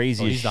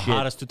craziest Oh, he's the shit.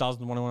 hottest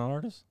 2021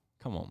 artist.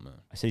 Come on, man.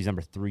 I say he's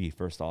number 3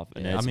 first off,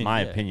 and Yeah, I that's mean,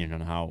 my yeah. opinion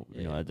on how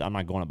Yeah. I'm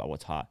not going about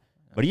what's hot,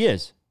 but he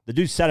is. The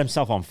dude set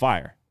himself on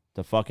fire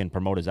to fucking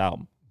promote his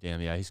album.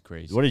 Damn, yeah, he's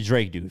crazy. What did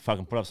Drake do? He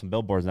fucking put up some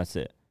billboards and that's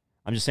it.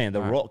 I'm just saying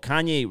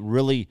Kanye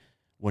really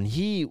when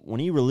he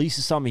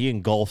releases something, he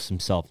engulfs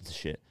himself into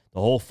shit. The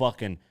whole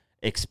fucking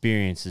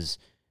experience is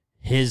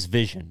his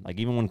vision. Like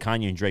even when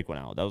Kanye and Drake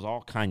went out, that was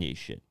all Kanye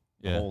shit.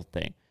 The whole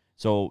thing.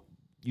 So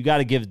you got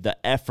to give the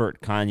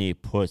effort Kanye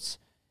puts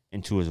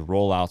into his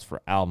rollouts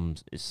for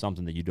albums is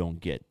something that you don't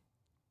get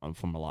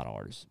from a lot of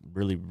artists.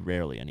 Really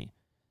rarely any.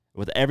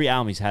 With every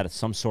album, he's had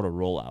some sort of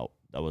rollout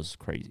that was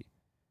crazy.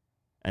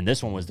 And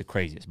this one was the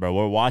craziest, bro.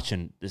 We're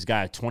watching this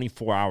guy a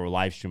 24-hour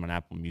live stream on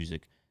Apple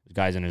Music. This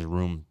guy's in his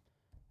room,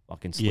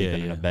 fucking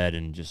sleeping in a bed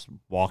and just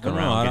walking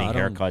around getting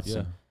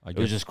haircuts. It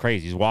was just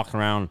crazy. He's walking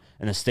around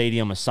in a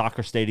stadium, a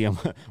soccer stadium,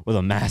 with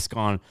a mask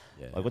on.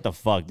 Yeah. Like, what the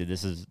fuck, dude?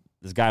 This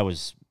guy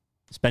was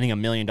spending $1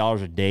 million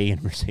a day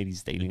in Mercedes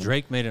Stadium.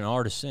 Drake made an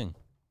artist sing.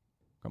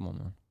 Come on,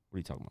 man. What are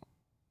you talking about?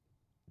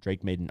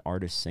 Drake made an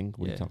artist sing?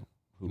 What are you talking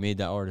about? Who made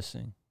that artist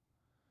sing?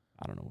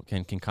 I don't know.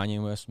 Can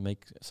Kanye West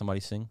make somebody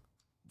sing?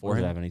 Or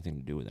does it have anything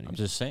to do with anything? I'm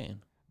just saying.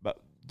 But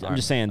I'm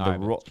just saying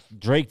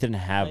Drake didn't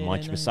have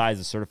much besides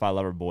the Certified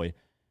Lover Boy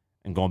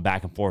and going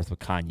back and forth with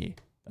Kanye.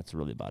 That's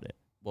really about it.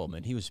 Well,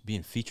 man, he was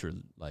being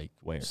featured like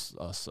where?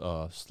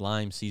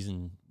 Slime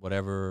season,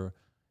 whatever.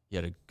 He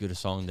had a good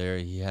song there.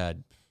 He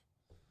had,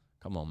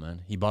 come on, man.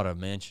 He bought a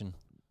mansion.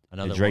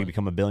 Did Drake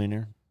become a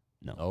billionaire?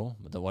 No,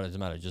 but what does it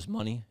matter? Just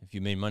money. If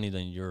you made money,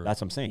 then you're. That's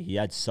what I'm saying. He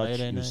had such.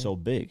 He was so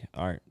big.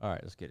 All right,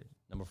 let's get it.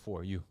 Number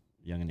 4, you.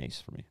 Young and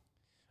Ace for me.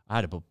 I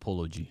had to put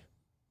Polo G.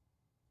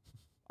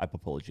 I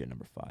put Polo G at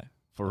number 5.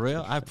 For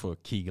real? I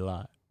put Key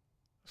Glock.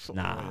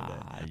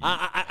 Nah,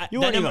 you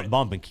weren't even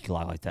bumping Key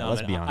Glock like that.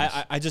 Let's be honest.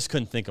 I just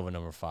couldn't think of a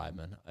number 5,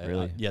 man.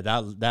 Really?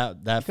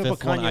 That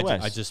fifth one.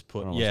 I just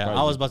put.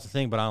 I was about to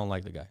think, but I don't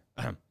like the guy.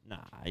 Nah,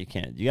 you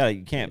can't.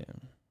 You can't.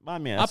 I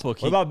mean, I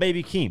put. What about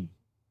Baby Keem?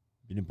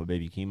 You didn't put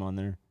Baby Keem on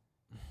there.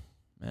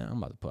 Man, I'm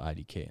about to put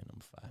IDK at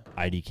number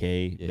 5.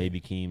 IDK,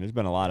 Baby Keem. There's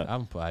been a lot of.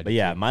 I'm put IDK. But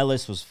yeah, my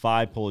list was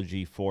 5 Polo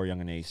G, 4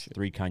 Young and Ace,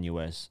 3 Kanye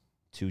West,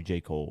 2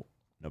 J Cole,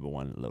 number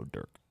 1 Lil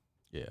Durk.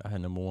 Yeah, I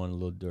had number 1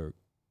 Lil Durk.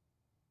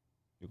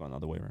 You're going the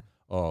other way around.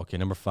 Oh, okay.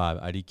 Number 5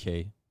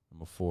 IDK,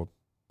 number 4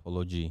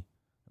 Polo G,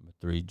 number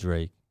 3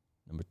 Drake,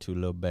 number 2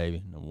 Lil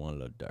Baby, number 1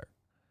 Lil Durk.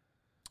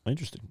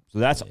 Interesting. So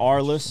that's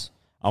our list.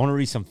 I want to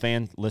read some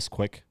fan lists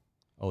quick.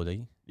 Oh,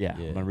 they? Yeah, I'm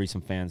going to read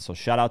some fans. So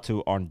shout out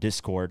to our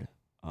Discord.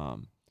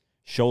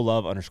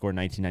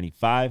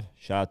 ShowLove_1995.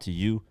 Shout out to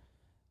you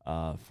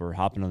for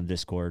hopping on the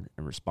Discord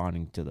and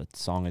responding to the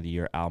Song of the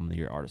Year, Album of the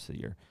Year, Artist of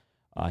the Year.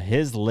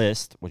 His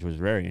list, which was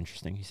very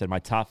interesting, he said my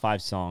top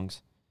 5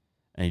 songs,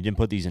 and he didn't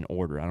put these in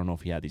order. I don't know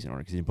if he had these in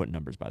order because he didn't put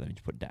numbers by them. He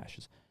just put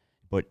dashes.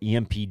 But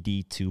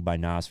EMPD2 by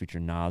Nas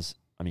featuring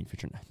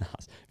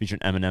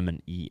Eminem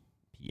and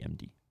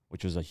EPMD,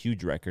 which was a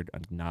huge record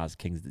on Nas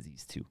King's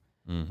Disease 2.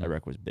 That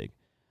record was big.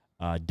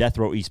 Death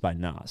Row East by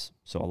Nas.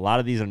 So a lot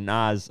of these are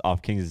Nas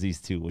off King's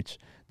Disease 2, which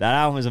that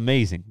album is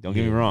amazing. Don't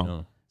get me wrong.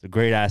 No. It's a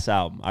great-ass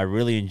album. I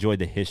really enjoyed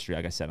the history,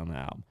 like I said, on the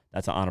album.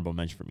 That's an honorable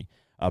mention for me.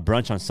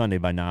 Brunch on Sunday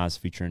by Nas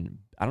featuring,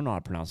 I don't know how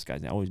to pronounce this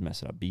guy's name. I always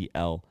mess it up.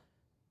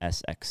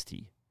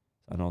 BLSXT.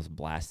 I know it's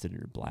Blasted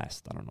or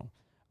Blast. I don't know.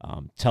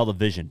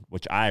 Television,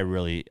 which I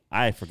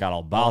forgot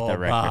all about that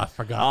record. I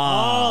forgot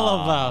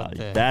all about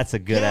that. That's a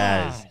good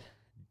ass.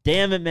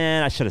 Damn it,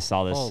 man. I should have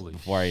saw this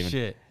before I even.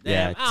 Shit.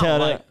 Yeah,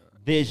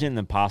 Television,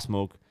 then Pop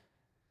Smoke.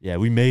 Yeah,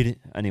 we made it.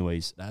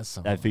 Anyways,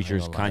 that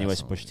features Kanye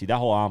West and Pusha T. That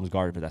whole album's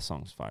garbage, but that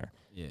song's fire.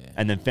 Yeah.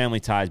 And then Family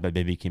Ties by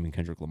Baby Keem and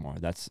Kendrick Lamar.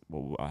 That's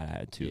what I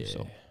had too. Yeah.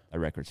 So that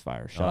record's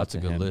fire. Shout out to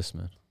him. That's a good list,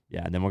 man.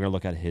 Yeah, and then we're gonna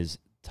look at his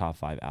top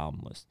 5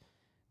 album list.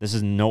 This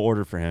is no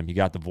order for him. He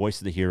got The Voice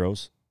of the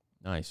Heroes.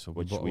 Nice. So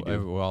which we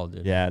all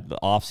did. Yeah, the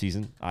off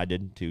season. I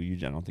did too.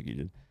 I don't think you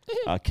did.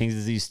 King's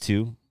Disease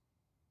 2.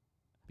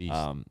 Beast.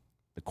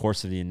 The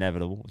Course of the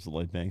Inevitable was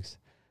Lloyd Banks.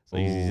 So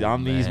he's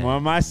on me. He's more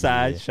on my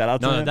side. Yeah. Shout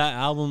out to him. That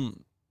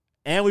album.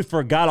 And we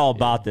forgot all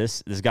about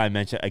this. This guy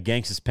mentioned A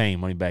Gangsta's Pain,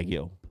 Moneybagg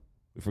Yo.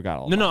 We forgot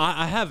all about it. No,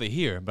 I have it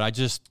here, but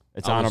it's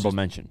honorable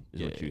mention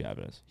is what you have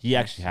it as. He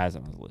actually has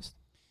it on his list.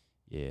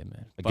 Yeah,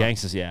 man. A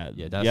Gangsta's, you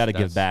got to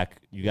give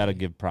back. You got to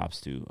give props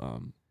to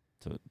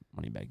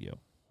Moneybagg Yo.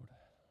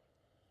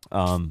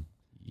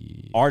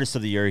 Artist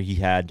of the Year, he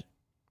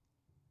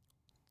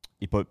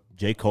put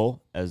J.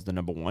 Cole as the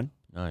number 1.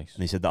 Nice.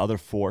 And he said the other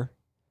 4,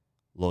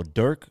 Lil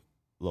Durk,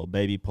 Lil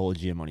Baby, Polo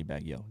G, and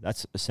Moneybagg Yo.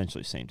 That's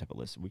essentially the same type of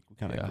list. We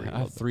kind of agree. I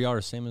have 3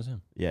 artists same as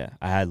him. Yeah,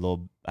 I had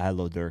Lil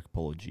Durk,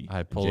 Polo G. I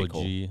had Polo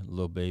G,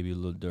 Lil Baby,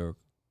 Lil Durk.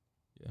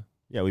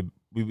 Yeah, we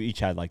each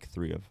had like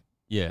 3 of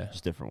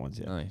just different ones.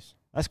 Yeah, nice.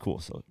 That's cool.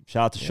 So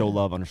shout out to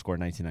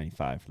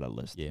ShowLove_1995 for that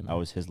list. Yeah, man. That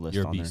was his list.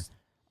 You're on there.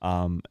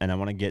 And I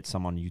want to get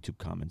some on YouTube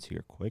comments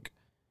here quick.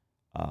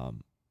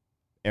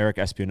 Eric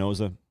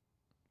Espinoza,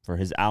 for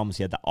his albums,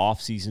 he had the Off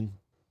Season,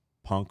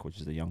 Punk, which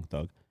is the Young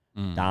Thug,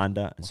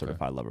 Donda, and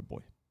Certified Lover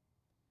Boy.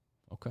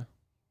 Okay.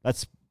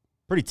 That's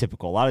pretty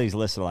typical. A lot of these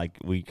lists are like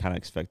we kind of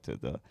expected.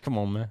 Come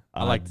on, man.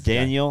 I like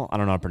Daniel. I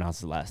don't know how to pronounce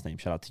his last name.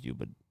 Shout out to you,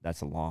 but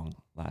that's a long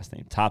last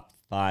name. Top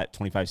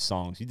 25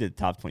 songs. You did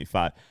top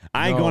 25.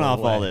 I ain't going off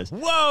all this.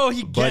 Whoa,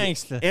 he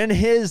gangsta. In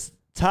his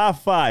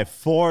top 5,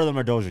 4 of them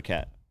are Doja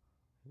Cat.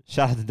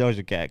 Shout out to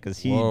Doja Cat because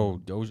he. Whoa,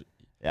 Doja.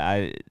 Yeah,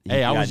 he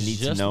Hey, I got was Need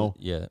just to Know.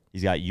 Yeah.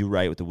 He's got You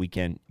Right with The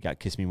Weeknd. He got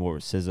Kiss Me More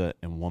with SZA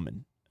and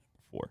Woman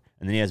before.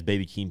 And then he has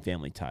Baby Keem,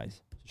 Family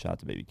Ties. So shout out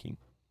to Baby Keem.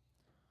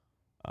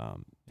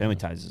 Family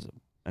Ties is,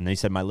 and then he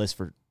said my list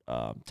for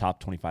top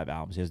 25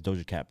 albums. He has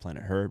Doja Cat,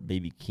 Planet Her,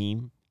 Baby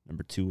Keem,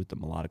 number 2 with the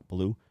Melodic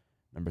Blue,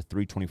 number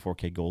 3,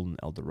 24K Golden,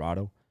 El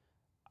Dorado.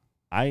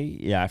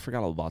 I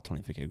forgot all about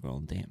 24K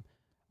Golden. Damn.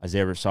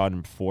 Isaiah Rashad,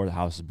 number 4, The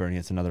House is Burning.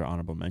 That's another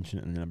honorable mention.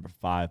 And then number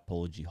 5,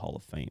 Polo G Hall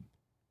of Fame.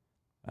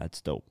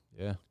 That's dope.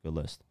 Yeah. Good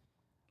list.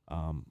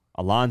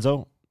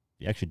 Alonzo,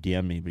 he actually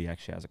DM'd me, but he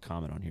actually has a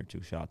comment on here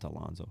too. Shout out to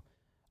Alonzo.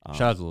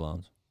 Shout out to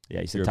Alonzo.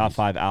 Yeah, he said You're a top beast.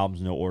 5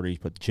 albums, no order. He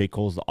put J.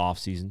 Cole's The Off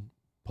Season,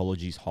 Polo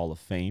G's Hall of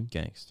Fame,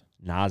 Gangsta.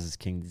 Nas's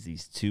King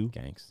Disease 2.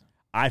 Gangsta.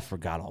 I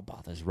forgot all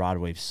about this. Rod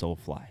Wave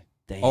Soulfly.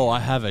 Damn. Oh, I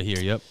have it here.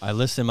 Yep. I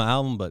listed my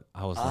album, but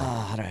I was like,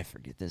 How did I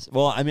forget this?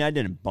 Well, I mean, I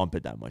didn't bump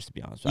it that much, to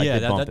be honest. I yeah,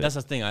 did bump it, that's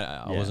the thing.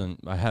 I Yeah.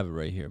 wasn't. I have it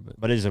right here, but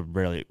but it is a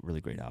really,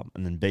 really great album.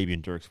 And then Baby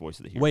and Dirk's Voice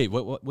of the Hero. wait,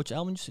 which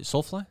album did you say?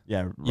 Soulfly?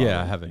 Yeah. Rod Yeah,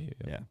 I Wave. have it here.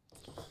 Yeah.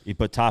 He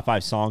put top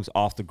 5 songs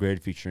off the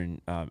grid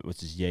featuring,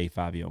 which is Ye,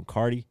 Fabio, and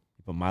Cardi.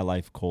 He put My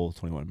Life, Cole,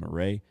 21,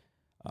 Murray.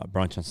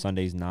 Brunch on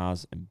Sundays,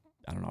 Nas, and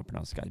I don't know how to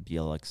pronounce the guy,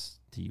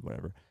 BLXT,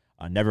 whatever.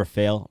 Never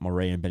Fail,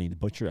 Murray and Benny the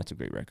Butcher. That's a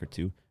great record,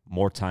 too.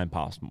 More Time,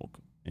 Pop Smoke.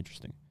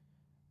 Interesting.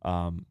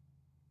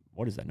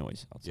 What is that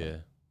noise outside? Yeah.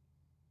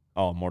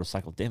 Oh,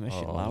 motorcycle. Damn, that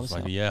shit I loud was as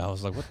like, hell. yeah, I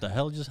was like, what the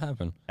hell just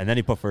happened? And then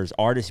he put for his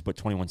artists, he put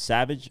 21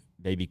 Savage,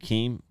 Baby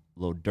Keem,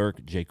 Lil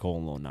Durk, J. Cole,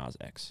 and Lil Nas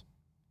X.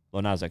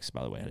 Lil Nas X,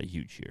 by the way, had a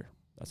huge year.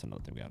 That's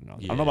another thing we got to know.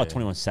 I don't know about Yeah.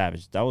 21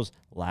 Savage. That was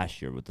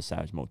last year with the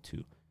Savage Mode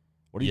 2.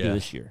 What do you do Yeah.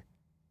 this year?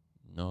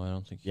 No, I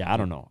don't think. Yeah, I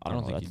don't know. I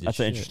don't know. think he did That's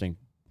an shit. interesting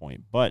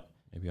point. But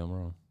Maybe I'm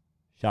wrong.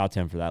 shout out to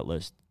him for that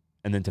list.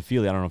 And then to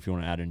Feely, I don't know if you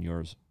want to add in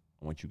yours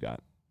on what you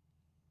got.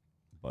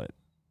 But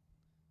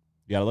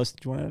you got a list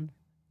that you want to add?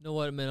 You know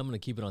what, man? I'm gonna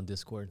keep it on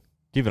Discord.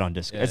 Keep it on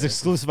Discord. Yeah, it's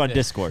exclusive on yeah.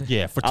 Discord.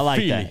 Yeah, for I like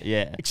Feely. that.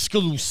 Yeah.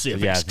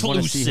 Exclusive. Yeah, if you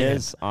want to see exclusive.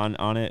 his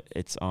on it,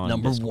 it's on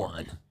Number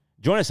Discord. 1.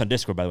 Join us on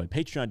Discord, by the way,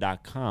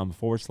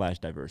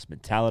 patreon.com/diverse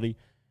mentality.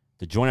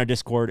 To join our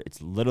Discord, it's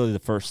literally the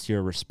first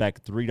tier.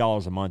 Respect,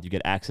 $3 a month. You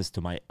get access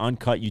to my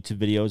uncut YouTube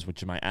videos,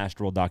 which are my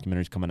Astral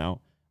documentaries coming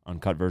out.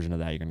 Uncut version of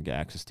that you're going to get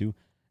access to.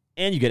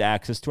 And you get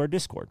access to our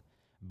Discord.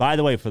 By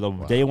the way, for the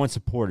day one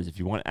supporters, if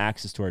you want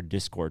access to our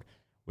Discord,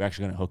 we're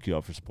actually going to hook you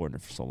up for supporting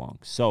it for so long.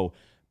 So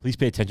please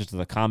pay attention to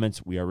the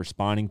comments. We are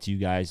responding to you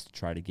guys to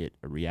try to get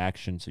a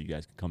reaction so you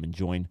guys can come and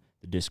join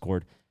the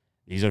Discord.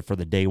 These are for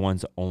the day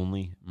ones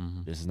only.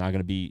 Mm-hmm. This is not going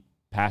to be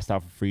passed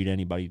out for free to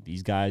anybody.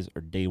 These guys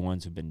are day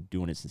ones who've been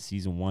doing it since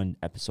season 1,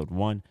 episode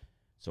 1.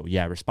 So,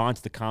 yeah, respond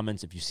to the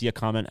comments. If you see a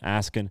comment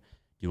asking, do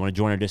you want to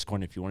join our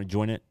Discord? If you want to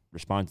join it,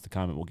 respond to the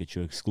comment. We'll get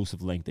you an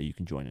exclusive link that you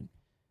can join in.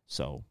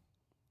 So,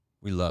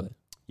 We love it.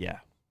 yeah.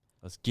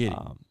 Let's get it.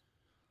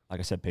 Like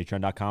I said,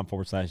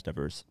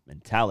 patreon.com/diverse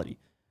mentality.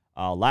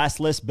 Last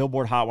list,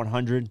 Billboard Hot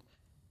 100.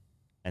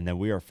 And then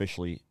we are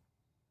officially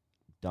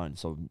done.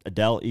 So,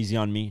 Adele, Easy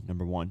on Me,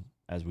 number 1,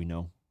 as we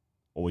know.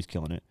 Always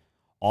killing it.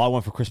 All I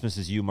Want for Christmas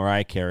Is You,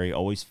 Mariah Carey.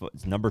 Always,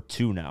 it's number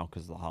 2 now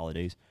because of the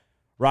holidays.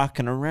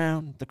 Rocking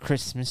Around the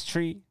Christmas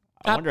Tree.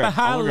 I wonder if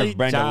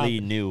Brenda job.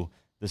 Lee knew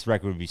this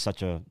record would be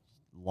such a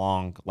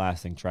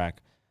long-lasting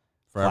track.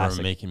 Forever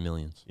classic. making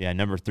millions. Yeah,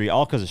 number 3.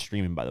 All because of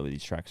streaming, by the way.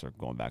 These tracks are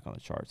going back on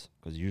the charts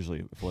because usually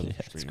if it wasn't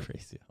for That's streaming.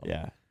 crazy.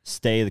 Yeah.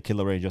 Stay, the Kid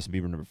Laroi and Justin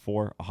Bieber, number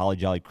 4. A Holly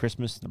Jolly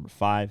Christmas, number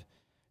 5.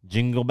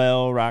 Jingle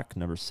Bell Rock,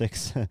 number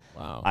 6.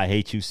 Wow. I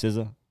Hate You,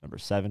 SZA, number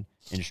 7.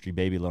 Industry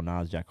Baby, Lil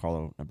Nas, Jack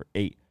Harlow, number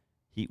 8.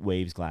 Heat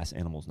Waves, Glass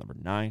Animals, number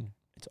 9.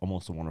 It's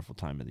Almost a Wonderful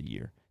Time of the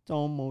Year. It's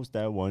almost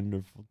that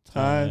wonderful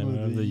time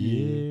of the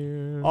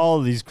year. All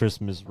of these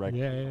Christmas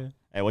records. Yeah.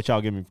 Hey, what y'all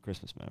give me for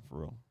Christmas, man? For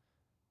real.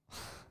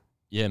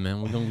 Yeah,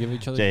 man. We're going to give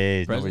each other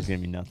Jay, presents. nobody's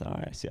giving me nothing. All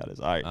right, I see how it is.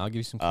 All right. I'll give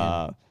you some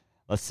candy.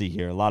 Let's see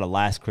here. A lot of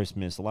Last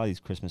Christmas, a lot of these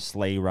Christmas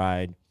Sleigh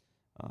Ride.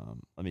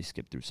 Let me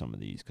skip through some of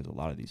these because a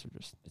lot of these are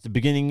just, it's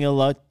beginning a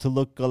lot to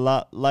look a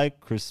lot like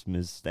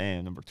Christmas.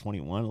 Damn, number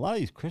 21. A lot of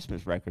these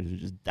Christmas records are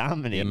just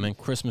dominating. Yeah, man.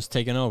 Christmas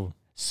taking over.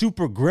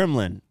 Super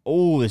Gremlin.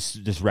 Oh,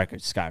 this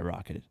record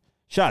skyrocketed.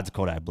 Shout out to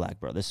Kodak Black,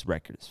 bro. This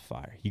record is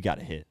fire. You got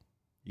to hit.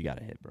 You got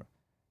to hit, bro.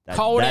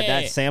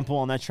 That sample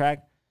on that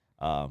track,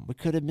 we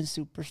could have been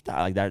superstar.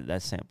 Like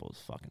that sample is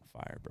fucking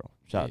fire, bro.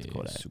 Shout out to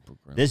Kodak. Super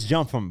Gremlin. This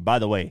jump from, by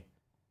the way,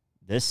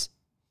 this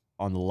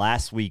on the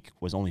last week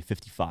was only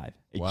 55.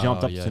 It Wow,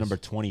 jumped up yes. to number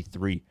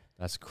 23.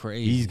 That's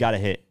crazy. He's got a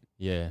hit.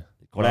 Yeah.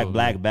 Kodak Bro,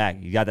 Black back.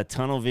 You got the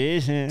tunnel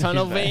vision.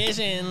 Tunnel He's back.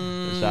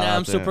 vision. Shout out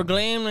I'm to super him.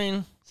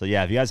 glaming. So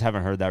yeah, if you guys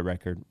haven't heard that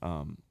record,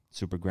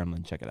 Super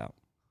Gremlin, check it out.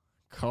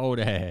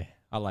 Kodak.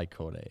 I like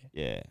Kodak.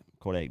 Yeah,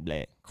 Kodak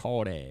Black.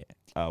 Kodak.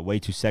 Way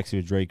Too Sexy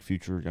with Drake,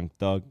 Future, Young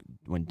Thug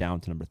went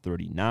down to number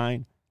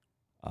 39.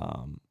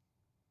 Let's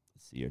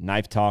see here.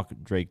 Knife Talk,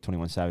 Drake,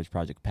 21 Savage,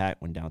 Project Pat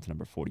went down to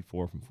number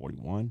 44 from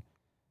 41.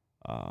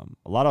 A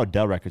lot of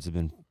Adele records have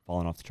been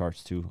falling off the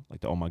charts too, like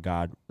the Oh My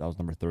God, that was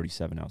number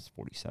 37, now it's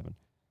 47.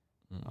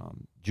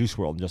 Juice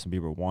WRLD and Justin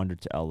Bieber,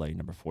 Wandered to LA,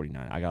 number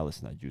 49. I gotta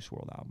listen to that Juice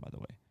WRLD album, by the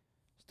way.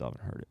 It's still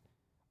haven't heard it.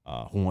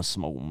 Who Wants to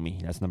Smoke With Me?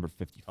 That's number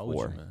 54. Told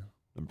you, man.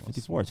 Number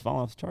 54. It's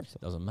falling off the charts.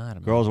 Though. Doesn't matter,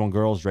 man. Girls Want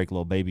Girls, Drake,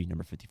 Lil Baby,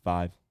 number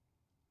 55.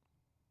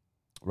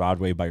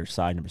 Rodway, By Your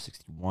Side, number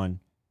 61.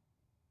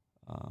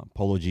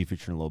 Polo G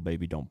featuring Lil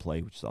Baby, Don't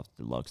Play, which is off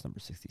the deluxe, number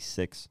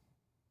 66.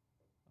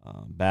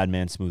 Bad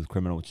Man, Smooth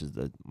Criminal, which is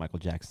the Michael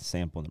Jackson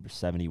sample, number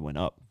 70, went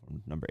up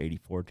from number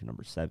 84 to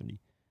number 70.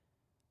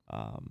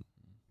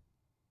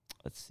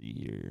 Let's see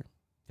here.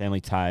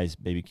 Family Ties,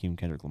 Baby Keem,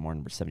 Kendrick Lamar,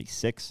 number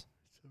 76.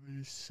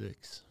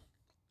 76.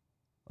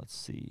 Let's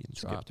see.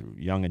 Let's Drop. skip through.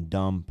 Young and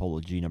Dumb, Polo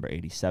G, number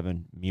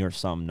 87. Me or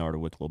Something,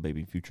 Nardawick, Lil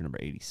Baby, Future, number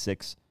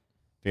 86.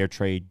 Fair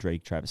Trade,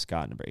 Drake, Travis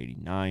Scott, number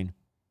 89.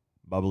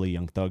 Bubbly,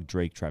 Young Thug,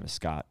 Drake, Travis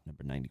Scott,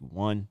 number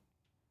 91.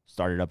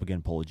 Started Up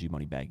Again, Polo G,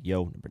 Moneybag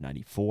Yo, number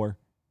 94.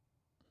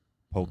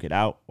 Poke It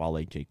Out,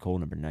 Wale, J. Cole,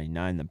 number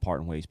 99. Then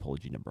Parting Ways, Polo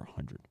G, number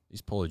 100.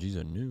 These Polo G's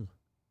are new.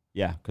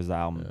 Yeah, because the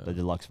album, Yeah. the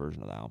deluxe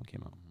version of the album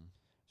came out.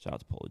 Shout out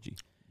to Polo G.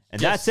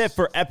 And Yes. that's it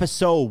for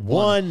episode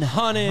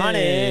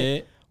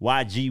 100.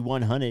 YG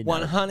 100.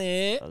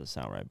 100. Doesn't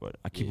sound right, but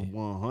I keep Yeah. it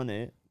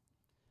 100.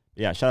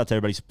 Yeah, shout out to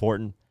everybody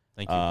supporting.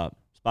 Thank you.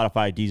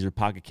 Spotify, Deezer,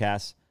 Pocket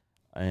Cast.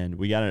 And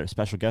we got a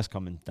special guest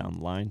coming down the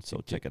line,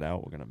 so check it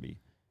out. We're going to be,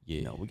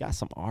 yeah. we got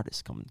some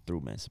artists coming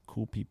through, man. Some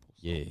cool people.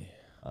 So,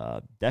 Yeah.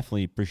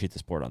 definitely appreciate the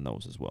support on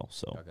those as well.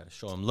 So, I got to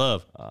show them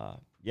love.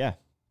 yeah.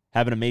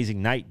 Have an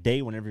amazing night,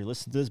 day, whenever you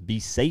listen to this. Be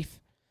safe,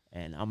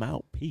 and I'm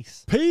out.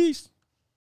 Peace. Peace.